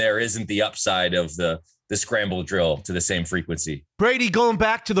more when there isn't the upside of the scramble drill to the same frequency. Brady, going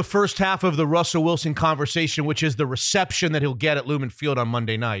back to the first half of the Russell Wilson conversation, which is the reception that he'll get at Lumen Field on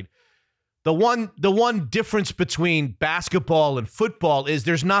Monday night. The one difference between basketball and football is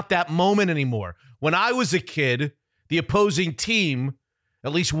there's not that moment anymore. When I was a kid, the opposing team,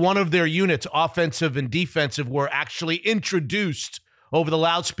 at least one of their units, offensive and defensive, were actually introduced over the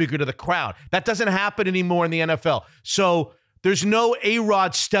loudspeaker to the crowd. That doesn't happen anymore in the NFL. So there's no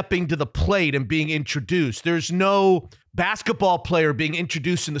A-Rod stepping to the plate and being introduced. There's no basketball player being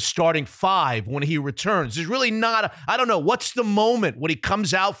introduced in the starting five when he returns. There's really not, I don't know, what's the moment when he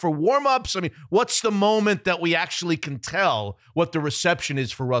comes out for warm-ups? I mean, what's the moment that we actually can tell what the reception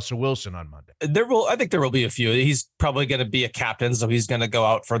is for Russell Wilson on Monday? I think there will be a few. He's probably going to be a captain, so he's going to go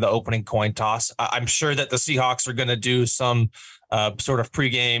out for the opening coin toss. I'm sure that the Seahawks are going to do some sort of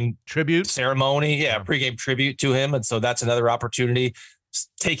pregame tribute ceremony. Yeah, pregame tribute to him. And so that's another opportunity.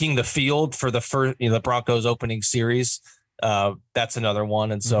 Taking the field for the first, the Broncos opening series. That's another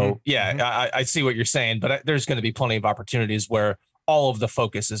one. And so, I see what you're saying, but there's going to be plenty of opportunities where all of the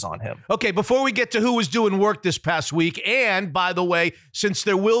focus is on him. Okay, before we get to who was doing work this past week, and by the way, since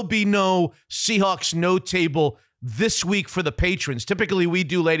there will be no Seahawks no table this week for the patrons, typically we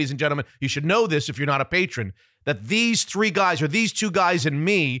do, ladies and gentlemen, you should know this if you're not a patron, that these three guys, or these two guys and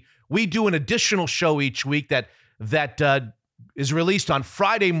me, we do an additional show each week that is released on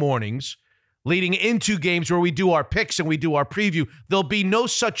Friday mornings leading into games where we do our picks and we do our preview. There'll be no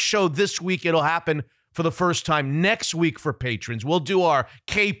such show this week. It'll happen for the first time next week for patrons. We'll do our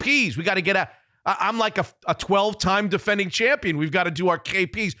KPs. We got to get I'm like a 12-time defending champion. We've got to do our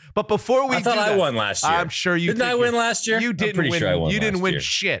KPs. But before we do that, I won last year. I'm sure you didn't. I win last year. You didn't win. Sure I won. You didn't win year.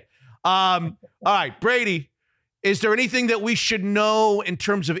 Shit. All right, Brady. Is there anything that we should know in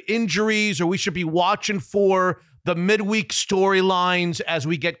terms of injuries, or we should be watching for the midweek storylines as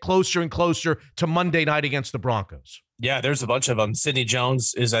we get closer and closer to Monday night against the Broncos? Yeah, there's a bunch of them. Sidney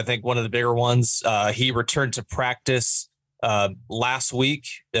Jones is, I think, one of the bigger ones. He returned to practice last week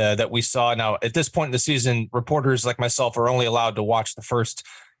that we saw. Now, at this point in the season, reporters like myself are only allowed to watch the first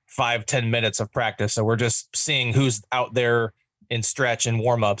 5-10 minutes of practice. So we're just seeing who's out there in stretch and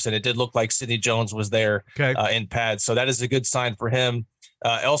warmups. And it did look like Sidney Jones was there in pads. So that is a good sign for him.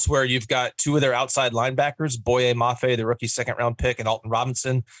 Elsewhere, you've got two of their outside linebackers, Boye Mafe, the rookie second-round pick, and Alton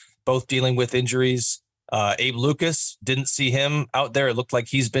Robinson, both dealing with injuries. Abe Lucas, didn't see him out there. It looked like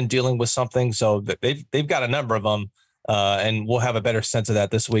he's been dealing with something. So they've got a number of them, and we'll have a better sense of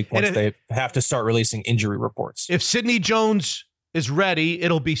that this week once they have to start releasing injury reports. If Sidney Jones is ready,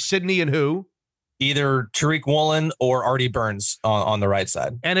 it'll be Sidney and who? Either Tariq Woolen or Artie Burns on the right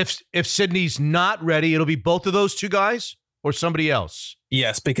side. And if Sidney's not ready, it'll be both of those two guys or somebody else?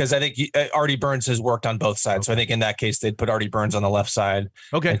 Yes, because I think Artie Burns has worked on both sides. So I think in that case, they'd put Artie Burns on the left side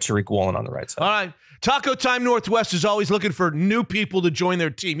and Tariq Woolen on the right side. All right. Taco Time Northwest is always looking for new people to join their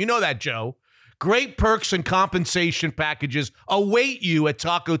team. You know that, Joe. Great perks and compensation packages await you at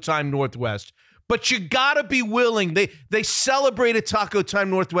Taco Time Northwest. But you got to be willing. They celebrate at Taco Time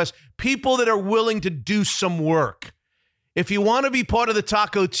Northwest people that are willing to do some work. If you want to be part of the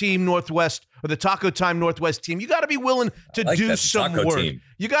Taco Team Northwest or the Taco Time Northwest team, you got to be willing to do some work. Team.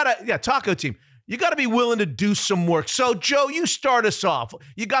 You got to, Taco Team. You got to be willing to do some work. So, Joe, you start us off.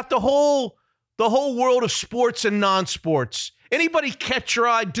 You got the whole world of sports and non-sports. Anybody catch your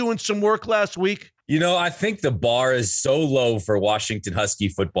eye doing some work last week? You know, I think the bar is so low for Washington Husky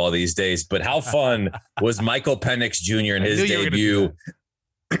football these days, but how fun was Michael Penix Jr. in his debut?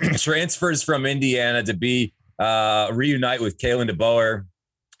 Transfers from Indiana to be reunite with Kalen DeBoer.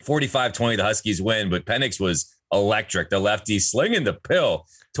 45-20, the Huskies win, but Penix was electric. The lefty slinging the pill,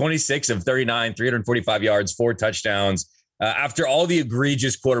 26 of 39, 345 yards, 4 touchdowns. After all the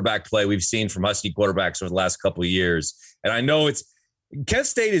egregious quarterback play we've seen from Husky quarterbacks over the last couple of years. And I know Kent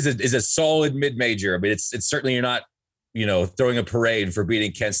State is a solid mid-major. I mean, it's certainly you're not, throwing a parade for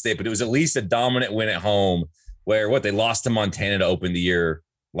beating Kent State, but it was at least a dominant win at home where they lost to Montana to open the year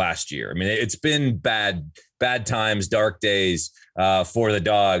last year. I mean, it's been bad times, dark days for the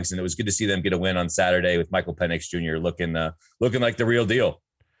Dogs. And it was good to see them get a win on Saturday with Michael Penix Jr. looking like the real deal.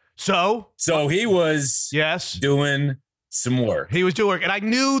 So he was doing some work. He was doing work. And I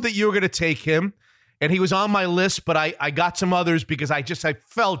knew that you were going to take him. And he was on my list, but I got some others because I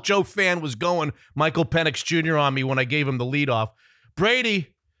felt Joe Fan was going Michael Penix Jr. on me when I gave him the leadoff.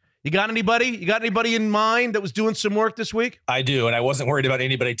 Brady, You got anybody? You got anybody in mind that was doing some work this week? I do, and I wasn't worried about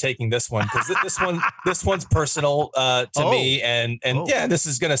anybody taking this one because this one's personal to me, and yeah, this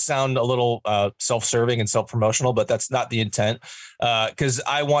is going to sound a little self-serving and self-promotional, but that's not the intent. Because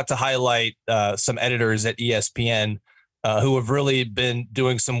I want to highlight some editors at ESPN who have really been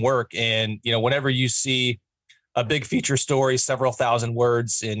doing some work, and whenever you see a big feature story, several thousand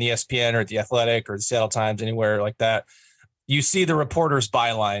words in ESPN or The Athletic or the Seattle Times, anywhere like that, you see the reporter's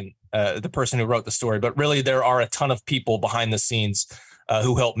byline, the person who wrote the story, but really there are a ton of people behind the scenes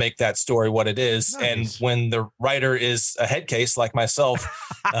who help make that story what it is. Nice. And when the writer is a head case like myself,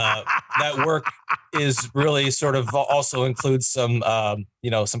 that work is really sort of also includes some,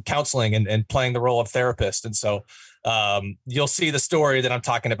 some counseling and playing the role of therapist. And so you'll see the story that I'm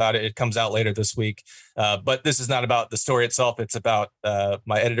talking about. It comes out later this week. But this is not about the story itself. It's about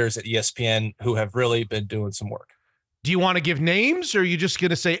my editors at ESPN who have really been doing some work. Do you want to give names, or are you just going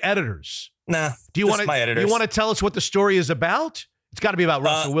to say editors? Nah. Do you want to tell us what the story is about? It's got to be about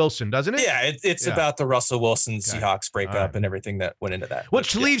Russell Wilson, doesn't it? Yeah, it's about the Russell Wilson Seahawks breakup and everything that went into that.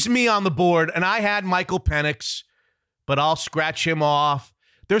 Which leaves me on the board, and I had Michael Penix, but I'll scratch him off.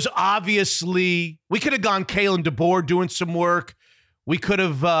 There's obviously, we could have gone Kalen DeBoer doing some work. We could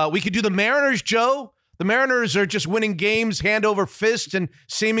do the Mariners, Joe. The Mariners are just winning games hand over fist and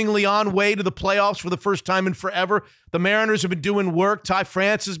seemingly on way to the playoffs for the first time in forever. The Mariners have been doing work. Ty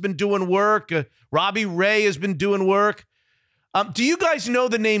France has been doing work. Robbie Ray has been doing work. Do you guys know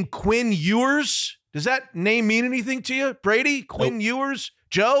the name Quinn Ewers? Does that name mean anything to you, Brady? Quinn Ewers?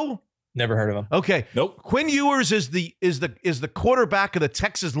 Joe? Never heard of him. Okay. Nope. Quinn Ewers is the quarterback of the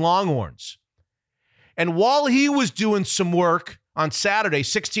Texas Longhorns. And while he was doing some work on Saturday,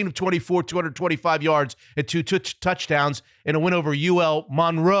 16 of 24, 225 yards and 2 touchdowns in a win over UL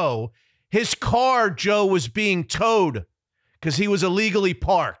Monroe, his car, Joe, was being towed because he was illegally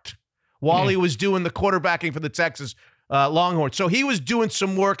parked while he was doing the quarterbacking for the Texas Longhorns. So he was doing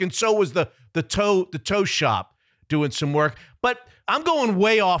some work, and so was the tow shop doing some work. But I'm going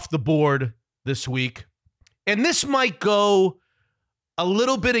way off the board this week, and this might go a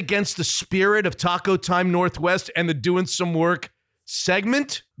little bit against the spirit of Taco Time Northwest and the doing some work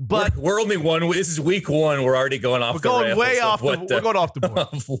segment, but we're only one. This is week one. We're already going off. We're going way off. We're going off the board.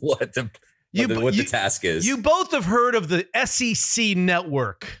 Of what the task is. You both have heard of the SEC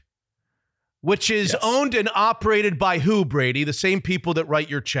network, which is owned and operated by who, Brady? The same people that write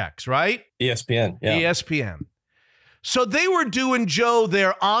your checks, right? ESPN. Yeah. ESPN. So they were doing, Joe,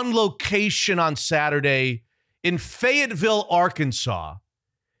 their on location on Saturday in Fayetteville, Arkansas,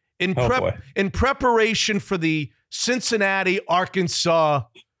 in preparation for the Cincinnati, Arkansas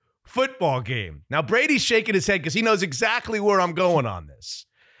football game. Now, Brady's shaking his head because he knows exactly where I'm going on this.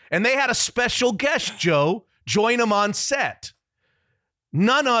 And they had a special guest, Joe, join him on set.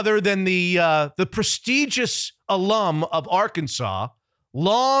 None other than the prestigious alum of Arkansas,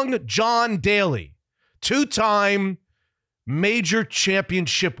 Long John Daly, two-time major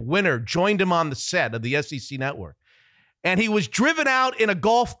championship winner, joined him on the set of the SEC Network. And he was driven out in a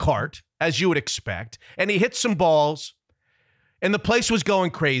golf cart, as you would expect, and he hit some balls, and the place was going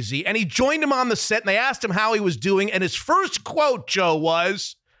crazy. And he joined him on the set, and they asked him how he was doing, and his first quote, Joe,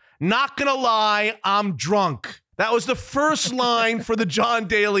 was, "Not gonna lie, I'm drunk." That was the first line for the John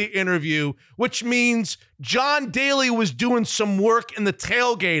Daly interview, which means John Daly was doing some work in the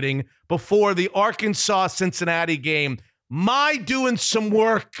tailgating before the Arkansas-Cincinnati game. My doing some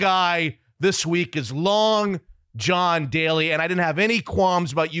work guy this week is Long John Daly, and I didn't have any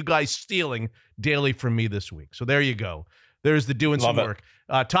qualms about you guys stealing Daly from me this week. So there you go. There's the doing some work.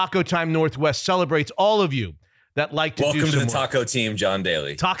 Taco Time Northwest celebrates all of you that like to do some work. Welcome to the Taco Team, John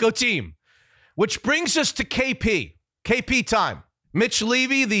Daly. Taco Team. Which brings us to KP. KP time. Mitch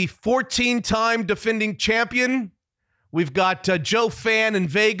Levy, the 14-time defending champion. We've got Joe Fan in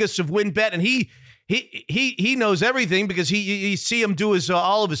Vegas of WinBet, and he knows everything because you see him do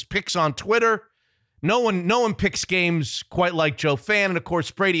all of his picks on Twitter. No one picks games quite like Joe Fan, and of course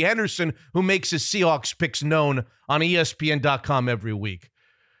Brady Henderson, who makes his Seahawks picks known on ESPN.com every week.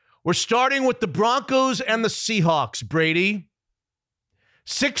 We're starting with the Broncos and the Seahawks, Brady.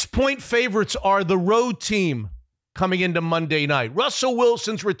 6-point favorites are the road team coming into Monday night. Russell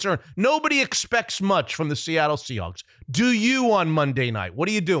Wilson's return. Nobody expects much from the Seattle Seahawks. Do you on Monday night? What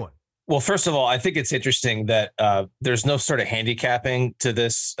are you doing? Well, first of all, I think it's interesting that there's no sort of handicapping to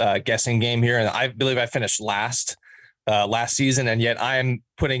this guessing game here. And I believe I finished last season, and yet I'm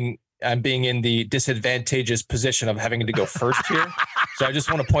being in the disadvantageous position of having to go first here. So I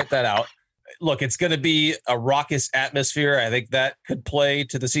just want to point that out. Look, it's going to be a raucous atmosphere. I think that could play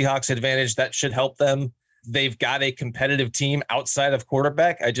to the Seahawks' advantage. That should help them. they've got a competitive team outside of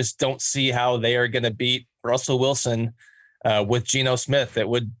quarterback. I just don't see how they are going to beat Russell Wilson with Geno Smith. It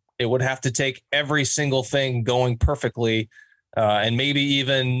would have to take every single thing going perfectly, and maybe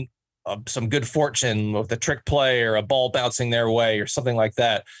even some good fortune with a trick play or a ball bouncing their way or something like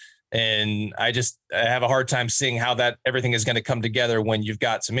that. And I have a hard time seeing how that everything is going to come together when you've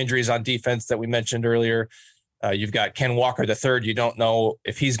got some injuries on defense that we mentioned earlier. You've got Ken Walker III. You don't know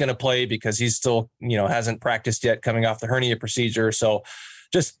if he's going to play because he's still, hasn't practiced yet coming off the hernia procedure. So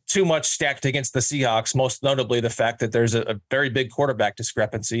just too much stacked against the Seahawks, most notably the fact that there's a very big quarterback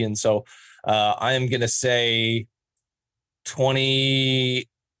discrepancy. And so I am going to say 28-17.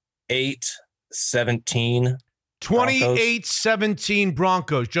 28-17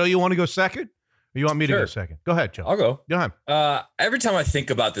 Broncos. Joe, you want to go second? Or you want me to go second? Go ahead, Joe. I'll go. Go ahead. Every time I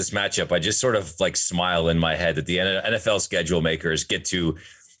think about this matchup, I just sort of like smile in my head that the NFL schedule makers get to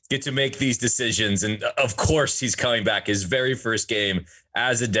make these decisions. And of course, he's coming back. His very first game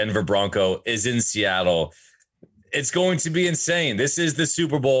as a Denver Bronco is in Seattle. It's going to be insane. This is the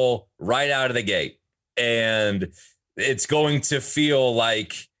Super Bowl right out of the gate. And it's going to feel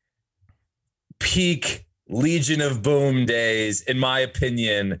like peak Legion of Boom days, in my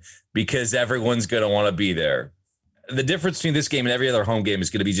opinion, because everyone's going to want to be there. The difference between this game and every other home game is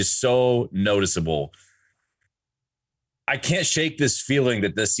going to be just so noticeable. I can't shake this feeling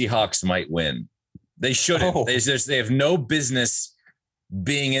that the Seahawks might win. They shouldn't. Oh. They have no business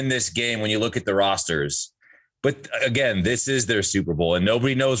being in this game when you look at the rosters. But again, this is their Super Bowl, and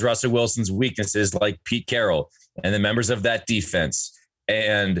nobody knows Russell Wilson's weaknesses like Pete Carroll and the members of that defense.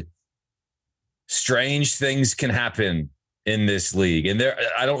 And strange things can happen in this league. And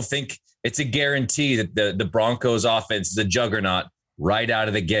I don't think it's a guarantee that the Broncos offense is a juggernaut right out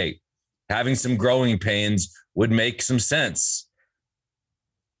of the gate. Having some growing pains would make some sense.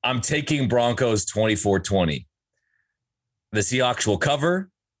 I'm taking Broncos 24-20. The Seahawks will cover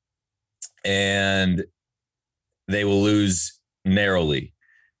and they will lose narrowly.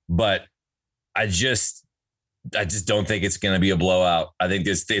 But I just don't think it's going to be a blowout. I think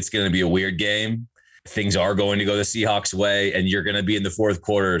it's going to be a weird game. Things are going to go the Seahawks' way, and you're going to be in the fourth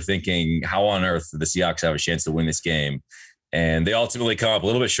quarter thinking, how on earth do the Seahawks have a chance to win this game? And they ultimately come up a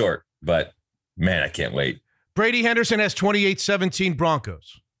little bit short, but man, I can't wait. Brady Henderson has 28-17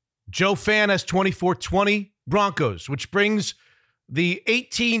 Broncos. Joe Fan has 24-20 Broncos, which brings the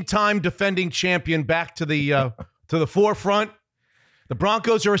 18-time defending champion back to the forefront. The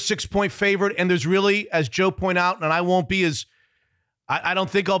Broncos are a 6-point favorite, and there's really, as Joe pointed out, and I won't be I don't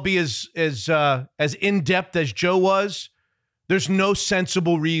think I'll be as in-depth as Joe was. There's no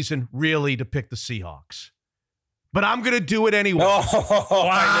sensible reason, really, to pick the Seahawks. But I'm going to do it anyway. Oh,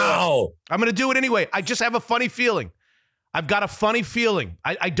 wow. I'm going to do it anyway. I just have a funny feeling. I've got a funny feeling.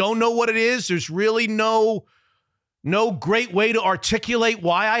 I don't know what it is. There's really no great way to articulate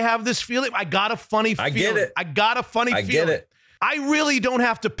why I have this feeling. I got a funny feeling. I get it. I got a funny feeling. I get it. I really don't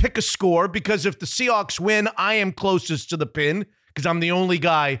have to pick a score because if the Seahawks win, I am closest to the pin because I'm the only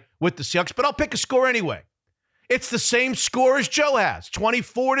guy with the Seahawks. But I'll pick a score anyway. It's the same score as Joe has,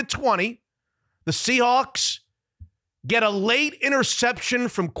 24-20. The Seahawks get a late interception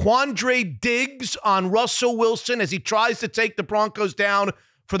from Quandre Diggs on Russell Wilson as he tries to take the Broncos down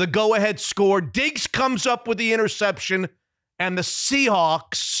for the go-ahead score. Diggs comes up with the interception, and the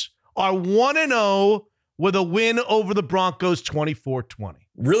Seahawks are 1-0 with a win over the Broncos 24-20.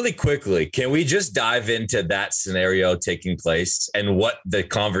 Really quickly, can we just dive into that scenario taking place and what the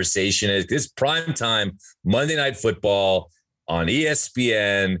conversation is? This primetime Monday Night Football on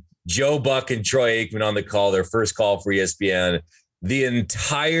ESPN, Joe Buck and Troy Aikman on the call, their first call for ESPN, the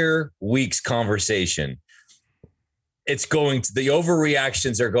entire week's conversation. The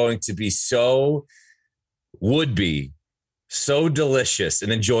overreactions are going to be so delicious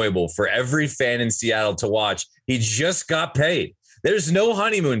and enjoyable for every fan in Seattle to watch. He just got paid. There's no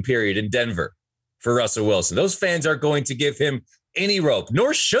honeymoon period in Denver for Russell Wilson. Those fans aren't going to give him any rope,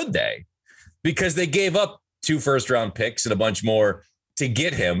 nor should they, because they gave up 2 first-round picks and a bunch more to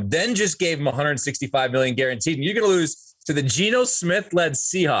get him, then just gave him $165 million guaranteed. And you're going to lose to the Geno Smith-led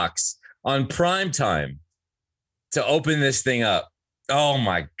Seahawks on prime time to open this thing up. Oh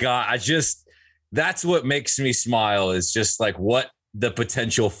my God. That's what makes me smile, is just like what the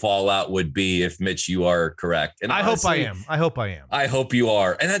potential fallout would be if, Mitch, you are correct. And I hope I am. I hope you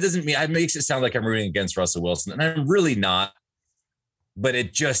are. And that doesn't mean, it makes it sound like I'm rooting against Russell Wilson, and I'm really not. But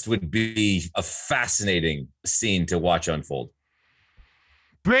it just would be a fascinating scene to watch unfold.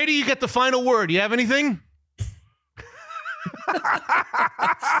 Brady, you get the final word. You have anything?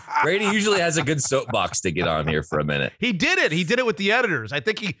 Brady usually has a good soapbox to get on here for a minute. He did it. He did it with the editors. I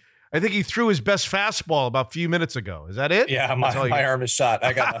think I think he threw his best fastball about a few minutes ago. Is that it? Yeah, my arm is shot.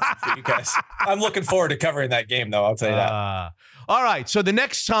 I got nothing for you guys. I'm looking forward to covering that game, though. I'll tell you that. All right. So the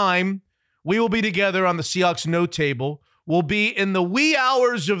next time we will be together on the Seahawks Note Table will be in the wee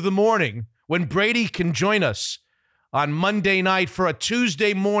hours of the morning when Brady can join us on Monday night for a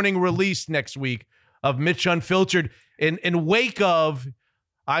Tuesday morning release next week of Mitch Unfiltered in wake of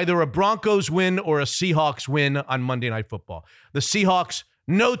either a Broncos win or a Seahawks win on Monday Night Football. The Seahawks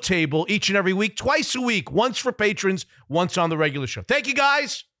Note Table each and every week, twice a week, once for patrons, once on the regular show. Thank you,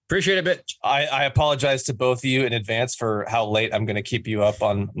 guys. Appreciate it, Mitch. I apologize to both of you in advance for how late I'm going to keep you up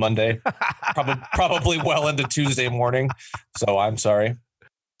on Monday, probably well into Tuesday morning. So I'm sorry.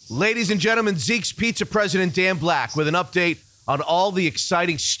 Ladies and gentlemen, Zeke's Pizza President Dan Black with an update on all the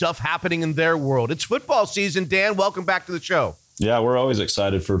exciting stuff happening in their world. It's football season. Dan, welcome back to the show. Yeah, we're always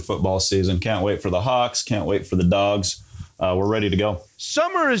excited for football season. Can't wait for the Hawks. Can't wait for the Dogs. We're ready to go.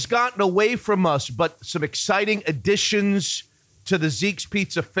 Summer has gotten away from us, but some exciting additions to the Zeke's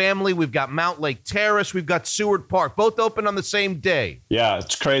Pizza family. We've got Mount Lake Terrace. We've got Seward Park, both open on the same day. Yeah,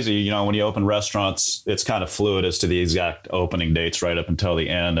 it's crazy. You know, when you open restaurants, it's kind of fluid as to the exact opening dates right up until the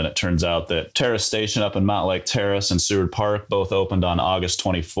end. And it turns out that Terrace Station up in Mount Lake Terrace and Seward Park both opened on August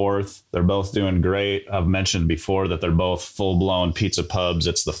 24th. They're both doing great. I've mentioned before that they're both full-blown pizza pubs.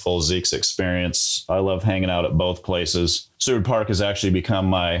 It's the full Zeke's experience. I love hanging out at both places. Seward Park has actually become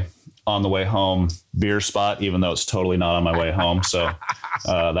my on the way home beer spot, even though it's totally not on my way home. So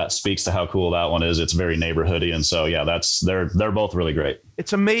that speaks to how cool that one is. It's very neighborhoody. And so, yeah, they're both really great.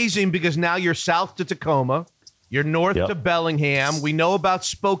 It's amazing because now you're south to Tacoma, you're north to Bellingham. We know about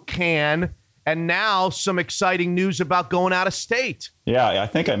Spokane, and now some exciting news about going out of state. Yeah, I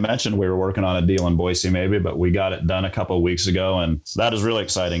think I mentioned we were working on a deal in Boise maybe, but we got it done a couple of weeks ago, and that is really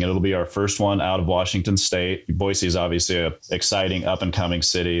exciting. It'll be our first one out of Washington State. Boise is obviously a exciting up-and-coming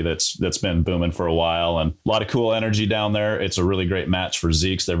city that's been booming for a while, and a lot of cool energy down there. It's a really great match for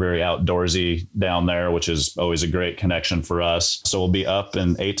Zeke's. They're very outdoorsy down there, which is always a great connection for us. So we'll be up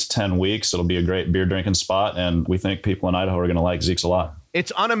in 8 to 10 weeks. It'll be a great beer drinking spot, and we think people in Idaho are going to like Zeke's a lot.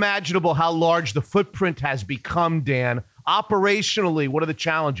 It's unimaginable how large the footprint has become, Dan. Operationally, what are the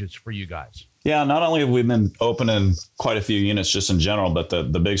challenges for you guys? Yeah, not only have we been opening quite a few units just in general, but the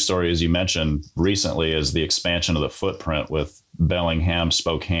big story, as you mentioned recently, is the expansion of the footprint with Bellingham,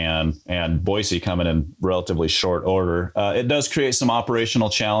 Spokane, and Boise coming in relatively short order. It does create some operational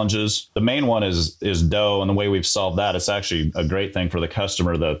challenges. The main one is dough, and the way we've solved that, it's actually a great thing for the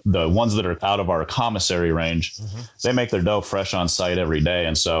customer. The ones that are out of our commissary range, they make their dough fresh on site every day,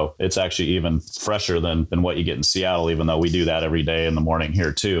 and so it's actually even fresher than what you get in Seattle, even though we do that every day in the morning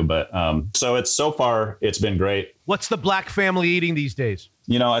here too. But so far it's been great. What's the Black family eating these days?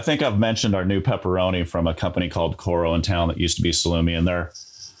 You know, I think I've mentioned our new pepperoni from a company called Coro in town that used to be Salumi, and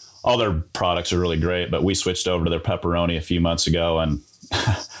all their products are really great, but we switched over to their pepperoni a few months ago, and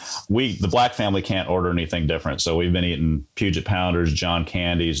the Black family can't order anything different. So we've been eating Puget Pounders, John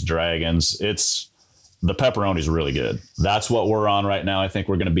Candies, Dragons. The pepperoni is really good. That's what we're on right now. I think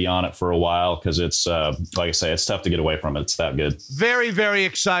we're going to be on it for a while because it's, like I say, it's tough to get away from it. It's that good. Very, very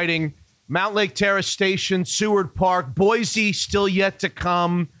exciting. Mount Lake Terrace Station, Seward Park, Boise still yet to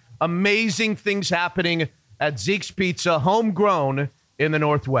come. Amazing things happening at Zeke's Pizza, homegrown in the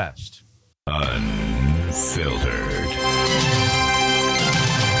Northwest. Unfiltered.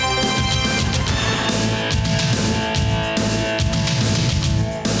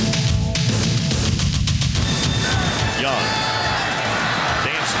 Young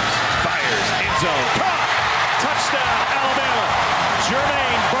dances, fires, end zone, caught, touchdown, Alabama.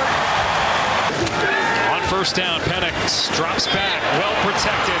 Jermaine Burton on first down. Penix drops back, well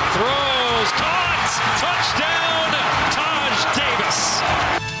protected, throws, caught, touchdown, Taj Davis.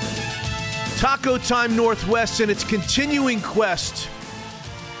 Taco Time Northwest and its continuing quest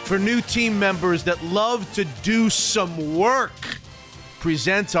for new team members that love to do some work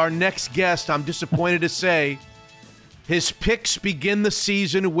presents our next guest. I'm disappointed to say his picks begin the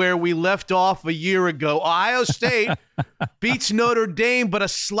season where we left off a year ago. Ohio State beats Notre Dame, but a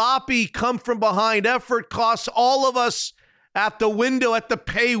sloppy come-from-behind effort costs all of us at the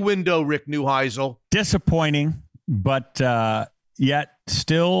pay window, Rick Neuheisel. Disappointing, but yet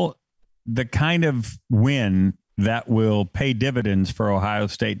still the kind of win that will pay dividends for Ohio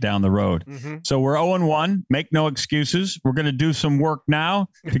State down the road. Mm-hmm. So we're 0-1. Make no excuses. We're going to do some work now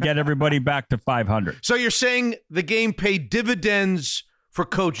to get everybody back to 500. So you're saying the game paid dividends for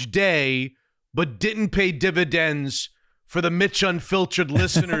Coach Day, but didn't pay dividends for the Mitch Unfiltered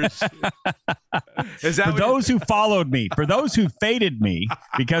listeners. Is that for those who followed me, for those who faded me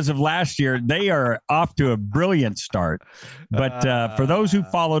because of last year, they are off to a brilliant start. But for those who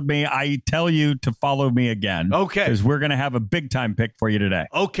followed me, I tell you to follow me again. Okay. Because we're going to have a big-time pick for you today.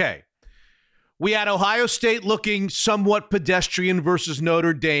 Okay. We had Ohio State looking somewhat pedestrian versus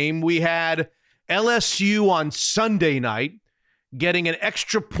Notre Dame. We had LSU on Sunday night getting an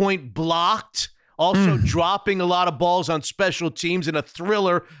extra point blocked, also dropping a lot of balls on special teams in a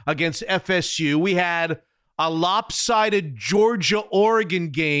thriller against FSU. We had a lopsided Georgia-Oregon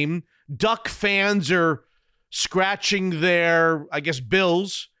game. Duck fans are scratching their, I guess,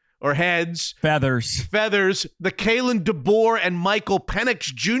 bills or heads. Feathers. The Kalen DeBoer and Michael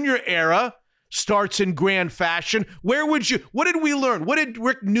Penix Jr. era starts in grand fashion. What did we learn? What did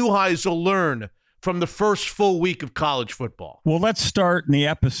Rick Neuheisel learn from the first full week of college football? Well, let's start in the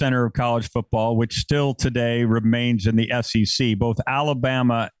epicenter of college football, which still today remains in the SEC. Both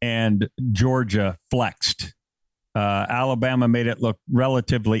Alabama and Georgia flexed. Alabama made it look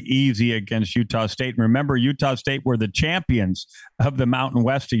relatively easy against Utah State. And remember, Utah State were the champions of the Mountain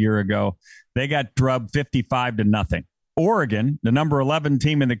West a year ago. They got drubbed 55-0. Oregon, the number 11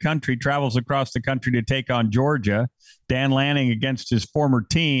 team in the country, travels across the country to take on Georgia. Dan Lanning against his former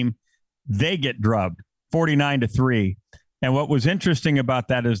team. They get drubbed 49-3. And what was interesting about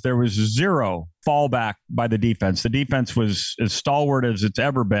that is there was zero fallback by the defense. The defense was as stalwart as it's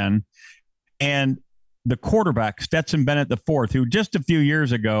ever been. And the quarterback, Stetson Bennett IV, who just a few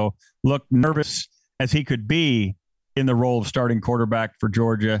years ago looked nervous as he could be in the role of starting quarterback for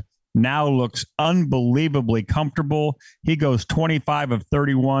Georgia, now looks unbelievably comfortable. He goes 25 of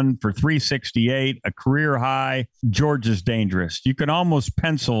 31 for 368, a career high. Georgia's dangerous. You can almost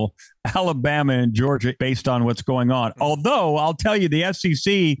pencil Alabama and Georgia based on what's going on. Although I'll tell you, the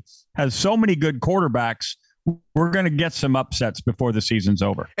SEC has so many good quarterbacks, we're going to get some upsets before the season's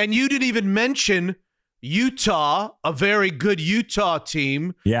over. And you didn't even mention Utah, a very good Utah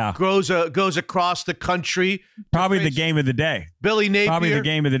team, goes across the country. Probably the game of the day. Billy Napier. Probably the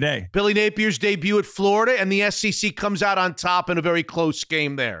game of the day. Billy Napier's debut at Florida, and the SEC comes out on top in a very close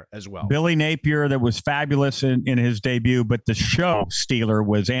game there as well. Billy Napier, that was fabulous in his debut, but the show stealer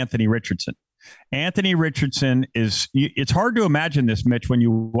was Anthony Richardson. Anthony Richardson it's hard to imagine this, Mitch, when you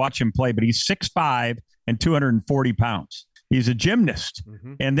watch him play, but he's 6'5" and 240 pounds. He's a gymnast.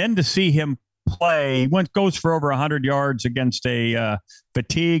 Mm-hmm. And then to see him play, goes for over 100 yards against a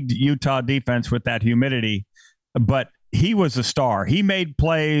fatigued Utah defense with that humidity, but he was a star. He made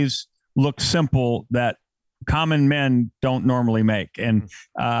plays look simple that common men don't normally make, and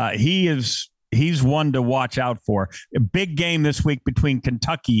he's one to watch out for. A big game this week between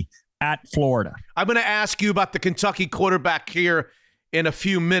Kentucky at Florida. I'm going to ask you about the Kentucky quarterback here in a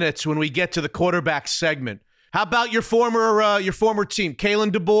few minutes when we get to the quarterback segment. How about your former team,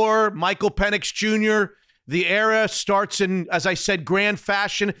 Kalen DeBoer, Michael Penix Jr.? The era starts in, as I said, grand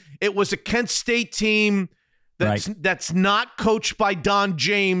fashion. It was a Kent State team that's not coached by Don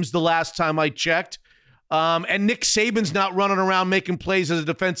James the last time I checked. And Nick Saban's not running around making plays as a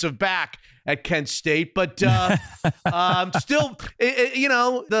defensive back at Kent State. But still,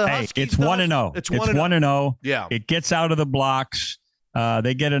 the Huskies. It's 1-0. It's 1-0. Yeah. It gets out of the blocks.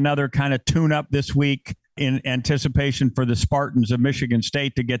 They get another kind of tune-up this week in anticipation for the Spartans of Michigan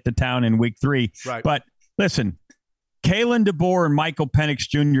State to get to town in week 3. Right. But listen, Kalen DeBoer and Michael Penix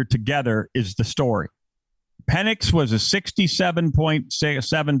Jr. together is the story. Penix was a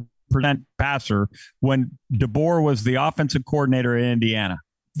 67.7% passer when DeBoer was the offensive coordinator in Indiana.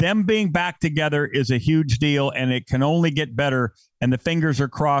 Them being back together is a huge deal, and it can only get better, and the fingers are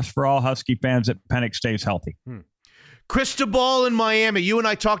crossed for all Husky fans that Penix stays healthy. Cristobal in Miami. You and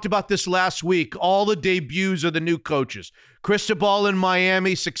I talked about this last week. All the debuts of the new coaches. Cristobal in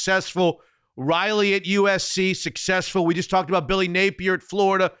Miami, successful. Riley at USC, successful. We just talked about Billy Napier at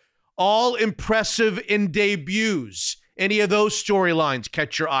Florida. All impressive in debuts. Any of those storylines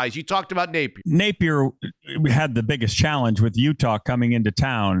catch your eyes? You talked about Napier. Napier had the biggest challenge with Utah coming into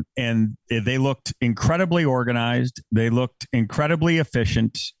town, and they looked incredibly organized. They looked incredibly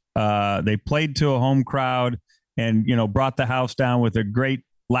efficient. They played to a home crowd and, brought the house down with a great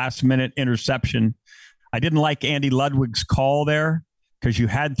last-minute interception. I didn't like Andy Ludwig's call there because you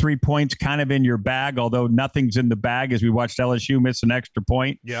had 3 points kind of in your bag, although nothing's in the bag as we watched LSU miss an extra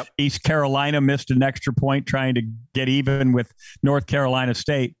point. Yep. East Carolina missed an extra point trying to get even with North Carolina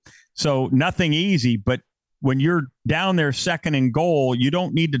State. So nothing easy, but when you're down there second and goal, you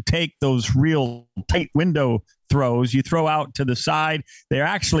don't need to take those real tight window throws. You throw out to the side. There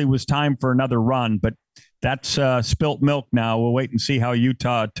actually was time for another run, but that's spilt milk now. We'll wait and see how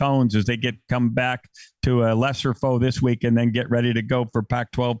Utah tones as they come back to a lesser foe this week and then get ready to go for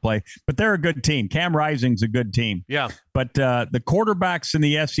Pac-12 play. But they're a good team. Cam Rising's a good team. Yeah. But the quarterbacks in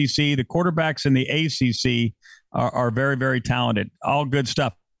the SEC, the quarterbacks in the ACC are very, very talented. All good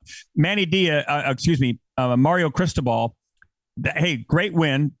stuff. Mario Cristobal. Hey, great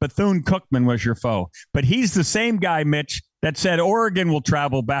win. Bethune-Cookman was your foe. But he's the same guy, Mitch, that said Oregon will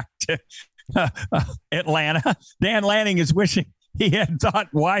travel back to Atlanta. Dan Lanning is wishing he had thought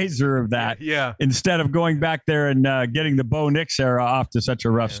wiser of that. Yeah. Instead of going back there and getting the Bo Nix era off to such a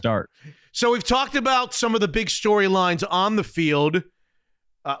rough start. So we've talked about some of the big storylines on the field.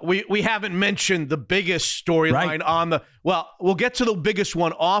 We haven't mentioned the biggest storyline on the – well, we'll get to the biggest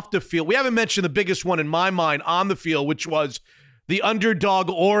one off the field. We haven't mentioned the biggest one in my mind on the field, which was the underdog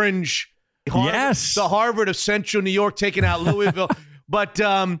Orange – the Harvard of Central New York taking out Louisville. But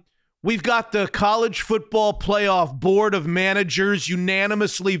we've got the College Football Playoff Board of Managers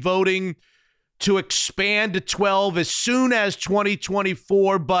unanimously voting to expand to 12 as soon as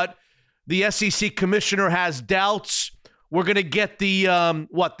 2024. But the SEC commissioner has doubts. We're going to get the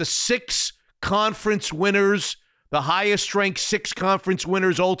 6 conference winners, the highest-ranked 6 conference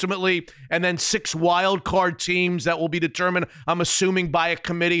winners ultimately, and then 6 wild card teams that will be determined, I'm assuming, by a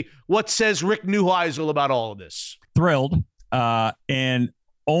committee. What says Rick Neuheisel about all of this? Thrilled, and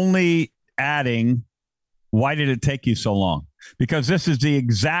only adding, why did it take you so long? Because this is the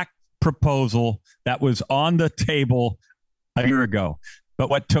exact proposal that was on the table a year ago. But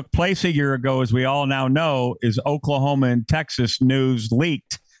what took place a year ago, as we all now know, is Oklahoma and Texas news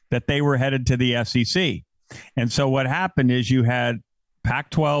leaked that they were headed to the SEC. And so what happened is you had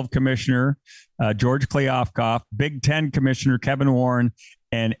Pac-12 Commissioner George Kliavkoff, Big Ten Commissioner Kevin Warren,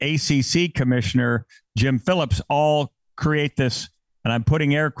 and ACC Commissioner Jim Phillips all create this, and I'm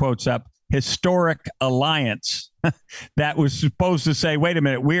putting air quotes up, historic alliance that was supposed to say, wait a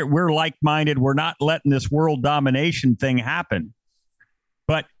minute, we're like-minded. We're not letting this world domination thing happen.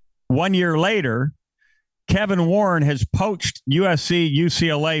 But 1 year later, Kevin Warren has poached USC,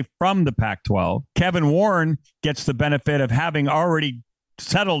 UCLA from the Pac-12. Kevin Warren gets the benefit of having already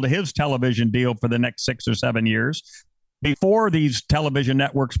settled his television deal for the next 6 or 7 years before these television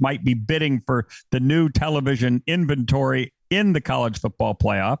networks might be bidding for the new television inventory in the college football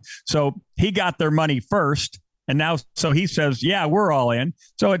playoff. So he got their money first. And now, so he says, yeah, we're all in.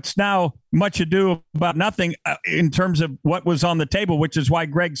 So it's now much ado about nothing in terms of what was on the table, which is why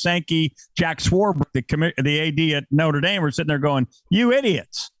Greg Sankey, Jack Swarbrick, the AD at Notre Dame, were sitting there going, you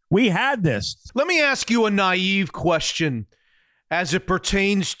idiots, we had this. Let me ask you a naive question as it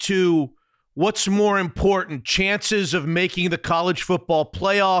pertains to what's more important, chances of making the college football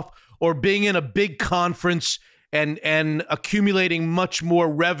playoff or being in a big conference and accumulating much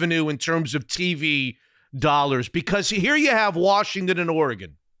more revenue in terms of TV dollars. Because here you have Washington and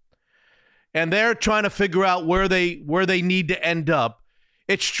Oregon, and they're trying to figure out where they need to end up.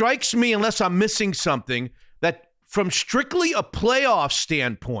 It strikes me, unless I'm missing something, that from strictly a playoff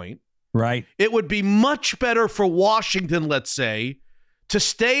standpoint, right, it would be much better for Washington, let's say, to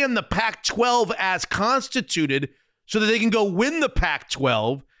stay in the Pac-12 as constituted so that they can go win the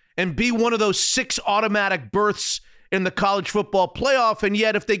Pac-12 and be one of those 6 automatic berths in the college football playoff. And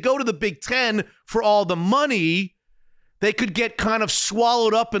yet if they go to the Big Ten for all the money, they could get kind of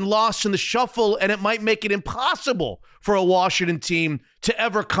swallowed up and lost in the shuffle, and it might make it impossible for a Washington team to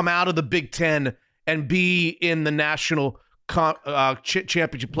ever come out of the Big Ten and be in the national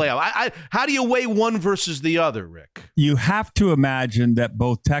championship playoff. How do you weigh one versus the other, Rick? You have to imagine that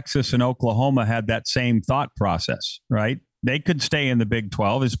both Texas and Oklahoma had that same thought process, right? They could stay in the Big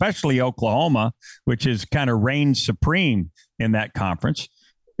 12, especially Oklahoma, which is kind of reigns supreme in that conference.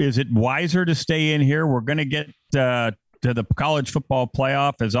 Is it wiser to stay in here? We're going to get to the college football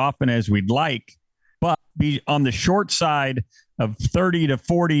playoff as often as we'd like, but be on the short side of $30 to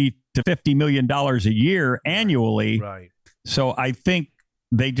 $40 to $50 million a year annually. Right. So I think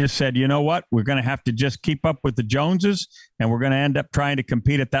they just said, you know what? We're going to have to just keep up with the Joneses, and we're going to end up trying to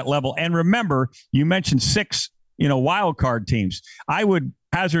compete at that level. And remember, you mentioned 6 wild card teams. I would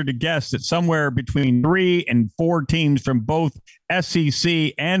hazard a guess that somewhere between 3 and 4 teams from both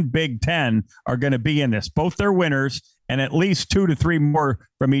SEC and Big Ten are going to be in this. Both their winners, and at least 2 to 3 more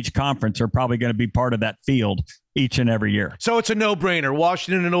from each conference are probably going to be part of that field each and every year. So it's a no-brainer.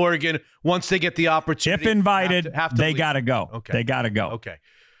 Washington and Oregon, once they get the opportunity, if invited, they got to go. Okay. They got to go. Okay.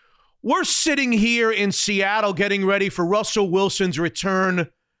 We're sitting here in Seattle getting ready for Russell Wilson's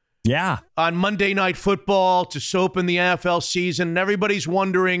return. Yeah. On Monday Night Football to open the NFL season. And everybody's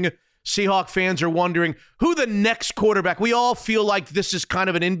wondering, Seahawk fans are wondering, who the next quarterback. We all feel like this is kind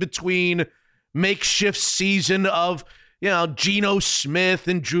of an in-between makeshift season of, Geno Smith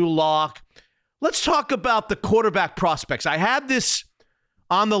and Drew Lock. Let's talk about the quarterback prospects. I had this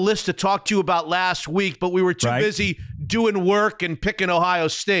on the list to talk to you about last week, but we were too busy doing work and picking Ohio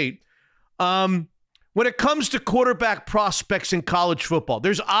State. When it comes to quarterback prospects in college football,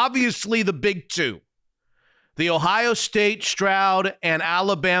 there's obviously the big two. The Ohio State Stroud and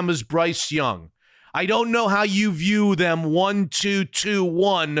Alabama's Bryce Young. I don't know how you view them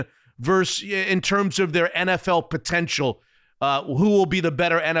 1-2-2-1 versus in terms of their NFL potential. Who will be the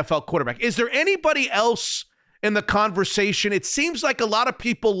better NFL quarterback? Is there anybody else in the conversation? It seems like a lot of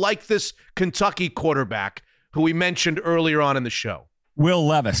people like this Kentucky quarterback who we mentioned earlier on in the show. Will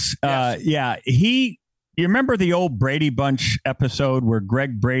Levis. Yes. You remember the old Brady Bunch episode where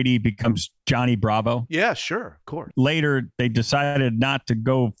Greg Brady becomes Johnny Bravo? Yeah, sure, of course. Later, they decided not to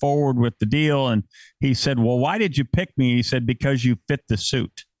go forward with the deal. And he said, well, why did you pick me? He said, because you fit the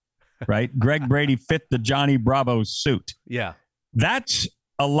suit, right? Greg Brady fit the Johnny Bravo suit. Yeah. That's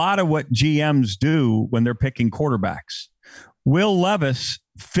a lot of what GMs do when they're picking quarterbacks. Will Levis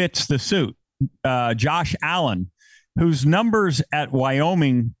fits the suit. Josh Allen, whose numbers at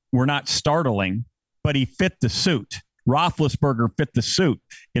Wyoming were not startling, but he fit the suit. Roethlisberger fit the suit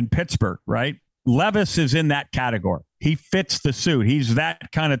in Pittsburgh, right? Levis is in that category. He fits the suit. He's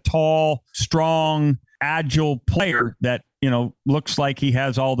that kind of tall, strong, agile player that, looks like he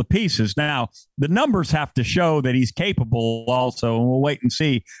has all the pieces. Now, the numbers have to show that he's capable also, and we'll wait and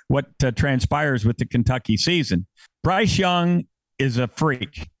see what transpires with the Kentucky season. Bryce Young is a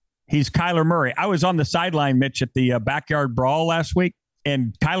freak. He's Kyler Murray. I was on the sideline, Mitch, at the Backyard Brawl last week,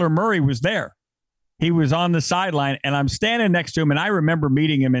 and Kyler Murray was there. He was on the sideline, and I'm standing next to him, and I remember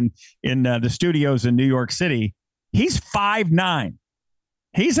meeting him in the studios in New York City. He's 5'9".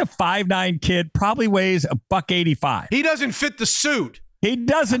 He's a 5'9" kid, probably weighs $185. He doesn't fit the suit. He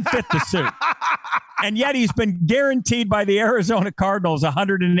doesn't fit the suit. And yet he's been guaranteed by the Arizona Cardinals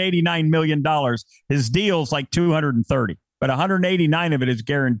 $189 million. His deal's like $230, but 189 of it is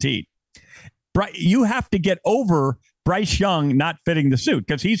guaranteed. You have to get over Bryce Young not fitting the suit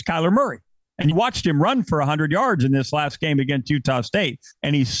because he's Kyler Murray. And you watched him run for 100 yards in this last game against Utah State,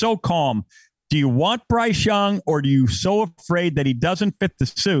 and he's so calm. Do you want Bryce Young, or do you so afraid that he doesn't fit the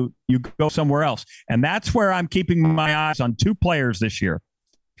suit, you go somewhere else? And that's where I'm keeping my eyes on two players this year.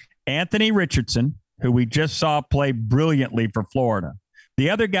 Anthony Richardson, who we just saw play brilliantly for Florida. The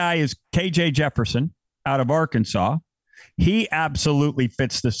other guy is KJ Jefferson out of Arkansas. He absolutely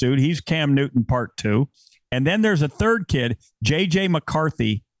fits the suit. He's Cam Newton part 2. And then there's a third kid, J.J.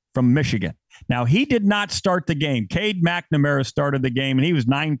 McCarthy from Michigan. Now, he did not start the game. Cade McNamara started the game, and he was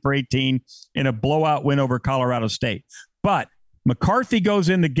 9 for 18 in a blowout win over Colorado State. But McCarthy goes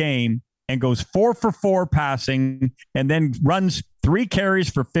in the game and goes 4 for 4 passing and then runs 3 carries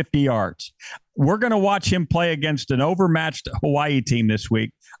for 50 yards. We're going to watch him play against an overmatched Hawaii team this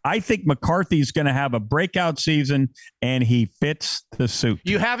week. I think McCarthy's going to have a breakout season, and he fits the suit.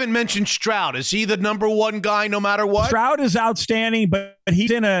 You haven't mentioned Stroud. Is he the number one guy no matter what? Stroud is outstanding, but he's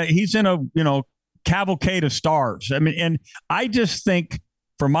in a cavalcade of stars. I mean, and I just think,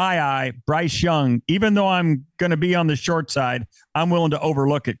 for my eye, Bryce Young, even though I'm going to be on the short side, I'm willing to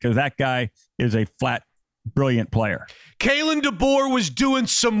overlook it because that guy is a flat, brilliant player. Kalen DeBoer was doing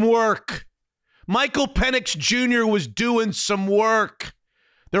some work. Michael Penix Jr. was doing some work.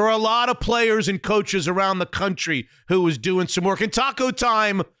 There are a lot of players and coaches around the country who was doing some work. And Taco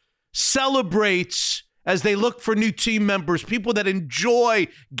Time celebrates as they look for new team members, people that enjoy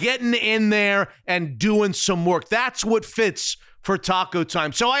getting in there and doing some work. That's what fits for Taco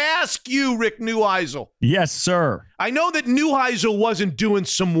Time. So I ask you, Rick Neuheisel. Yes, sir. I know that Neuheisel wasn't doing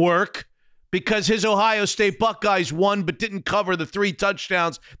some work because his Ohio State Buckeyes won but didn't cover the 3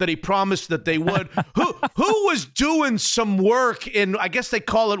 touchdowns that he promised that they would. Who was doing some work in, I guess they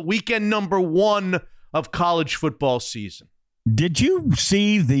call it weekend number 1 of college football season? Did you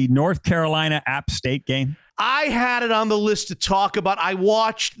see the North Carolina App State game? I had it on the list to talk about. I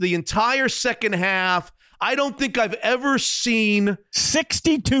watched the entire second half. I don't think I've ever seen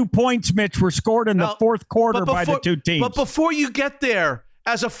 62 points, Mitch, were scored in the fourth quarter by the two teams. But before you get there,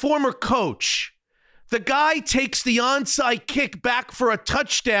 as a former coach, the guy takes the onside kick back for a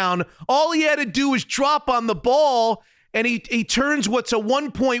touchdown. All he had to do was drop on the ball, and he turns what's a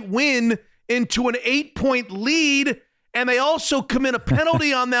 1-point win into an 8-point lead. And they also commit a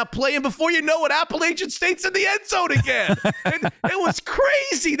penalty on that play. And before you know it, Appalachian State's in the end zone again. It was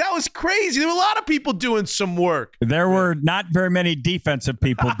crazy. That was crazy. There were a lot of people doing some work. There were not very many defensive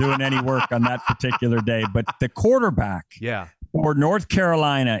people doing any work on that particular day. But the quarterback, for North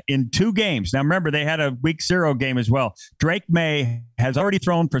Carolina in 2 games. Now, remember, they had a week 0 game as well. Drake May has already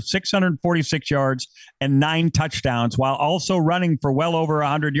thrown for 646 yards and 9 touchdowns while also running for well over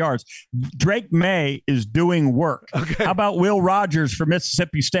 100 yards. Drake May is doing work. Okay. How about Will Rogers for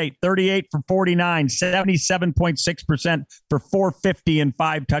Mississippi State? 38 for 49, 77.6% for 450 and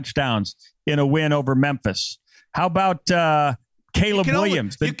 5 touchdowns in a win over Memphis. How about Caleb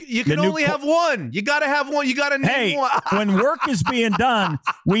Williams? You can only have one. You got to have one. You got to name one. When work is being done,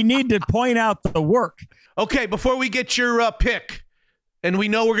 we need to point out the work. Okay, before we get your pick, and we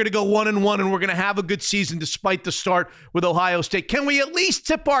know we're going to go 1-1 and we're going to have a good season despite the start with Ohio State, can we at least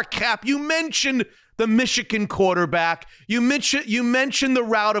tip our cap? You mentioned the Michigan quarterback. You mentioned the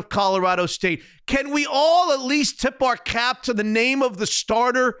route of Colorado State. Can we all at least tip our cap to the name of the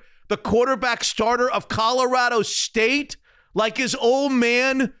starter, the quarterback starter of Colorado State? Like his old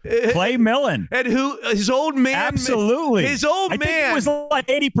man, Clay Millen, and his old man, absolutely, his old man. I think it was like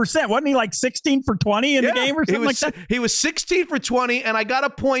 80%, wasn't he? Like 16 for 20 in the game or something like that. He was 16 for 20, and I got to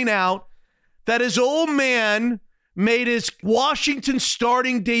point out that his old man made his Washington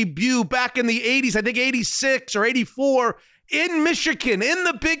starting debut back in the 80s. I think 86 or 84. In Michigan, in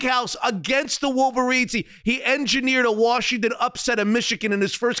the big house against the Wolverines. He engineered a Washington upset of Michigan in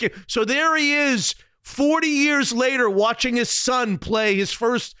his first game. So there he is, 40 years later, watching his son play his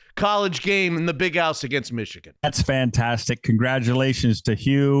first college game in the big house against Michigan. That's fantastic. Congratulations to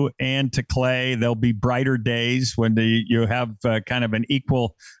Hugh and to Clay. There'll be brighter days when you have kind of an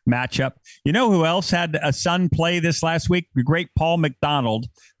equal matchup. You know who else had a son play this last week? The great Paul McDonald,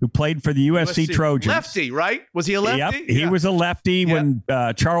 who played for the USC Trojans. Lefty, right? Was he a lefty? Yep, he was a lefty when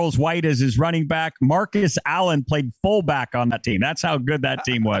Charles White is his running back. Marcus Allen played fullback on that team. That's how good that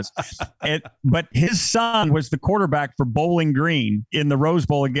team was. But his son was the quarterback for Bowling Green in the Rose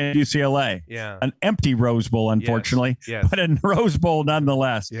Bowl against UCLA. Yeah. An empty Rose Bowl, unfortunately, yes. but a Rose Bowl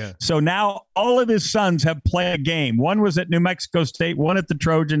nonetheless. Yeah. So now all of his sons have played a game. One was at New Mexico State, one at the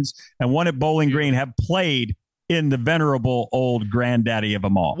Trojans, and one at Bowling Green have played in the venerable old granddaddy of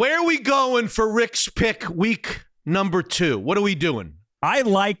them all. Where are we going for Rick's pick week number 2? What are we doing? I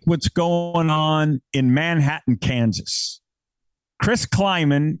like what's going on in Manhattan, Kansas. Chris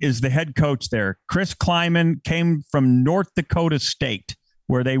Kleiman is the head coach there. Chris Kleiman came from North Dakota State,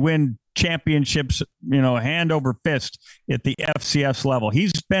 where they win championships, hand over fist at the FCS level.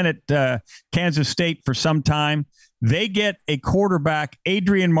 He's been at Kansas State for some time. They get a quarterback,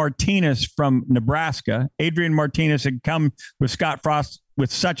 Adrian Martinez from Nebraska. Adrian Martinez had come with Scott Frost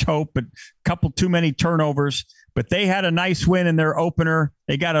with such hope, but a couple too many turnovers. But they had a nice win in their opener.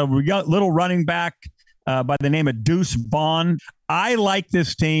 They got a little running back by the name of Deuce Vaughn. I like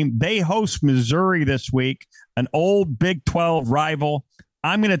this team. They host Missouri this week, an old Big 12 rival.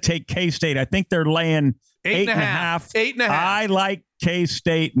 I'm going to take K-State. I think they're laying 8.5. 8.5. I like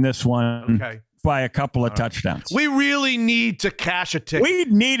K-State in this one by a couple of touchdowns. We really need to cash a ticket. We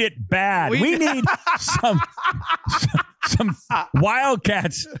need it bad. We need some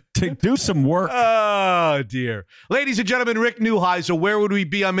Wildcats to do some work. Oh, dear. Ladies and gentlemen, Rick Neuheisel, where would we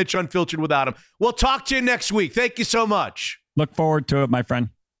be on Mitch Unfiltered without him? We'll talk to you next week. Thank you so much. Look forward to it, my friend.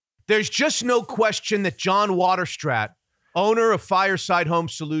 There's just no question that John Waterstrat, owner of Fireside Home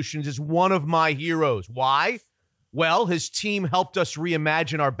Solutions, is one of my heroes. Why? Well, his team helped us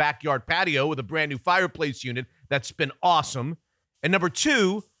reimagine our backyard patio with a brand new fireplace unit. That's been awesome. And number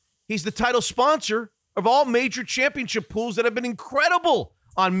 2, he's the title sponsor of all major championship pools that have been incredible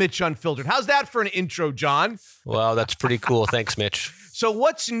on Mitch Unfiltered. How's that for an intro, John? Well, that's pretty cool. Thanks, Mitch. So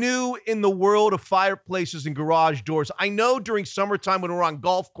what's new in the world of fireplaces and garage doors? I know during summertime when we're on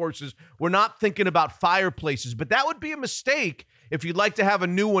golf courses, we're not thinking about fireplaces, but that would be a mistake if you'd like to have a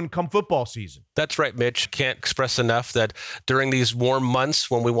new one come football season. That's right, Mitch. Can't express enough that during these warm months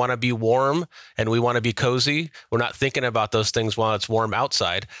when we want to be warm and we want to be cozy, we're not thinking about those things while it's warm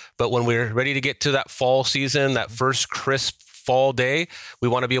outside. But when we're ready to get to that fall season, that first crisp fall day, we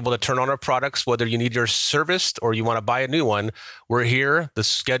want to be able to turn on our products, whether you need yours serviced or you want to buy a new one. We're here. The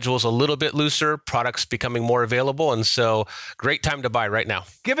schedule's a little bit looser, products becoming more available, and so great time to buy right now.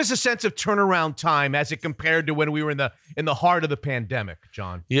 Give us a sense of turnaround time as it compared to when we were in the heart of the pandemic,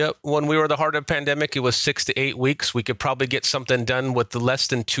 John. Yep. When we were the heart of the pandemic, it was 6 to 8 weeks. We could probably get something done with less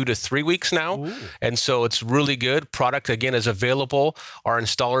than 2 to 3 weeks now. Ooh. And so it's really good. Product, again, is available. Our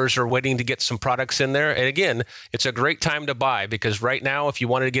installers are waiting to get some products in there. And again, it's a great time to buy because right now, if you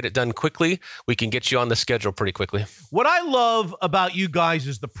wanted to get it done quickly, we can get you on the schedule pretty quickly. What I love about you guys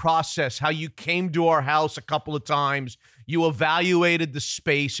is the process, how you came to our house a couple of times. you evaluated the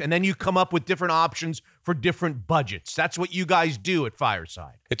space, and then you come up with different options for different budgets. That's what you guys do at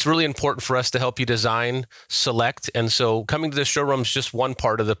Fireside. It's really important for us to help you design, select. And so coming to the showroom is just one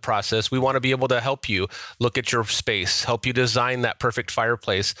part of the process. We want to be able to help you look at your space, help you design that perfect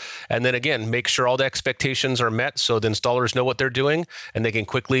fireplace. And then again, make sure all the expectations are met so the installers know what they're doing and they can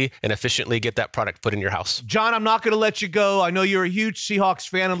quickly and efficiently get that product put in your house. John, I'm not going to let you go. I know you're a huge Seahawks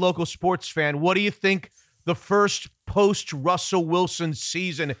fan and local sports fan. What do you think the first post-Russell Wilson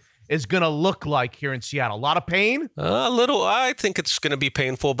season is going to look like here in Seattle? A lot of pain? A little. I think it's going to be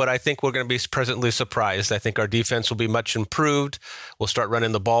painful, but I think we're going to be pleasantly surprised. I think our defense will be much improved. We'll start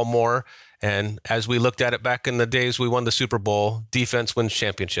running the ball more. And as we looked at it back in the days we won the Super Bowl, defense wins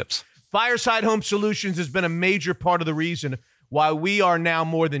championships. Fireside Home Solutions has been a major part of the reason why we are now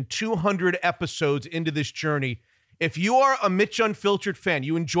more than 200 episodes into this journey. If you are a Mitch Unfiltered fan,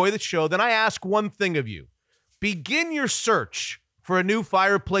 you enjoy the show, then I ask one thing of you. Begin your search for a new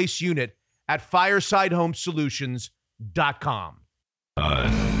fireplace unit at firesidehomesolutions.com.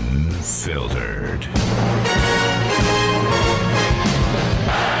 Unfiltered. Burrow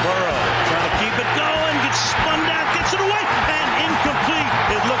trying to keep it going, gets spun down, gets it away, and incomplete.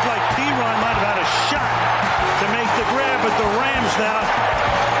 It looked like P-Ron might have had a shot to make the grab, but the Rams now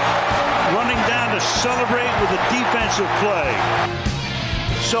running down to celebrate with a defensive play.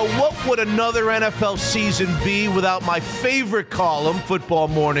 So what would another NFL season be without my favorite column, Football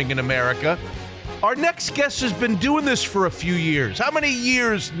Morning in America? Our next guest has been doing this for a few years. How many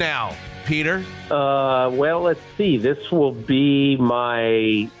years now, Peter? Well, let's see. This will be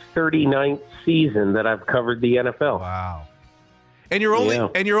my 39th season that I've covered the NFL. Wow. And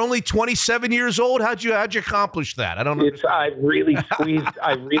you're only 27 years old. How'd you accomplish that? I don't know. I really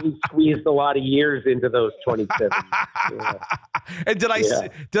squeezed a lot of years into those 27. Yeah. And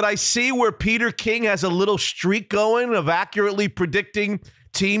did I see where Peter King has a little streak going of accurately predicting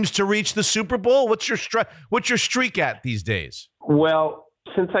teams to reach the Super Bowl? What's your streak at these days? Well,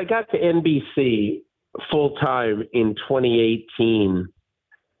 since I got to NBC full time in 2018,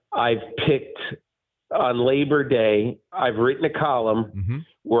 I've picked. On Labor Day, I've written a column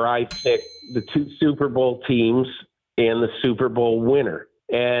where I pick the two Super Bowl teams and the Super Bowl winner.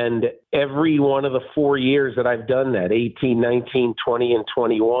 And every one of the 4 years that I've done that, 18, 19, 20, and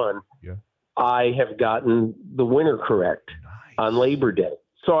 21, I have gotten the winner correct on Labor Day.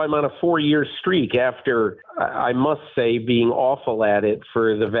 So I'm on a 4-year streak after, I must say, being awful at it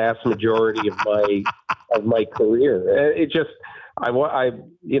for the vast majority of my career. It just... I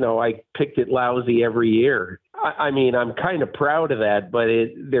picked it lousy every year. I mean, I'm kind of proud of that, but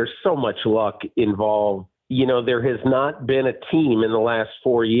there's so much luck involved. You know, there has not been a team in the last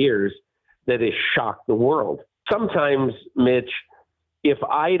 4 years that has shocked the world. Sometimes, Mitch, if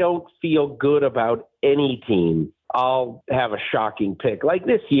I don't feel good about any team, I'll have a shocking pick. Like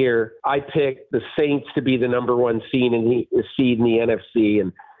this year, I picked the Saints to be the number 1 seed in the NFC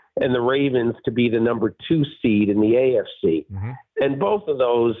and the Ravens to be the number 2 seed in the AFC. And both of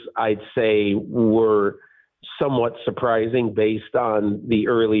those, I'd say, were somewhat surprising based on the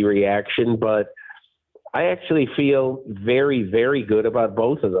early reaction. But I actually feel very, very good about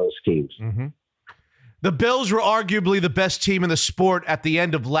both of those teams. The Bills were arguably the best team in the sport at the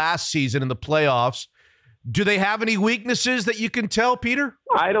end of last season in the playoffs. Do they have any weaknesses that you can tell, Peter?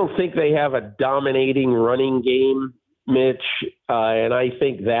 I don't think they have a dominating running game, Mitch, and I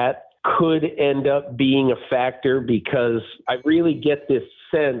think that could end up being a factor because I really get this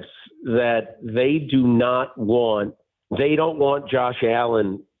sense that they don't want Josh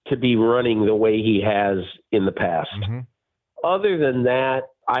Allen to be running the way he has in the past. Other than that,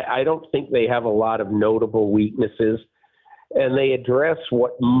 I don't think they have a lot of notable weaknesses, and they address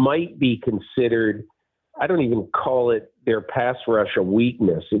what might be considered, I don't even call it their pass rush a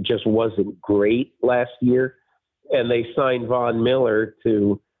weakness. It just wasn't great last year. And they signed Von Miller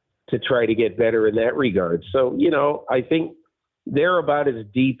to try to get better in that regard. So, I think they're about as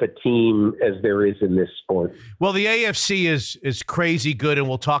deep a team as there is in this sport. Well, the AFC is crazy good, and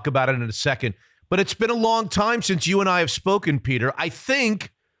we'll talk about it in a second. But it's been a long time since you and I have spoken, Peter. I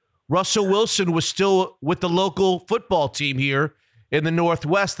think Russell Wilson was still with the local football team here in the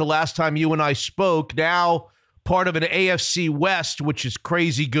Northwest the last time you and I spoke. Now part of an AFC West, which is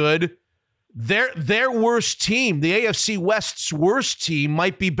crazy good. Their worst team, the AFC West's worst team,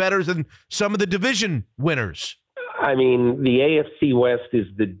 might be better than some of the division winners. I mean, the AFC West is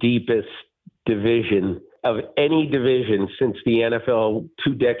the deepest division of any division since the NFL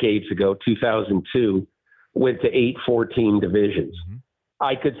 2 decades ago, 2002, went to 8 4-team divisions.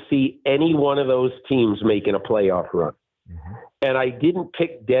 I could see any one of those teams making a playoff run. And I didn't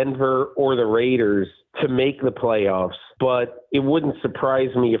pick Denver or the Raiders to make the playoffs, but it wouldn't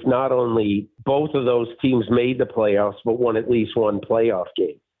surprise me if not only both of those teams made the playoffs, but won at least one playoff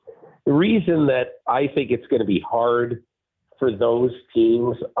game. The reason that I think it's going to be hard for those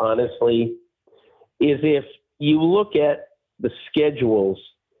teams, honestly, is if you look at the schedules,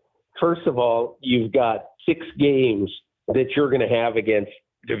 first of all, you've got 6 games that you're going to have against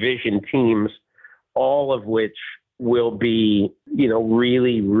division teams, all of which will be,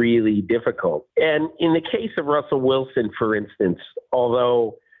 really, really difficult. And in the case of Russell Wilson, for instance,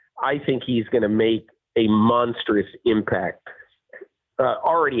 although I think he's going to make a monstrous impact,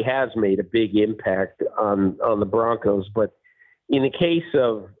 already has made a big impact on the Broncos. But in the case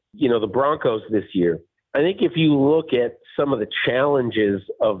of, the Broncos this year, I think if you look at some of the challenges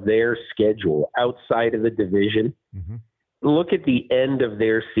of their schedule outside of the division, look at the end of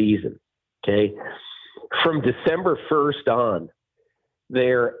their season, okay? From December 1st on,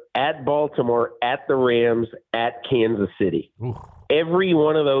 they're at Baltimore, at the Rams, at Kansas City. Ooh. Every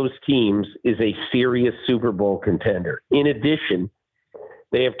one of those teams is a serious Super Bowl contender. In addition,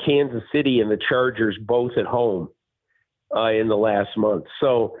 they have Kansas City and the Chargers both at home in the last month.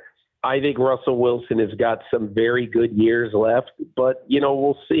 So I think Russell Wilson has got some very good years left, but,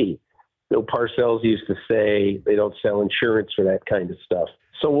 we'll see. Bill Parcells used to say they don't sell insurance for that kind of stuff.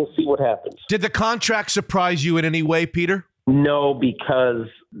 So we'll see what happens. Did the contract surprise you in any way, Peter? No, because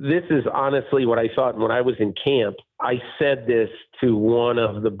this is honestly what I thought when I was in camp. I said this to one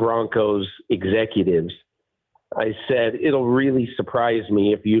of the Broncos executives. I said, it'll really surprise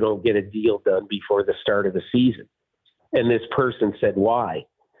me if you don't get a deal done before the start of the season. And this person said, why?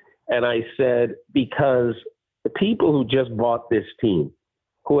 And I said, because the people who just bought this team,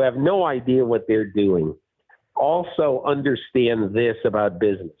 who have no idea what they're doing, also understand this about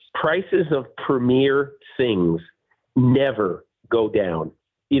business. Prices of premier things never go down.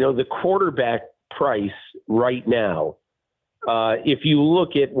 The quarterback price right now, if you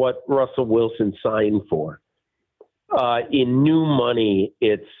look at what Russell Wilson signed for, in new money,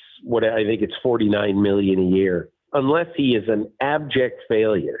 it's what I think it's $49 million a year. Unless he is an abject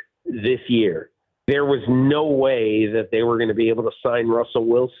failure this year, there was no way that they were going to be able to sign Russell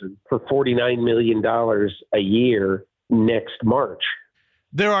Wilson for $49 million a year next March.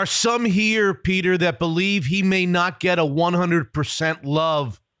 There are some here, Peter, that believe he may not get a 100%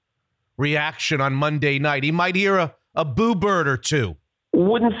 love reaction on Monday night. He might hear a boo bird or two.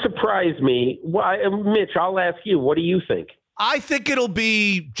 Wouldn't surprise me. Why, Mitch, I'll ask you, what do you think? I think it'll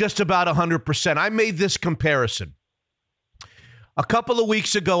be just about 100%. I made this comparison. A couple of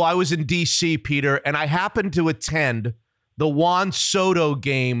weeks ago, I was in D.C., Peter, and I happened to attend the Juan Soto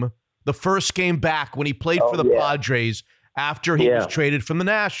game, the first game back when he played for the Padres after he was traded from the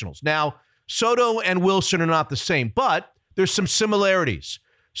Nationals. Now, Soto and Wilson are not the same, but there's some similarities.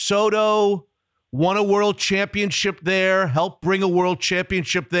 Soto won a world championship there, helped bring a world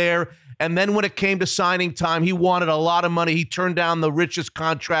championship there, and then when it came to signing time, he wanted a lot of money. He turned down the richest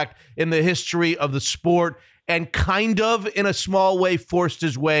contract in the history of the sport and kind of, in a small way, forced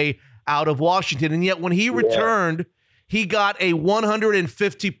his way out of Washington. And yet when he returned, he got a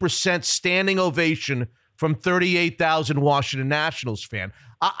 150% standing ovation from 38,000 Washington Nationals fan.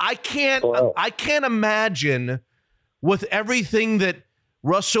 I can't imagine, with everything that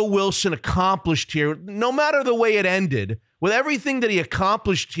Russell Wilson accomplished here, no matter the way it ended, with everything that he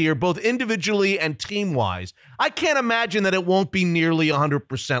accomplished here, both individually and team-wise, I can't imagine that it won't be nearly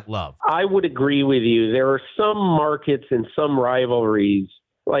 100% love. I would agree with you. There are some markets and some rivalries.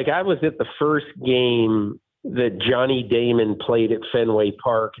 Like, I was at the first game that Johnny Damon played at Fenway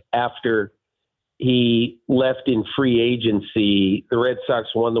Park after he left in free agency. The Red Sox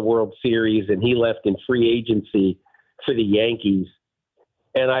won the World Series, and he left in free agency for the Yankees.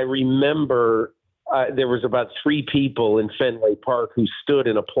 And I remember there was about 3 people in Fenway Park who stood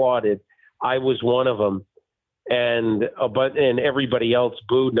and applauded. I was one of them. And everybody else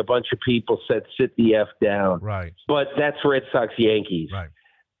booed, and a bunch of people said, sit the F down. Right. But that's Red Sox Yankees. Right.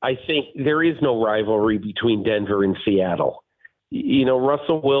 I think there is no rivalry between Denver and Seattle.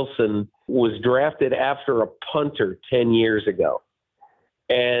 Russell Wilson was drafted after a punter 10 years ago.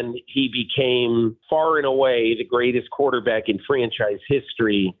 And he became far and away the greatest quarterback in franchise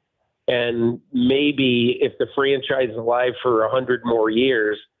history. And maybe if the franchise is alive for 100 more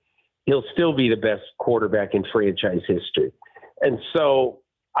years, he'll still be the best quarterback in franchise history. And so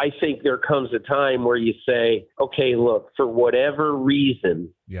I think there comes a time where you say, okay, look, for whatever reason,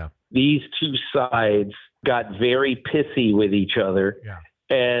 these two sides got very pissy with each other,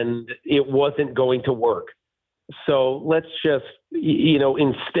 and it wasn't going to work. So let's just,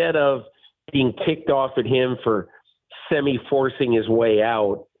 instead of being ticked off at him for semi-forcing his way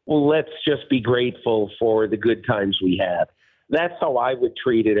out. Well, let's just be grateful for the good times we had. That's how I would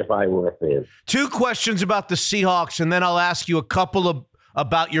treat it if I were a fan. 2 questions about the Seahawks, and then I'll ask you a couple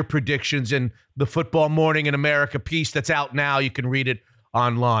about your predictions in the Football Morning in America piece that's out now. You can read it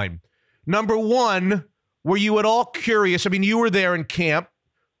online. Number 1, were you at all curious? I mean, you were there in camp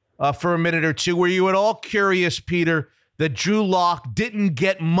for a minute or two. Were you at all curious, Peter, that Drew Lock didn't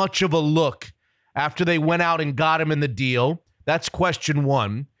get much of a look after they went out and got him in the deal? That's question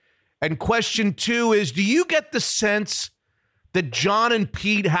 1. And question 2 is, do you get the sense that John and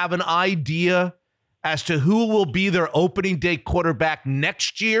Pete have an idea as to who will be their opening day quarterback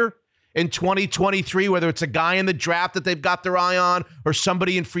next year in 2023, whether it's a guy in the draft that they've got their eye on or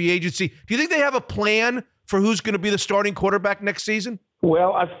somebody in free agency? Do you think they have a plan for who's going to be the starting quarterback next season?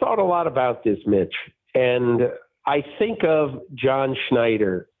 Well, I've thought a lot about this, Mitch, and I think of John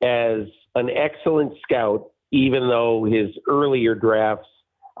Schneider as an excellent scout, even though his earlier drafts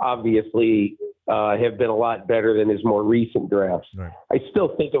obviously have been a lot better than his more recent drafts. Right. I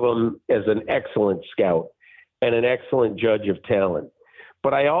still think of him as an excellent scout and an excellent judge of talent.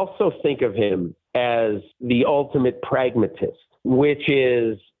 But I also think of him as the ultimate pragmatist, which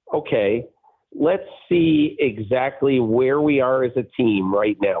is, okay, let's see exactly where we are as a team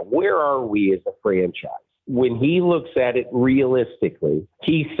right now. Where are we as a franchise? When he looks at it realistically,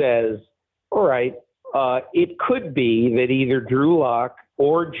 he says, all right, it could be that either Drew Lock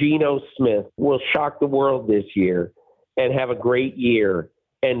or Geno Smith will shock the world this year and have a great year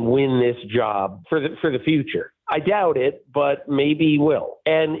and win this job for the future. I doubt it, but maybe he will.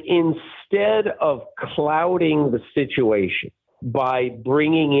 And instead of clouding the situation by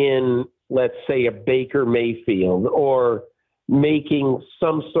bringing in, let's say, a Baker Mayfield or making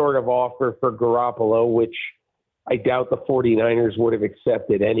some sort of offer for Garoppolo, which I doubt the 49ers would have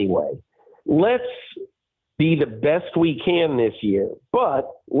accepted anyway, let's be the best we can this year. But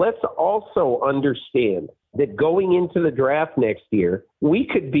let's also understand that going into the draft next year, we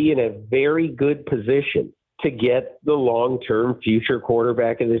could be in a very good position to get the long-term future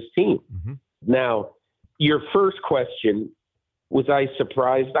quarterback of this team. Mm-hmm. Now, your first question, was I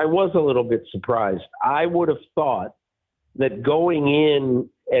surprised? I was a little bit surprised. I would have thought that going in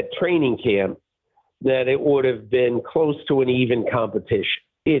at training camp, that it would have been close to an even competition.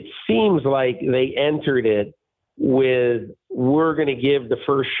 It seems like they entered it with, we're going to give the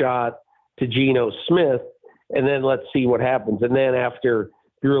first shot to Geno Smith, and then let's see what happens. And then after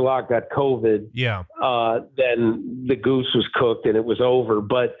Drew Lock got COVID, then the goose was cooked and it was over.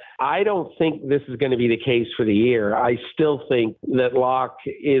 But I don't think this is going to be the case for the year. I still think that Lock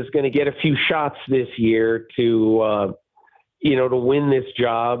is going to get a few shots this year to win this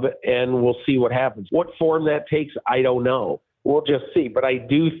job, and we'll see what happens. What form that takes, I don't know. We'll just see. But I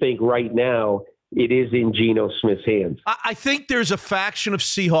do think right now it is in Geno Smith's hands. I think there's a faction of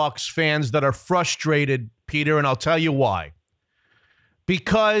Seahawks fans that are frustrated, Peter, and I'll tell you why.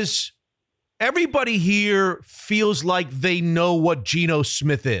 Because everybody here feels like they know what Geno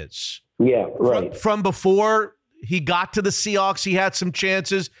Smith is. Yeah, right. From before he got to the Seahawks, he had some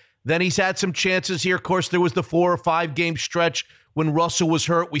chances. Then he's had some chances here. Of course, there was the 4 or 5 game stretch when Russell was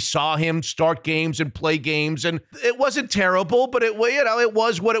hurt. We saw him start games and play games, and it wasn't terrible, but it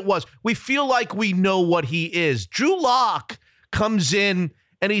was what it was. We feel like we know what he is. Drew Lock comes in,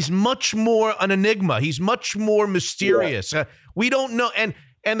 and he's much more an enigma. He's much more mysterious. Yeah. We don't know. And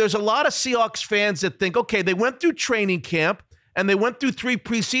there's a lot of Seahawks fans that think, okay, they went through training camp, and they went through 3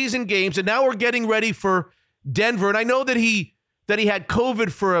 preseason games, and now we're getting ready for Denver. And I know that he had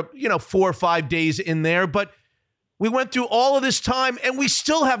COVID for 4 or 5 days in there, but we went through all of this time, and we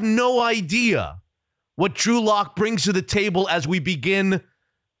still have no idea what Drew Lock brings to the table as we begin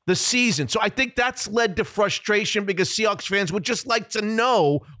the season. So I think that's led to frustration because Seahawks fans would just like to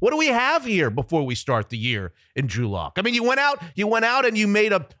know, what do we have here before we start the year in Drew Lock? I mean, you went out and you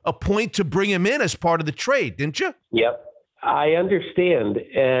made a point to bring him in as part of the trade, didn't you? Yep. I understand.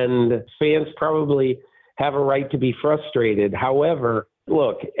 And fans probably have a right to be frustrated. However,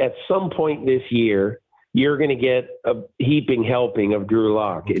 look, at some point this year, you're going to get a heaping helping of Drew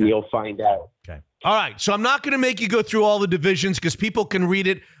Lock, and you'll find out. Okay. All right. So I'm not going to make you go through all the divisions because people can read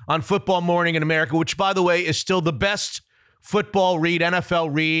it on Football Morning in America, which, by the way, is still the best football read,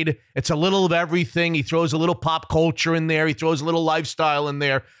 NFL read. It's a little of everything. He throws a little pop culture in there. He throws a little lifestyle in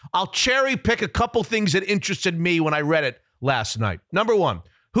there. I'll cherry pick a couple things that interested me when I read it last night. Number 1,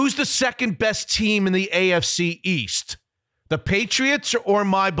 who's the second best team in the AFC East? The Patriots or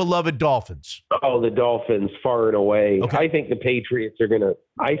my beloved Dolphins? Oh, the Dolphins, far and away. Okay. I think the Patriots they're going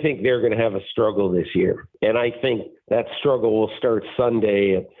to have a struggle this year. And I think that struggle will start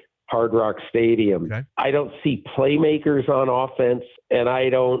Sunday at Hard Rock Stadium. Okay. I don't see playmakers on offense, and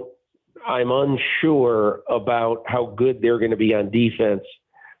I'm unsure about how good they're going to be on defense,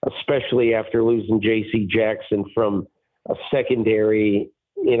 especially after losing J.C. Jackson from a secondary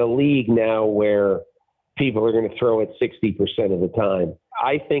in a league now where people are going to throw it 60% of the time.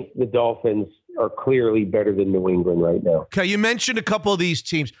 I think the Dolphins are clearly better than New England right now. Okay, you mentioned a couple of these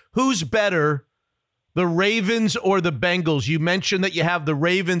teams. Who's better, the Ravens or the Bengals? You mentioned that you have the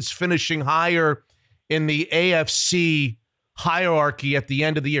Ravens finishing higher in the AFC hierarchy at the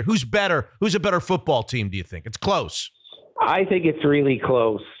end of the year. Who's better? Who's a better football team, do you think? It's close. I think it's really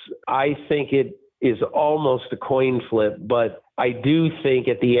close. I think it is almost a coin flip, but I do think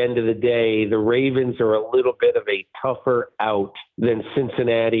at the end of the day, the Ravens are a little bit of a tougher out than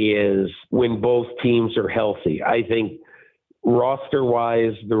Cincinnati is when both teams are healthy. I think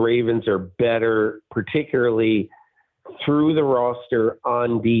roster-wise, the Ravens are better, particularly through the roster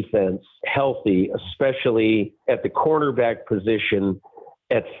on defense, healthy, especially at the cornerback position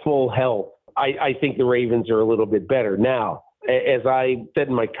at full health. I think the Ravens are a little bit better. Now, as I said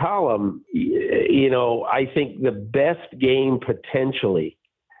in my column, I think the best game potentially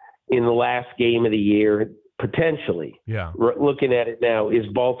in the last game of the year, looking at it now, is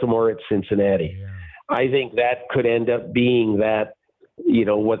Baltimore at Cincinnati. Yeah. I think that could end up being that,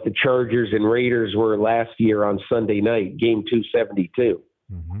 what the Chargers and Raiders were last year on Sunday night, game 272.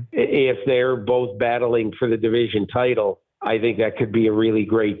 Mm-hmm. If they're both battling for the division title, I think that could be a really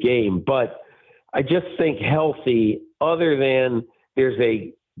great game. But I just think healthy, other than there's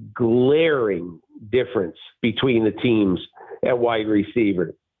a glaring difference between the teams at wide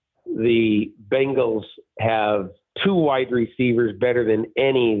receiver. The Bengals have 2 wide receivers better than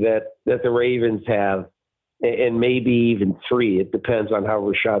any that the Ravens have, and maybe even 3. It depends on how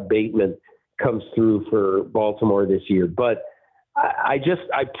Rashad Bateman comes through for Baltimore this year. But I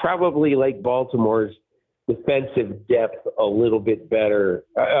probably like Baltimore's defensive depth a little bit better.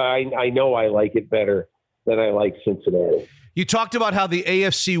 I know I like it better than I like Cincinnati. You talked about how the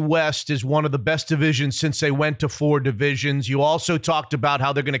AFC West is one of the best divisions since they went to 4 divisions. You also talked about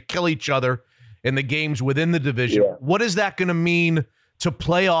how they're going to kill each other in the games within the division. Yeah. What is that going to mean to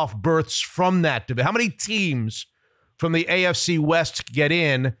playoff berths from that division? How many teams from the AFC West get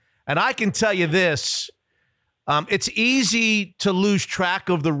in? And I can tell you this, it's easy to lose track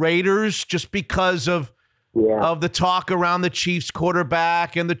of the Raiders just because of the talk around the Chiefs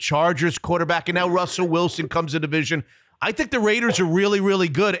quarterback and the Chargers quarterback, and now Russell Wilson comes to division. I think the Raiders are really, really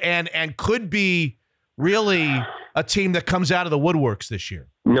good and could be really a team that comes out of the woodworks this year.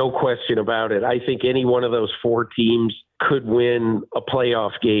 No question about it. I think any one of those 4 teams could win a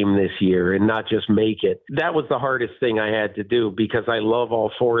playoff game this year and not just make it. That was the hardest thing I had to do because I love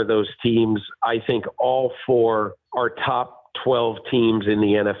all 4 of those teams. I think all 4 are top 12 teams in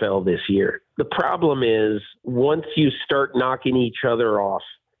the NFL this year. The problem is once you start knocking each other off,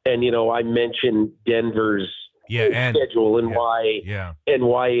 and I mentioned Denver's schedule and why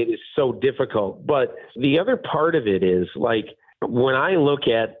it is so difficult. But the other part of it is, like, when I look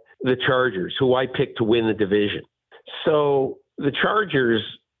at the Chargers, who I picked to win the division. So the Chargers,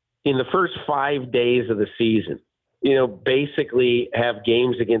 in the first 5 days of the season, basically have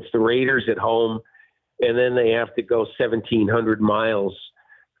games against the Raiders at home, and then they have to go 1,700 miles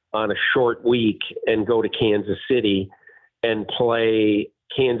on a short week and go to Kansas City and play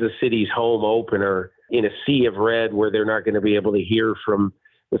Kansas City's home opener in a sea of red where they're not going to be able to hear from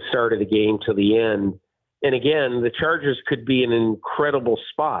the start of the game to the end. And again, the Chargers could be in an incredible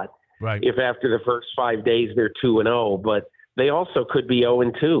spot if after the first 5 days they're 2-0, but they also could be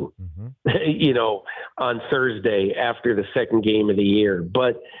 0-2, on Thursday after the second game of the year.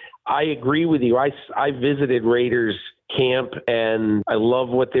 But I agree with you. I visited Raiders camp and I love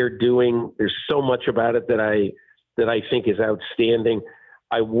what they're doing. There's so much about it that I think is outstanding.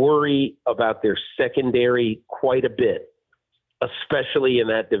 I worry about their secondary quite a bit, especially in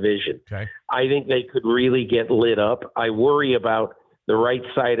that division. Okay. I think they could really get lit up. I worry about the right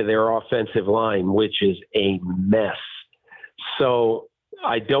side of their offensive line, which is a mess. So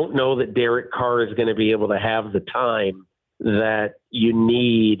I don't know that Derek Carr is going to be able to have the time that you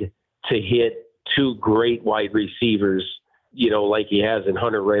need to hit 2 great wide receivers, like he has in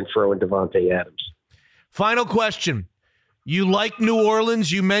Hunter Renfrow and Devontae Adams. Final question. You like New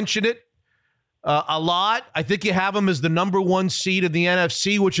Orleans. You mentioned it a lot. I think you have them as the number 1 seed in the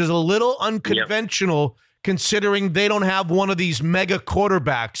NFC, which is a little unconventional considering they don't have one of these mega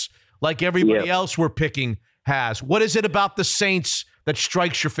quarterbacks like everybody else we're picking has. What is it about the Saints that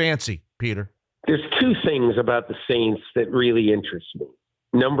strikes your fancy, Peter? There's 2 things about the Saints that really interest me.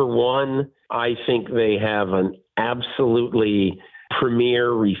 Number 1, I think they have an absolutely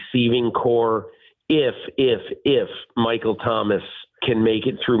premier receiving core if Michael Thomas can make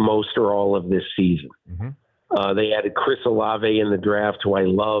it through most or all of this season. Mm-hmm. They added Chris Olave in the draft, who I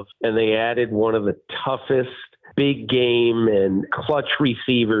love, and they added one of the toughest big game and clutch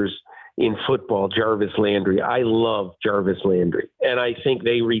receivers in football, Jarvis Landry. I love Jarvis Landry. And I think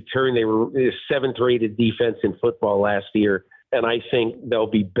they were the 7th rated defense in football last year. And I think they'll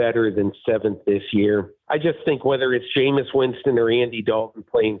be better than 7th this year. I just think whether it's Jameis Winston or Andy Dalton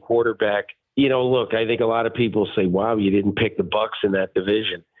playing quarterback, look, I think a lot of people say, wow, you didn't pick the Bucs in that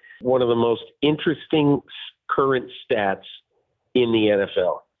division. One of the most interesting current stats in the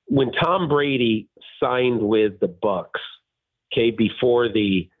NFL. When Tom Brady signed with the Bucs, before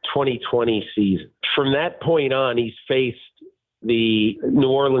the 2020 season, from that point on, he's faced the New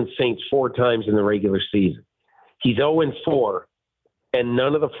Orleans Saints 4 times in the regular season. He's 0-4, and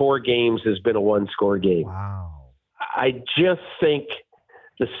none of the 4 games has been a one-score game. Wow. I just think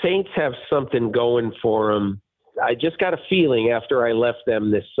the Saints have something going for them. I just got a feeling after I left them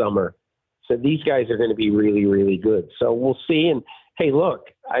this summer that these guys are going to be really, really good. So we'll see. And, hey, look,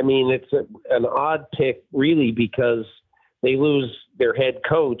 I mean, it's an odd pick, really, because they lose their head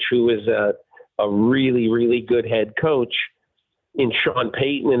coach, who is a really, really good head coach in Sean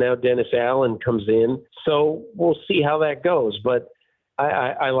Payton, and now Dennis Allen comes in. So we'll see how that goes. But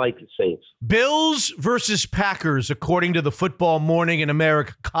I like the Saints. Bills versus Packers, according to the Football Morning in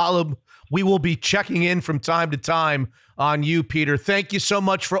America column. We will be checking in from time to time on you, Peter. Thank you so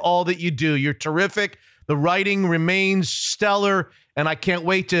much for all that you do. You're terrific. The writing remains stellar, and I can't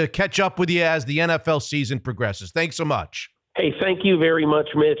wait to catch up with you as the NFL season progresses. Thanks so much. Hey, thank you very much,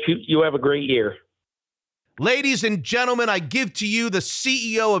 Mitch. You have a great year. Ladies and gentlemen, I give to you the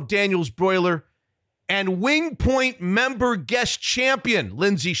CEO of Daniel's Broiler and Wing Point member guest champion,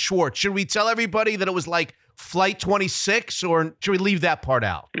 Lindsay Schwartz. Should we tell everybody that it was like Flight 26, or should we leave that part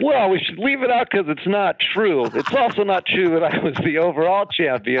out? Well, we should leave it out because it's not true. It's also not true that I was the overall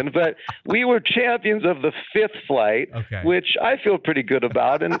champion, but we were champions of the 5th flight, which I feel pretty good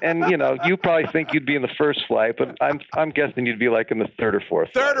about. And you probably think you'd be in the 1st flight, but I'm guessing you'd be like in the 3rd or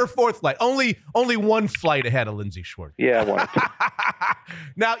 4th. 3rd or 4th flight. Only one flight ahead of Lindsay Schwartz. Yeah, one.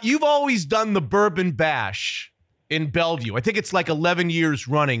 Now, you've always done the Bourbon Bash in Bellevue. I think it's like 11 years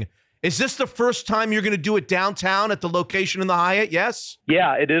running. Is this the first time you're going to do it downtown at the location in the Hyatt? Yes?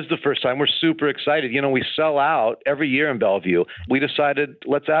 Yeah, it is the first time. We're super excited. We sell out every year in Bellevue. We decided,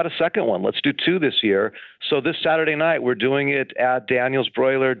 let's add a second one. Let's do 2 this year. So this Saturday night, we're doing it at Daniel's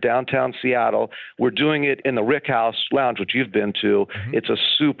Broiler, downtown Seattle. We're doing it in the Rick House Lounge, which you've been to. Mm-hmm. It's a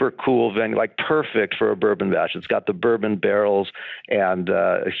super cool venue, like perfect for a bourbon bash. It's got the bourbon barrels and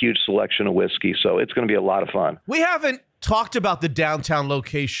a huge selection of whiskey. So it's going to be a lot of fun. We haven't talked about the downtown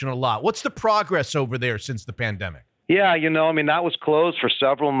location a lot. What's the progress over there since the pandemic? Yeah, that was closed for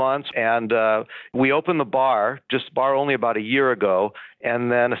several months, and we opened the bar only about a year ago,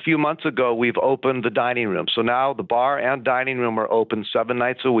 and then a few months ago, we've opened the dining room. So now the bar and dining room are open 7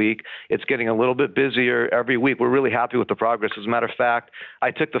 nights a week. It's getting a little bit busier every week. We're really happy with the progress. As a matter of fact,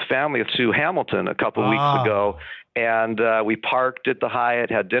 I took the family to Hamilton a couple weeks ago, and we parked at the Hyatt,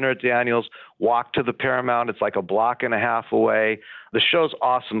 had dinner at Daniel's, walked to the Paramount. It's like a block and a half away. The show's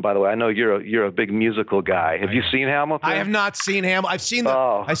awesome, by the way. I know you're a big musical guy. Have you seen Hamilton? I have not seen Hamilton.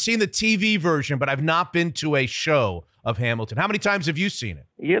 I've seen the TV version, but I've not been to a show of Hamilton. How many times have you seen it?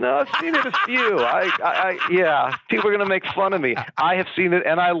 I've seen it a few. Yeah, people are going to make fun of me. I have seen it,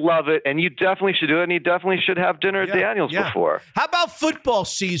 and I love it, and you definitely should do it, and you definitely should have dinner at Daniel's before. How about football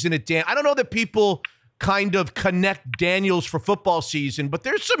season at Dan? I don't know that people kind of connect Daniel's for football season, but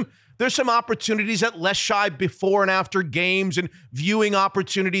there's some opportunities at Les Shy before and after games and viewing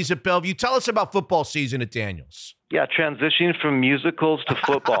opportunities at Bellevue. Tell us about football season at Daniel's. Yeah, transitioning from musicals to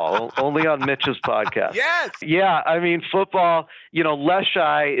football, only on Mitch's podcast. Yes. Yeah, football, Les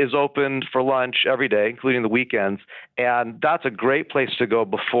Shy is open for lunch every day, including the weekends, and that's a great place to go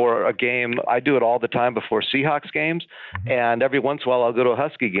before a game. I do it all the time before Seahawks games, and every once in a while I'll go to a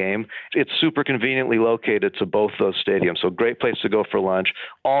Husky game. It's super conveniently located to both those stadiums, so great place to go for lunch.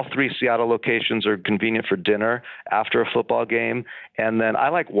 All 3 Seattle locations are convenient for dinner after a football game, and then I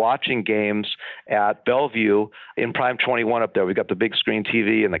like watching games at Bellevue in Prime 21 up there. We've got the big screen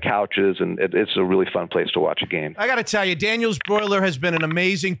TV and the couches, and it's a really fun place to watch a game. I got to tell you, Daniel's Broiler has been an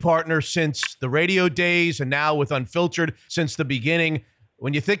amazing partner since the radio days and now with Unfiltered since the beginning.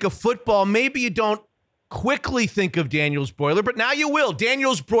 When you think of football, maybe you don't quickly think of Daniel's Broiler, but now you will.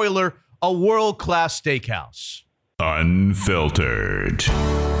 Daniel's Broiler, a world-class steakhouse. Unfiltered.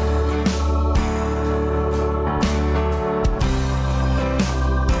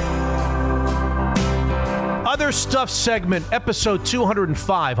 Other Stuff segment, episode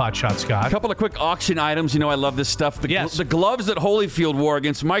 205, Hot Shot Scott. A couple of quick auction items. I love this stuff. The gloves that Holyfield wore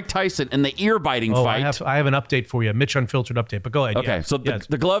against Mike Tyson in the ear-biting fight. I have an update for you, Mitch Unfiltered update, but go ahead. Okay, so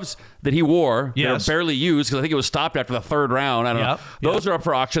the gloves that he wore, they're barely used because I think it was stopped after the third round. I don't know. Those are up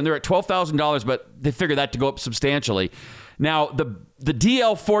for auction. They're at $12,000, but they figure that to go up substantially. Now, the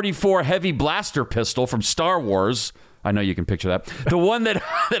DL-44 heavy blaster pistol from Star Wars, I know you can picture that. The one that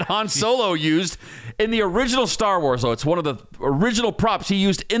Han Solo used in the original Star Wars, though. It's one of the original props he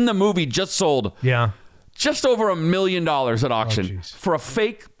used in the movie, just sold. Yeah. Just over $1 million at auction for a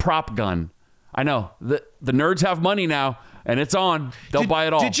fake prop gun. I know. The nerds have money now, and it's on. They'll buy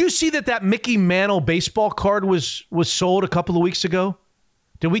it all. Did you see that Mickey Mantle baseball card was sold a couple of weeks ago?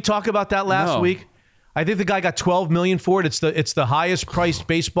 Did we talk about that last week? I think the guy got $12 million for it. It's the highest priced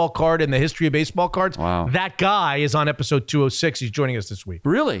baseball card in the history of baseball cards. Wow. That guy is on episode 206. He's joining us this week.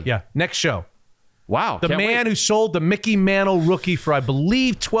 Really? Yeah. Next show. Wow. The man who sold the Mickey Mantle rookie for, I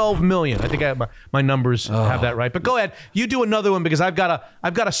believe, $12 million. I think I have my numbers have that right. But go ahead. You do another one because I've got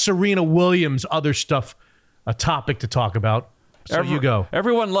a Serena Williams other stuff, a topic to talk about. So you go.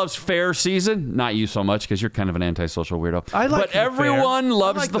 Everyone loves fair season. Not you so much because you're kind of an antisocial weirdo. I like But everyone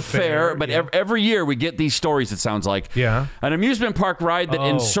loves the fair. But every year we get these stories, it sounds like. Yeah. An amusement park ride that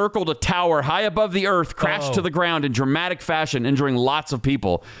encircled a tower high above the earth crashed to the ground in dramatic fashion, injuring lots of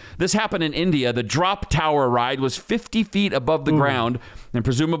people. This happened in India. The drop tower ride was 50 feet above the ground and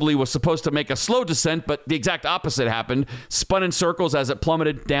presumably was supposed to make a slow descent, but the exact opposite happened. Spun in circles as it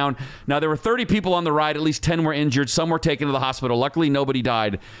plummeted down. Now, there were 30 people on the ride. At least 10 were injured. Some were taken to the hospital. Luckily, nobody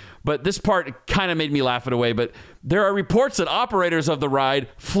died. But this part kind of made me laugh it away. But there are reports that operators of the ride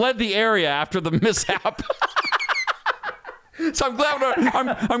fled the area after the mishap. So I'm glad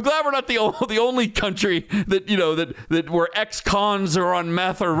we're not the only country that where ex-cons or on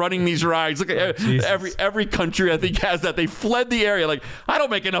meth are running these rides. Look at every country I think has that. They fled the area. Like, I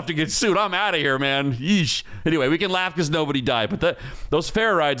don't make enough to get sued. I'm out of here, man. Yeesh. Anyway, we can laugh because nobody died. But those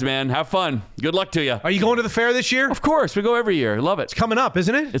fair rides, man, have fun. Good luck to you. Are you going to the fair this year? Of course, we go every year. Love it. It's coming up,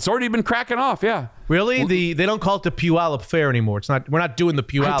 isn't it? It's already been cracking off. Yeah. Really? They don't call it the Puyallup Fair anymore. It's not. We're not doing the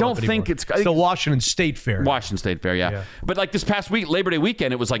Puyallup. I don't anymore. think it's the Washington State Fair. Washington State Fair, yeah. But like this past week, Labor Day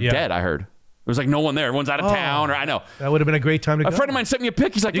weekend, it was like dead. I heard. There was like no one there. Everyone's out of town. Or I know that would have been a great time to go. A friend of mine sent me a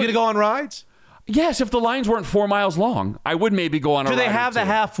pic. He's like, "You gonna go on rides?" Yes, if the lines weren't 4 miles long, I would maybe go on a ride. Do they have the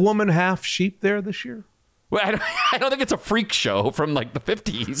half woman, half sheep there this year? Well, I don't think it's a freak show from like the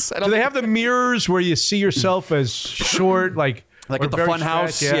 50s. Do they have the mirrors where you see yourself as short, like at the fun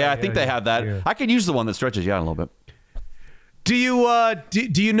house? Yeah, I think they have that. Yeah. I could use the one that stretches you out a little bit. Do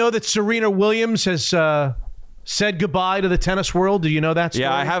you know that Serena Williams has said goodbye to the tennis world? Do you know that story?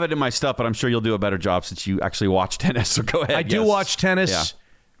 Yeah, I have it in my stuff, but I'm sure you'll do a better job since you actually watch tennis. So go ahead. I do watch tennis. Yeah.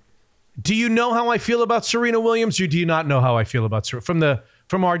 Do you know how I feel about Serena Williams, or do you not know how I feel about Serena?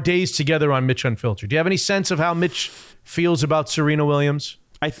 From our days together on Mitch Unfiltered, do you have any sense of how Mitch feels about Serena Williams?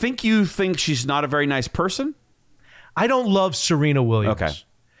 I think you think she's not a very nice person. I don't love Serena Williams. Okay.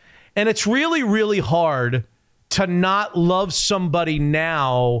 And it's really, really hard to not love somebody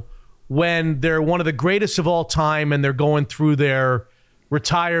now when they're one of the greatest of all time and they're going through their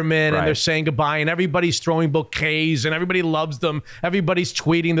retirement and they're saying goodbye and everybody's throwing bouquets and everybody loves them. Everybody's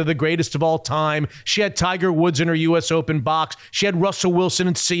tweeting they're the greatest of all time. She had Tiger Woods in her U.S. Open box. She had Russell Wilson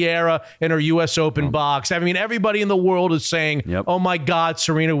and Sierra in her U.S. Open box. I mean, everybody in the world is saying, oh my God,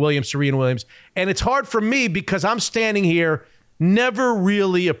 Serena Williams, Serena Williams. And it's hard for me because I'm standing here never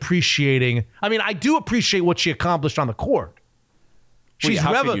really appreciating. I mean, I do appreciate what she accomplished on the court. She's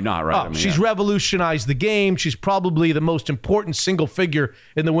how could you not, right? I mean, she's revolutionized the game. She's probably the most important single figure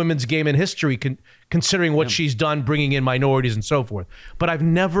in the women's game in history, considering what she's done, bringing in minorities and so forth. But I've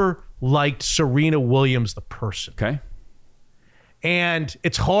never liked Serena Williams, the person. Okay. And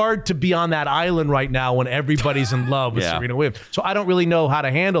it's hard to be on that island right now when everybody's in love with Serena Williams. So I don't really know how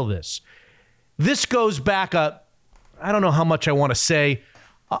to handle this. This goes back I don't know how much I want to say.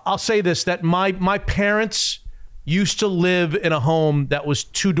 I'll say this, that my parents used to live in a home that was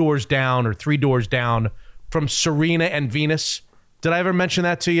 2 doors down or 3 doors down from Serena and Venus. Did I ever mention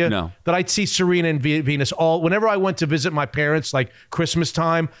that to you? No. That I'd see Serena and Venus whenever I went to visit my parents, like Christmas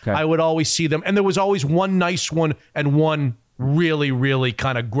time, I would always see them. And there was always one nice one and one really, really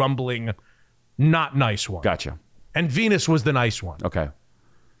kind of grumbling, not nice one. Gotcha. And Venus was the nice one. Okay.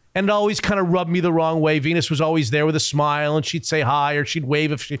 And it always kind of rubbed me the wrong way. Venus was always there with a smile and she'd say hi or she'd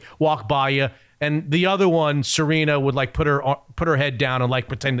wave if she walked by you. And the other one, Serena, would like put her head down and like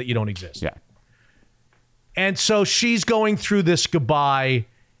pretend that you don't exist. Yeah. And so she's going through this goodbye,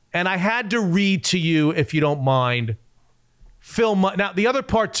 and I had to read to you, if you don't mind, Now, the other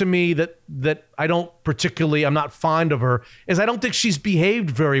part to me that I'm not fond of her is I don't think she's behaved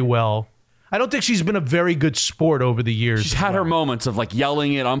very well. I don't think she's been a very good sport over the years. She's had her moments of like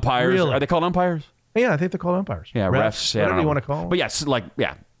yelling at umpires. Really? Are they called umpires? Yeah, I think they're called umpires. Yeah, refs. Whatever you want to call them. But yes,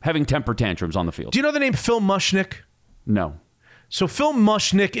 having temper tantrums on the field. Do you know the name Phil Mushnick? No. So Phil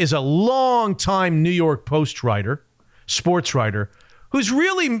Mushnick is a longtime New York Post writer, sports writer, who's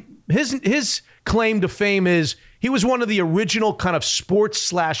really, his claim to fame is he was one of the original kind of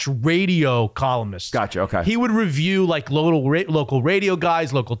sports/radio columnists. Gotcha, okay. He would review like local radio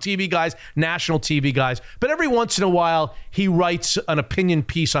guys, local TV guys, national TV guys. But every once in a while, he writes an opinion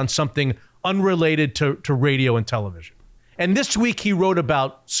piece on something unrelated to radio and television. And this week, he wrote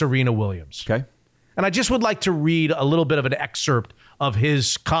about Serena Williams. Okay. And I just would like to read a little bit of an excerpt of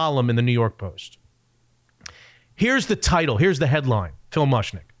his column in the New York Post. Here's the title. Here's the headline. Phil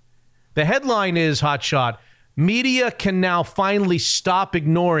Mushnick. The headline is, Hotshot, media can now finally stop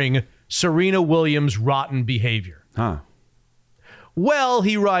ignoring Serena Williams' rotten behavior. Huh. Well,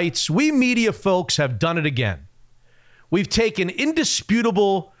 he writes, we media folks have done it again. We've taken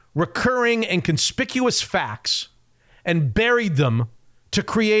indisputable, recurring, and conspicuous facts and buried them to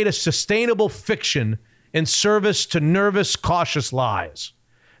create a sustainable fiction in service to nervous, cautious lies.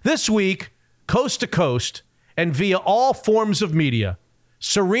 This week, coast to coast, and via all forms of media,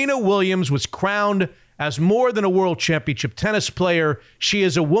 Serena Williams was crowned as more than a world championship tennis player. She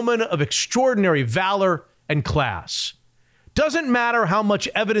is a woman of extraordinary valor and class. Doesn't matter how much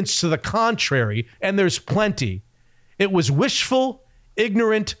evidence to the contrary, and there's plenty. It was wishful,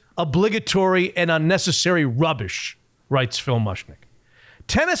 ignorant, obligatory, and unnecessary rubbish, writes Phil Mushnick.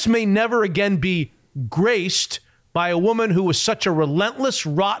 Tennis may never again be graced by a woman who was such a relentless,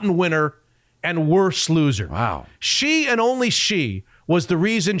 rotten winner and worse loser. Wow. She and only she was the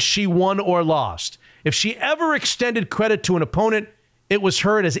reason she won or lost. If she ever extended credit to an opponent, it was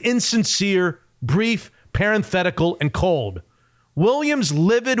heard as insincere, brief, parenthetical, and cold. Williams'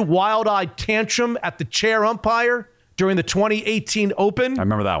 livid, wild-eyed tantrum at the chair umpire during the 2018 Open. I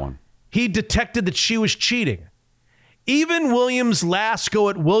remember that one. He detected that she was cheating. Even Williams' last go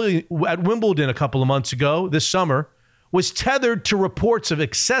at Wimbledon a couple of months ago, this summer, was tethered to reports of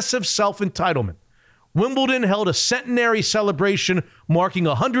excessive self-entitlement. Wimbledon held a centenary celebration marking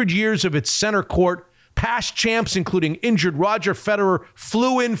 100 years of its center court. Past champs, including injured Roger Federer,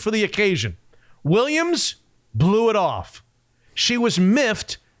 flew in for the occasion. Williams blew it off. She was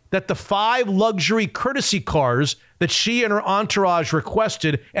miffed that the 5 luxury courtesy cars that she and her entourage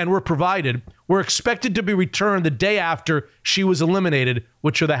requested and were provided were expected to be returned the day after she was eliminated,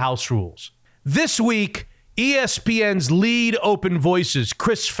 which are the house rules. This week, ESPN's lead open voices,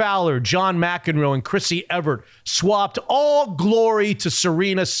 Chris Fowler, John McEnroe, and Chrissy Everett, swapped all glory to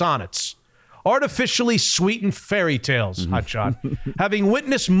Serena sonnets. Artificially sweetened fairy tales, Hotshot. Having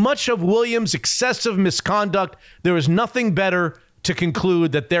witnessed much of Williams' excessive misconduct, there is nothing better to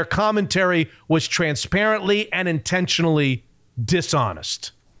conclude that their commentary was transparently and intentionally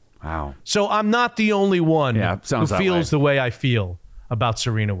dishonest. Wow. So I'm not the only one who feels the way I feel about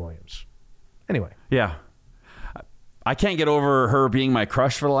Serena Williams. Anyway. Yeah. I can't get over her being my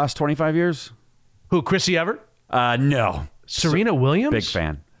crush for the last 25 years. Who, Chrissy Everett? No. Serena Williams? Big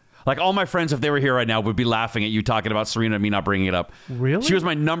fan. Like, all my friends, if they were here right now, would be laughing at you talking about Serena and me not bringing it up. Really? She was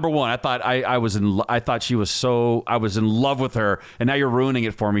my number one. I thought I was in love with her, and now you're ruining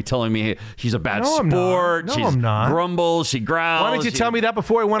it for me, telling me she's a bad sport. I'm not. Grumbles. She growls. Why didn't you tell me that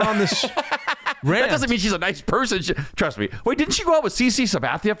before I went on this rant? That doesn't mean she's a nice person. Trust me. Wait, didn't she go out with CC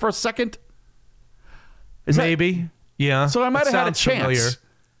Sabathia for a second? Maybe. Yeah. So I might have had a chance. Familiar.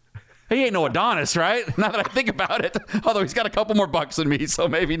 He ain't no Adonis, right? Now that I think about it. Although he's got a couple more bucks than me, so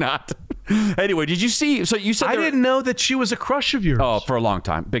maybe not. Anyway, did you see? So you said I didn't know that she was a crush of yours. Oh, for a long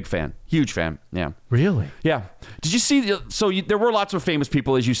time. Big fan. Huge fan. Yeah. Really? Yeah. Did you see? There were lots of famous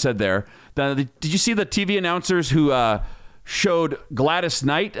people, as you said there. Did you see the TV announcers who showed Gladys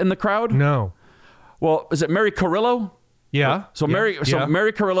Knight in the crowd? No. Well, is it Mary Carrillo? Yeah.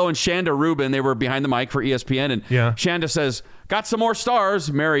 Mary Carrillo and Shanda Rubin, they were behind the mic for ESPN, and Shanda says, "Got some more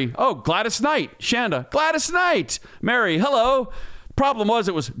stars." Mary, "Oh, Gladys Knight." Shanda, "Gladys Knight." Mary, "Hello." Problem was,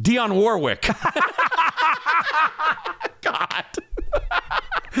 it was Dionne Warwick. God.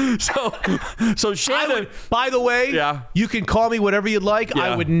 So Shanda. By the way, you can call me whatever you'd like. Yeah.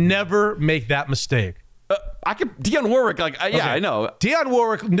 I would never make that mistake. Dionne Warwick, I know. Dionne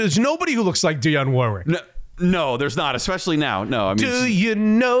Warwick. There's nobody who looks like Dionne Warwick. No, there's not, especially now. No, I mean. Do you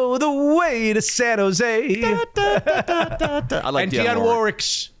know the way to San Jose? I like and Dionne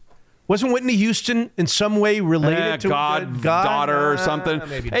Warwick's Wasn't Whitney Houston in some way related to God daughter or something?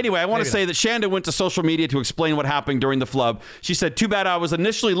 Anyway, I want to say that Shanda went to social media to explain what happened during the flub. She said, too bad I was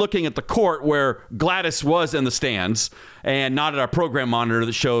initially looking at the court where Gladys was in the stands and not at our program monitor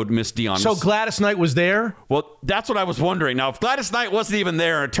that showed Miss Dion. So Gladys Knight was there? Well, that's what I was wondering. Now, if Gladys Knight wasn't even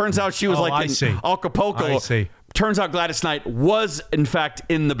there, it turns out she was in Acapulco. I see. Turns out Gladys Knight was, in fact,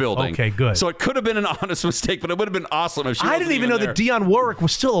 in the building. Okay, good. So it could have been an honest mistake, but it would have been awesome if she I didn't even know that Dionne Warwick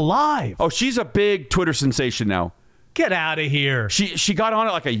was still alive. Oh, she's a big Twitter sensation now. Get out of here. She got on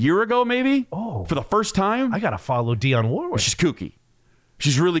it like a year ago, maybe? Oh. For the first time? I got to follow Dionne Warwick. She's kooky.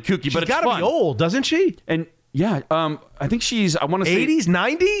 She's really kooky, but it's fun. She's got to be old, doesn't she? And, yeah, I think she's, I want to say... 80s,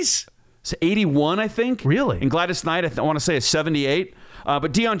 90s? It's 81, I think. Really? And Gladys Knight, I want to say, is 78.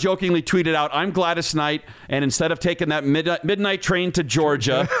 But Dionne jokingly tweeted out, I'm Gladys Knight, and instead of taking that midnight train to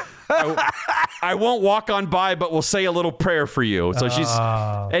Georgia, I won't walk on by, but we'll say a little prayer for you. So she's,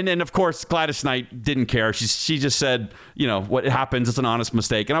 and then, of course, Gladys Knight didn't care. She just said, what happens, it's an honest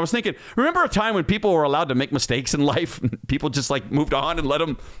mistake. And I was thinking, remember a time when people were allowed to make mistakes in life? And people just moved on and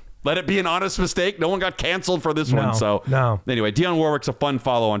let it be an honest mistake. No one got canceled for this one. So anyway, Dionne Warwick's a fun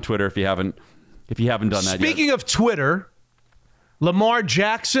follow on Twitter if you haven't done that yet. Speaking of Twitter, Lamar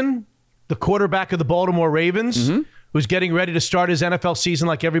Jackson, the quarterback of the Baltimore Ravens, who's getting ready to start his NFL season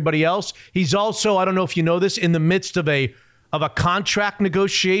like everybody else. He's also, I don't know if you know this, in the midst of a contract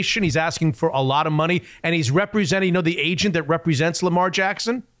negotiation. He's asking for a lot of money, and he's representing, the agent that represents Lamar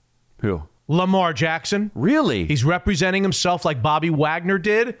Jackson? Who? Lamar Jackson. Really? He's representing himself like Bobby Wagner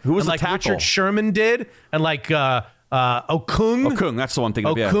did. Who was and like the tackle? Richard Sherman did, and like Okung. Okung, that's the one thing.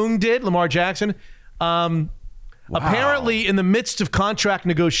 Okung did, Lamar Jackson. Apparently, in the midst of contract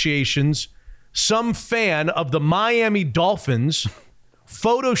negotiations, some fan of the Miami Dolphins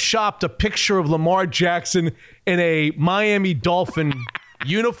photoshopped a picture of Lamar Jackson in a Miami Dolphin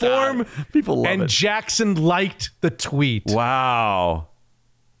uniform. People love it. And Jackson liked the tweet. Wow.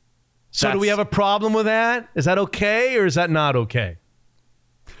 So do we have a problem with that? Is that okay or is that not okay?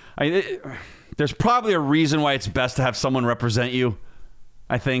 There's probably a reason why it's best to have someone represent you,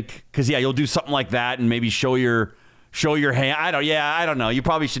 I think. Because, you'll do something like that and maybe show your hand. I don't know. You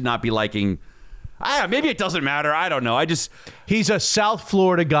probably should not be liking. Maybe it doesn't matter. I don't know. He's a South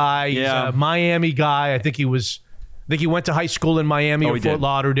Florida guy. He's a Miami guy. I think he went to high school in Miami or Fort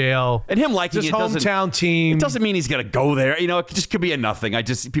Lauderdale. And him liking his it hometown team. It doesn't mean he's going to go there. It just could be a nothing.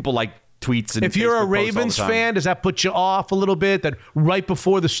 People like tweets and if you're Facebook a Ravens fan, does that put you off a little bit? That right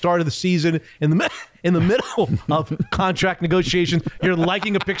before the start of the season, in the middle of contract negotiations, you're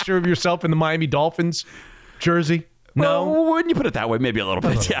liking a picture of yourself in the Miami Dolphins jersey? No, well, wouldn't you put it that way? Maybe a little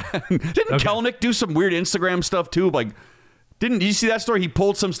bit. Yeah. Didn't Kelnick do some weird Instagram stuff too? Did you see that story? He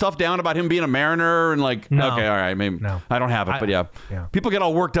pulled some stuff down about him being a Mariner and No. Okay, all right, maybe no. I don't have it, but yeah. People get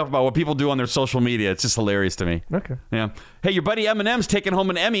all worked up about what people do on their social media. It's just hilarious to me. Okay. Yeah. Hey, your buddy Eminem's taking home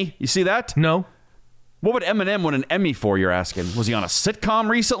an Emmy. You see that? No. What would Eminem win an Emmy for? You're asking. Was he on a sitcom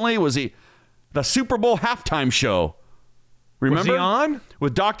recently? Was he the Super Bowl halftime show? Remember? Was he on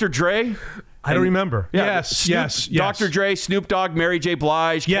with Dr. Dre? I don't remember. Yeah, Yes. Dr. Dre, Snoop Dogg, Mary J.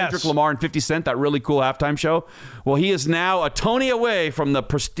 Blige, Kendrick Lamar, and 50 Cent, that really cool halftime show. Well, he is now a Tony away from the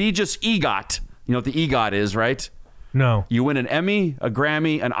prestigious EGOT. You know what the EGOT is, right? No. You win an Emmy, a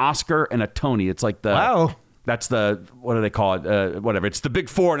Grammy, an Oscar, and a Tony. It's like the... Wow. That's the... What do they call it? Whatever. It's the big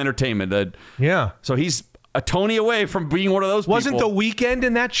four in entertainment. Yeah. So he's a Tony away from being one of those people. Wasn't The Weeknd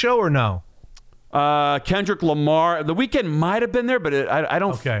in that show or no? Kendrick Lamar. The Weeknd might have been there, but I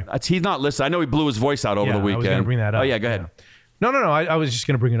don't. Okay. He's not listed. I know he blew his voice out over the weekend. I was going to bring that up. Oh yeah, go ahead. No. I was just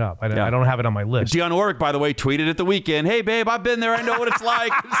going to bring it up. I don't have it on my list. Dionne Warwick, by the way, tweeted at the weekend, "Hey babe, I've been there. I know what it's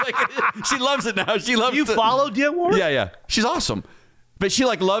like." She loves it now. She loves. You follow Dionne Warwick? Yeah. She's awesome. But she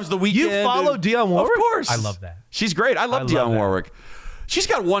loves the Weeknd. You follow Dionne Warwick? Of course. I love that. She's great. I love Dionne Warwick. She's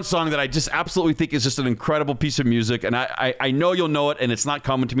got one song that I just absolutely think is just an incredible piece of music, and I know you'll know it, and it's not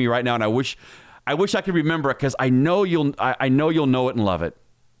coming to me right now, and I wish I could remember it because I know you'll know it and love it.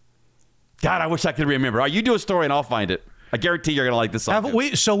 God, I wish I could remember. You do a story and I'll find it. I guarantee you're gonna like this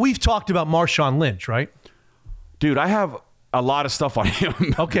song. So we've talked about Marshawn Lynch, right? Dude, I have a lot of stuff on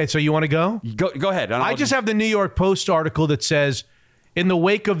him. Okay, so you want to go? Go ahead. I just have the New York Post article that says, in the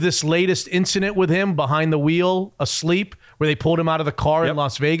wake of this latest incident with him behind the wheel, asleep, where they pulled him out of the car in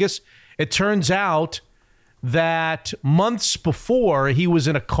Las Vegas, it turns out that months before he was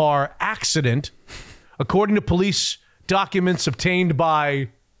in a car accident, according to police documents obtained by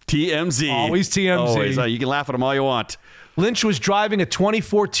TMZ. Always TMZ. Always. You can laugh at them all you want. Lynch was driving a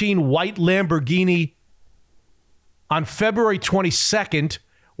 2014 white Lamborghini on February 22nd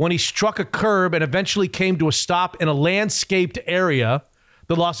when he struck a curb and eventually came to a stop in a landscaped area.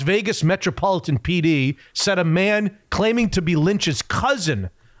 The Las Vegas Metropolitan PD said a man claiming to be Lynch's cousin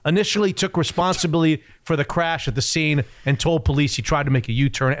initially took responsibility for the crash at the scene and told police he tried to make a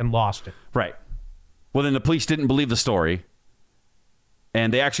U-turn and lost it. Right. Well, then the police didn't believe the story.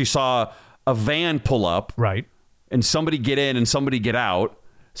 And they actually saw a van pull up. Right. And somebody get in and somebody get out.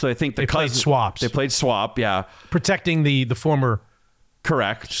 So I think they played swaps. They played swap, yeah. Protecting the former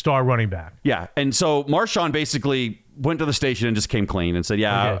correct star running back. Yeah. And so Marshawn basically went to the station and just came clean and said, he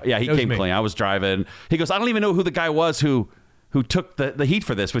came clean. I was driving. He goes, I don't even know who the guy was who took the heat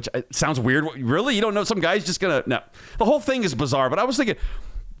for this, which sounds weird. Really? You don't know? Some guy's just going to... No. The whole thing is bizarre, but I was thinking...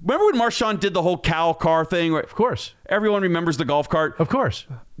 Remember when Marshawn did the whole cow car thing? Of course. Everyone remembers the golf cart. Of course.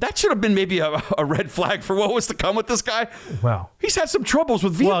 That should have been maybe a red flag for what was to come with this guy. Wow. He's had some troubles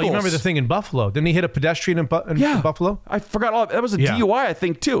with vehicles. Well, you remember the thing in Buffalo. Didn't he hit a pedestrian in Buffalo? I forgot all that. That was a DUI, I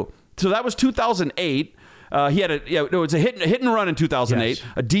think, too. So that was 2008. He had it was a hit and run in 2008, yes.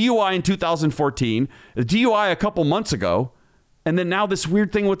 A DUI in 2014, a DUI a couple months ago. And then now this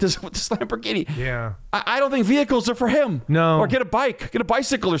weird thing with this Lamborghini. Yeah. I don't think vehicles are for him. No. Or get a bike. Get a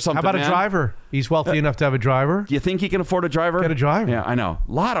bicycle or something. How about a driver? He's wealthy enough to have a driver. Do you think he can afford a driver? Get a driver. Yeah, I know.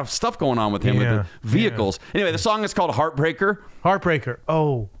 A lot of stuff going on with him with the vehicles. Yeah. Anyway, the song is called Heartbreaker. Heartbreaker.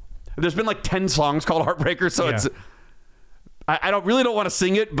 Oh. There's been like 10 songs called Heartbreaker, so it's... I don't want to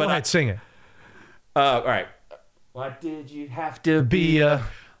sing it, but... Go ahead, sing it. All right. Why did you have to be a...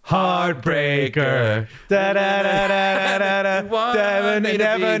 heartbreaker. Da da da da da da da.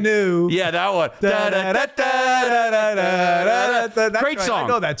 Never knew. Yeah, that one. Da da da da da da. Great song. I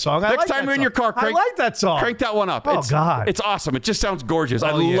know that song. Next time you're in your car, I like that song. Crank that one up. Oh God, it's awesome. It just sounds gorgeous.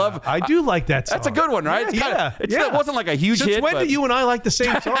 I do like that song. That's a good one, right? It wasn't like a huge hit. Since when do you and I like the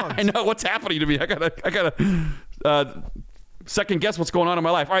same songs? I know what's happening to me. I gotta. Second guess what's going on in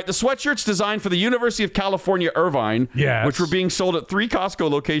my life. All right, the sweatshirts designed for the University of California, Irvine, which were being sold at 3 Costco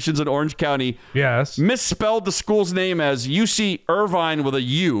locations in Orange County, misspelled the school's name as UC Irvine with a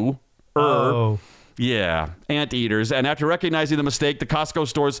U. Oh. Yeah, anteaters. And after recognizing the mistake, the Costco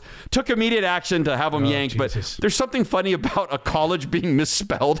stores took immediate action to have them yanked. Jesus. But there's something funny about a college being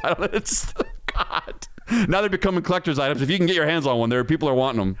misspelled. I don't know. It's... God. Now they're becoming collector's items. If you can get your hands on one, people are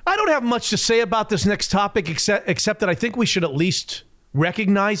wanting them. I don't have much to say about this next topic except that I think we should at least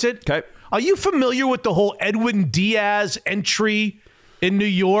recognize it. Okay. Are you familiar with the whole Edwin Diaz entry in New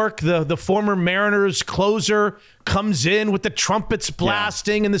York? The former Mariners closer comes in with the trumpets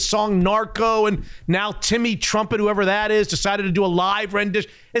blasting and the song Narco, and now Timmy Trumpet, whoever that is, decided to do a live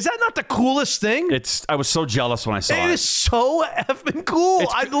rendition. Is that not the coolest thing? I was so jealous when I saw it. It is so effing cool.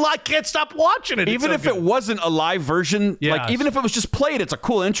 I can't stop watching it. Even if it wasn't a live version, like even if it was just played, it's a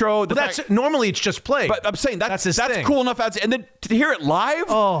cool intro. Normally it's just played. But I'm saying that's thing. cool enough. And then to hear it live,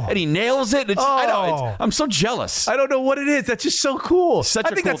 and he nails it. I know. I'm so jealous. I don't know what it is. That's just so cool. I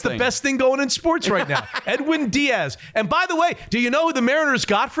think that's thing. The best thing going in sports right now. Edwin Diaz. And by the way, do you know who the Mariners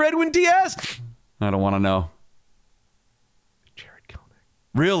got for Edwin Diaz? I don't want to know. Jared Kelenic.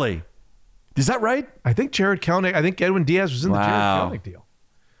 Really? Is that right? I think Edwin Diaz was in the Jared Kelenic deal.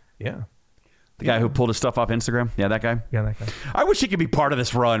 Yeah. The guy who pulled his stuff off Instagram? Yeah, that guy? Yeah, that guy. I wish he could be part of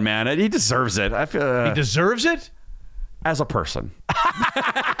this run, man. He deserves it. I feel, he deserves it? As a person.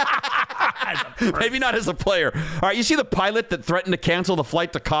 Maybe not as a player. All right, you see the pilot that threatened to cancel the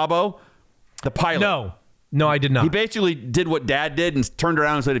flight to Cabo? The pilot. No, I did not. He basically did what Dad did and turned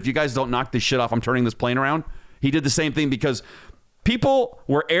around and said, if you guys don't knock this shit off, I'm turning this plane around. He did the same thing because people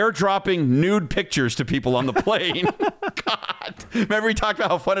were airdropping nude pictures to people on the plane. God. Remember he talked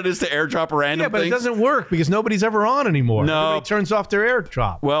about how fun it is to airdrop random things? It doesn't work because nobody's ever on anymore. No. Everybody turns off their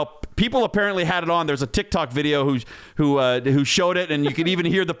airdrop. Well, people apparently had it on. There's a TikTok video who showed it, and you can even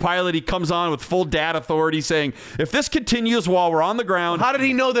hear the pilot. He comes on with full dad authority saying, if this continues while we're on the ground... How did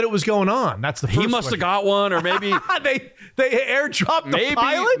he know that it was going on? That's the first He must have got one, or maybe... They airdropped the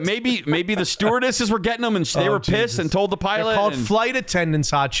pilot? Maybe the stewardesses were getting them, and they were pissed and told the pilot. They're called flight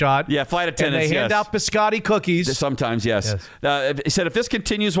attendants, hotshot. Yeah, flight attendants, and they hand out biscotti cookies. Sometimes, yes. He said, if this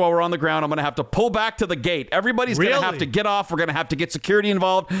continues while we're on the ground, I'm going to have to pull back to the gate. Everybody's going to have to get off. We're going to have to get security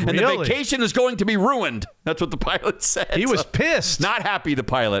involved. And the vacation is going to be ruined. That's what the pilot said. He was pissed. Not happy, the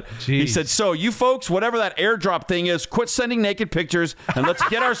pilot. Jeez. He said, so you folks, whatever that airdrop thing is, quit sending naked pictures and let's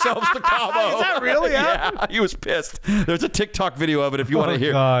get ourselves to Cabo. Is that really happening? Yeah, he was pissed. There's a TikTok video of it if you want to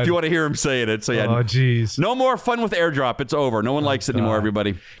hear. If you want to hear him saying it. So yeah. Oh, jeez. No more fun with airdrop. It's over. No one likes it anymore,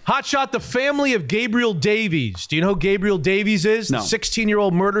 everybody. Hotshot, the family of Gabriel Davies. Do you know who Gabriel Davies is? No. The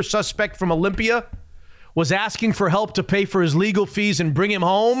 16-year-old murder suspect from Olympia was asking for help to pay for his legal fees and bring him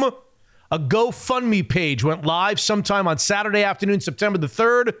home. A GoFundMe page went live sometime on Saturday afternoon, September the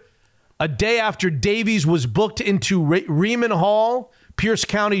 3rd, a day after Davies was booked into Riemann Hall Pierce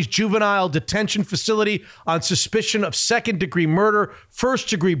County's juvenile detention facility on suspicion of second-degree murder,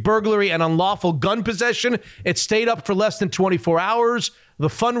 first-degree burglary, and unlawful gun possession. It stayed up for less than 24 hours. The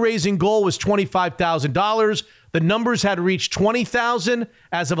fundraising goal was $25,000. The numbers had reached 20,000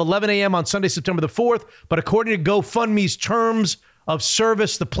 as of 11 a.m. on Sunday, September the 4th. But according to GoFundMe's terms of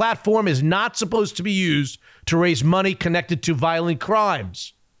service, the platform is not supposed to be used to raise money connected to violent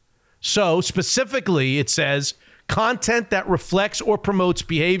crimes. So specifically, it says, content that reflects or promotes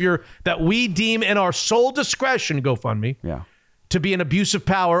behavior that we deem in our sole discretion, GoFundMe, to be an abuse of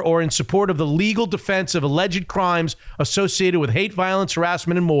power or in support of the legal defense of alleged crimes associated with hate, violence,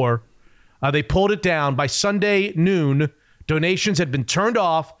 harassment, and more. They pulled it down. By Sunday noon, donations had been turned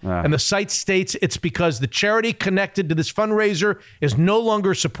off, and the site states it's because the charity connected to this fundraiser is no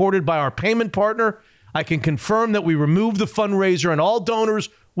longer supported by our payment partner. I can confirm that we removed the fundraiser and all donors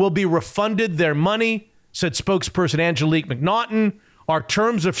will be refunded their money, said spokesperson Angelique McNaughton. Our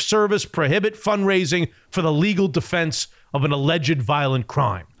terms of service prohibit fundraising for the legal defense of an alleged violent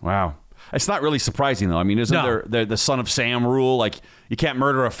crime. Wow. It's not really surprising, though. I mean, isn't there the son of Sam rule? Like, you can't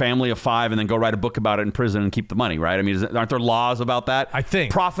murder a family of 5 and then go write a book about it in prison and keep the money, right? I mean, aren't there laws about that? I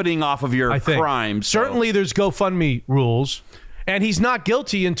think. Profiting off of your crimes. Certainly there's GoFundMe rules. And he's not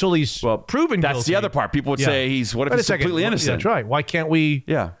guilty until he's proven guilty. That's the other part. People would say what if he's completely innocent? That's right. Why can't we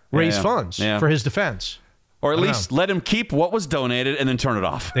raise funds for his defense? Or at least let him keep what was donated and then turn it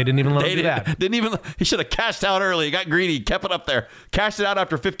off. They didn't even let him do that. He should have cashed out early. He got greedy, kept it up there, cashed it out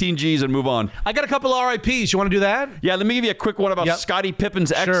after 15 G's and move on. I got a couple of RIPs. You want to do that? Yeah, let me give you a quick one about Scottie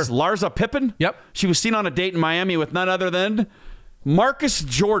Pippen's ex, Larsa Pippen. Yep. She was seen on a date in Miami with none other than Marcus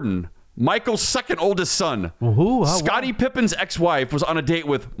Jordan, Michael's second oldest son. Scottie Pippen's ex-wife was on a date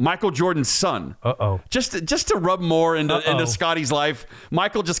with Michael Jordan's son. Just to rub more into Scottie's life.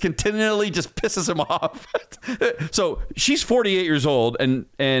 Michael just continually just pisses him off. So she's 48 years old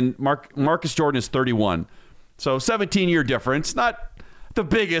and Marcus Jordan is 31. So 17-year difference. Not the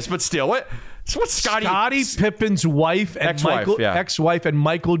biggest, but still. What's Scottie Pippen's wife and ex-wife and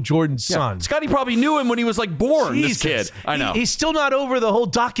Michael Jordan's son. Scottie probably knew him when he was born. Jesus. This kid. I know. He's still not over the whole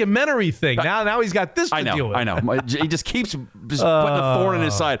documentary thing. Now he's got this to deal with. I know. He just keeps putting a thorn in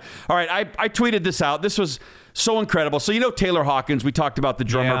his side. All right, I tweeted this out. This was so incredible. So Taylor Hawkins. We talked about the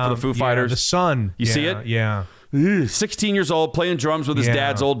drummer for the Foo Fighters. The son. You see it? Yeah. 16 years old, playing drums with his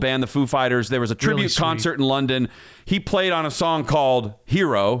dad's old band, the Foo Fighters. There was a tribute concert in London. He played on a song called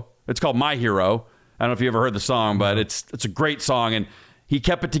Hero. It's called My Hero. I don't know if you ever heard the song, but it's a great song. And he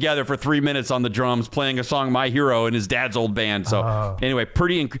kept it together for 3 minutes on the drums, playing a song, My Hero, in his dad's old band. So anyway,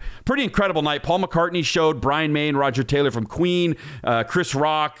 pretty incredible night. Paul McCartney showed, Brian May and Roger Taylor from Queen, Chris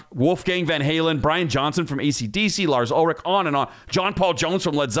Rock, Wolfgang Van Halen, Brian Johnson from AC/DC, Lars Ulrich, on and on. John Paul Jones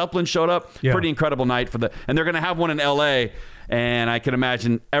from Led Zeppelin showed up. Pretty incredible night and they're going to have one in L.A., and I can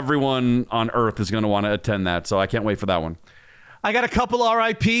imagine everyone on Earth is going to want to attend that. So I can't wait for that one. I got a couple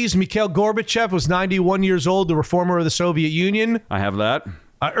RIPs. Mikhail Gorbachev was 91 years old, the reformer of the Soviet Union. I have that.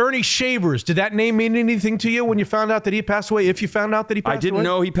 Ernie Shavers, did that name mean anything to you when you found out that he passed away? If you found out that he passed away? I didn't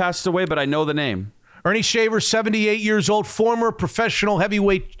know he passed away, but I know the name. Ernie Shavers, 78 years old, former professional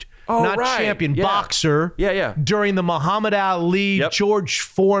heavyweight, champion, boxer. During the Muhammad Ali, George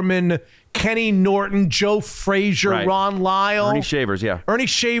Foreman, Kenny Norton, Joe Frazier, Ron Lyle. Ernie Shavers, Ernie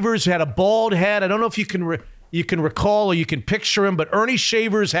Shavers had a bald head. I don't know if you can recall or you can picture him, but Ernie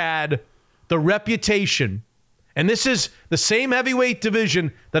Shavers had the reputation, and this is the same heavyweight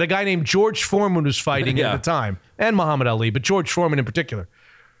division that a guy named George Foreman was fighting at the time, and Muhammad Ali, but George Foreman in particular.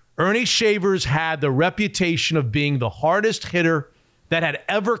 Ernie Shavers had the reputation of being the hardest hitter that had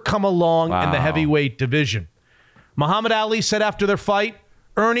ever come along in the heavyweight division. Muhammad Ali said after their fight,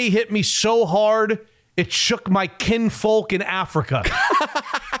 Ernie hit me so hard, it shook my kinfolk in Africa.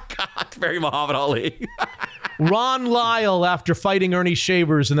 God, very Muhammad Ali. Ron Lyle, after fighting Ernie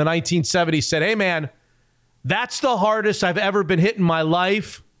Shavers in the 1970s, said, hey, man, that's the hardest I've ever been hit in my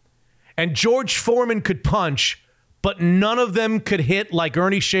life. And George Foreman could punch, but none of them could hit like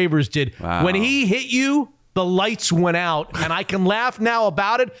Ernie Shavers did. Wow. When he hit you, the lights went out. And I can laugh now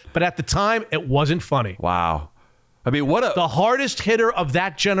about it, but at the time, it wasn't funny. Wow. I mean, the hardest hitter of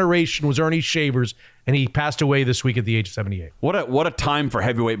that generation was Ernie Shavers, and he passed away this week at the age of 78. What a time for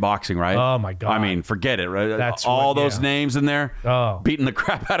heavyweight boxing, right? Oh my God! I mean, forget it, right? That's all those names in there, beating the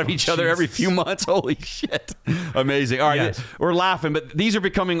crap out of each other every few months. Holy shit! Amazing. All right, we're laughing, but these are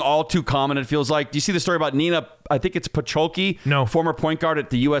becoming all too common. It feels like. Do you see the story about Nina? I think it's Pacholki, former point guard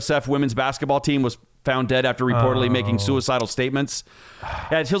at the USF women's basketball team, was found dead after reportedly making suicidal statements.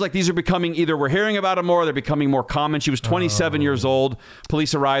 Yeah, it feels like these are becoming, either we're hearing about them more, or they're becoming more common. She was 27 years old.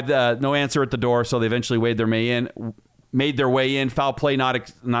 Police arrived, no answer at the door, so they eventually weighed their way in. made their way in. Foul play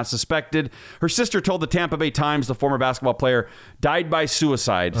not suspected. Her sister told the Tampa Bay Times the former basketball player died by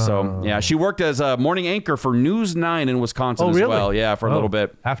suicide. So, yeah, she worked as a morning anchor for News 9 in Wisconsin as well. Yeah, for a little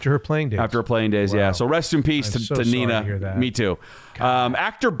bit. After her playing days. Yeah. So rest in peace to Nina. Me too.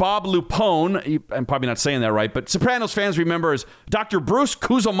 Actor Bob Lupone, I'm probably not saying that right, but Sopranos fans remember as Dr. Bruce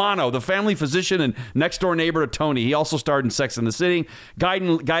Cusimano, the family physician and next-door neighbor to Tony. He also starred in Sex and the City,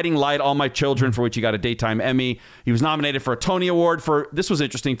 Guiding Light, All My Children, for which he got a Daytime Emmy. He was nominated for a Tony Award for, this was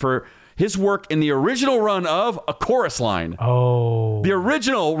interesting, for his work in the original run of A Chorus Line. Oh. The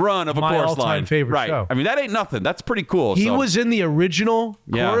original run of A Chorus Line. My all-time favorite show. I mean, that ain't nothing. That's pretty cool. He was in the original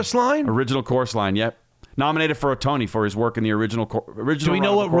Chorus Line? Original Chorus Line, yep. Nominated for a Tony for his work in the original. Do we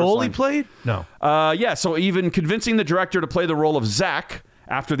know what role he played? No. Yeah, so even convincing the director to play the role of Zach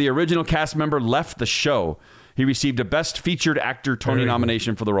after the original cast member left the show. He received a Best Featured Actor Tony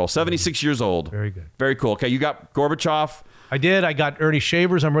nomination for the role. 76 years old. Very good. Very cool. Okay, you got Gorbachev. I did. I got Ernie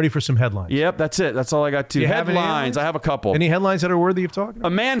Shavers. I'm ready for some headlines. Yep, that's it. That's all I got, too. Do you have Headlines. I have a couple. Any headlines that are worthy of talking about?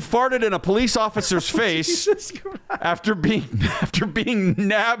 A man farted in a police officer's face after being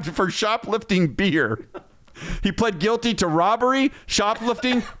nabbed for shoplifting beer. He pled guilty to robbery,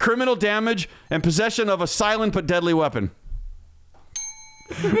 shoplifting, criminal damage, and possession of a silent but deadly weapon.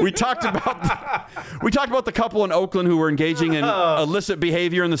 We talked about the couple in Oakland who were engaging in illicit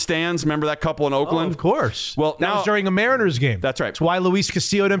behavior in the stands. Remember that couple in Oakland? Of course. Well, that was during a Mariners game. That's right. That's why Luis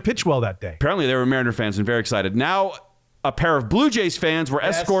Castillo didn't pitch well that day. Apparently, they were Mariner fans and very excited. Now, a pair of Blue Jays fans were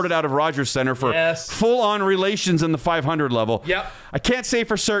escorted out of Rogers Center for full-on relations in the 500 level. Yep. I can't say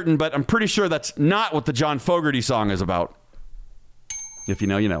for certain, but I'm pretty sure that's not what the John Fogerty song is about. If you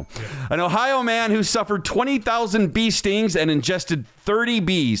know, you know. Yeah. An Ohio man who suffered 20,000 bee stings and ingested 30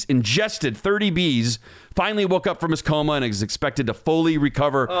 bees, finally woke up from his coma and is expected to fully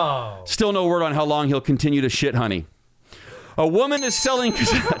recover. Still no word on how long he'll continue to shit honey. A woman is selling,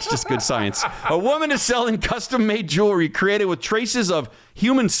 that's just good science. A woman is selling custom-made jewelry created with traces of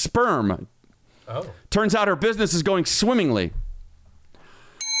human sperm. Turns out her business is going swimmingly.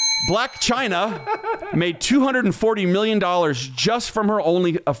 Black China made $240 million just from her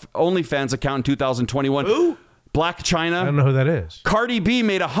OnlyFans account in 2021. Who? Black China. I don't know who that is. Cardi B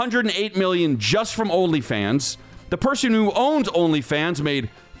made $108 million just from OnlyFans. The person who owns OnlyFans made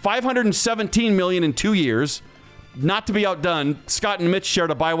 $517 million in 2 years. Not to be outdone, Scott and Mitch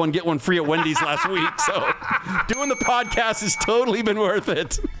shared a buy one, get one free at Wendy's last week. So doing the podcast has totally been worth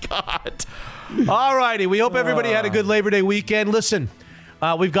it. God. All righty. We hope everybody had a good Labor Day weekend. Listen,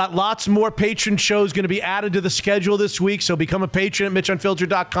 we've got lots more patron shows going to be added to the schedule this week. So become a patron at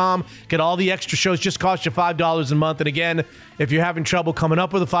MitchUnfiltered.com. Get all the extra shows. Just cost you $5 a month. And again, if you're having trouble coming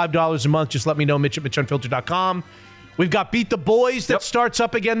up with the $5 a month, just let me know, Mitch at MitchUnfiltered.com. We've got Beat the Boys that starts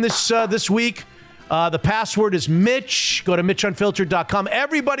up again this week. The password is Mitch. Go to MitchUnfiltered.com.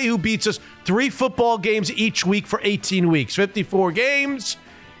 Everybody who beats us, 3 football games each week for 18 weeks. 54 games.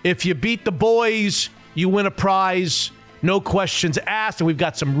 If you beat the boys, you win a prize. No questions asked. And we've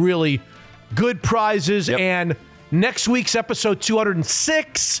got some really good prizes. And next week's episode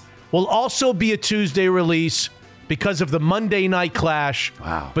 206 will also be a Tuesday release because of the Monday night clash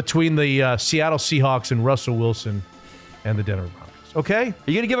between the Seattle Seahawks and Russell Wilson and the Denver Broncos. Okay? Are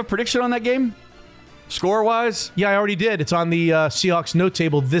you going to give a prediction on that game? Score-wise? Yeah, I already did. It's on the Seahawks note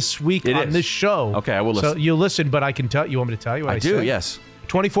table this week this show. Okay, I will listen. So you'll listen, but I can tell you. Want me to tell you what I do, say? Yes.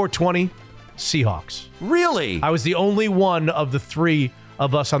 24-20, Seahawks. Really? I was the only one of the 3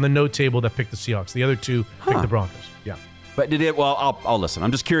 of us on the note table that picked the Seahawks. The other 2 picked the Broncos. Yeah. But did it? Well, I'll listen.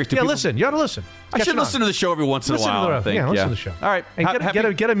 I'm just curious. Listen. You ought to listen. I should listen to the show every once in a while. I think. Yeah, listen to the show. All right.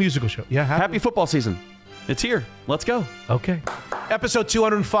 And get a musical show. Yeah. Happy football season. It's here. Let's go. Okay. Episode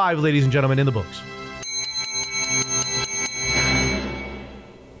 205, ladies and gentlemen, in the books.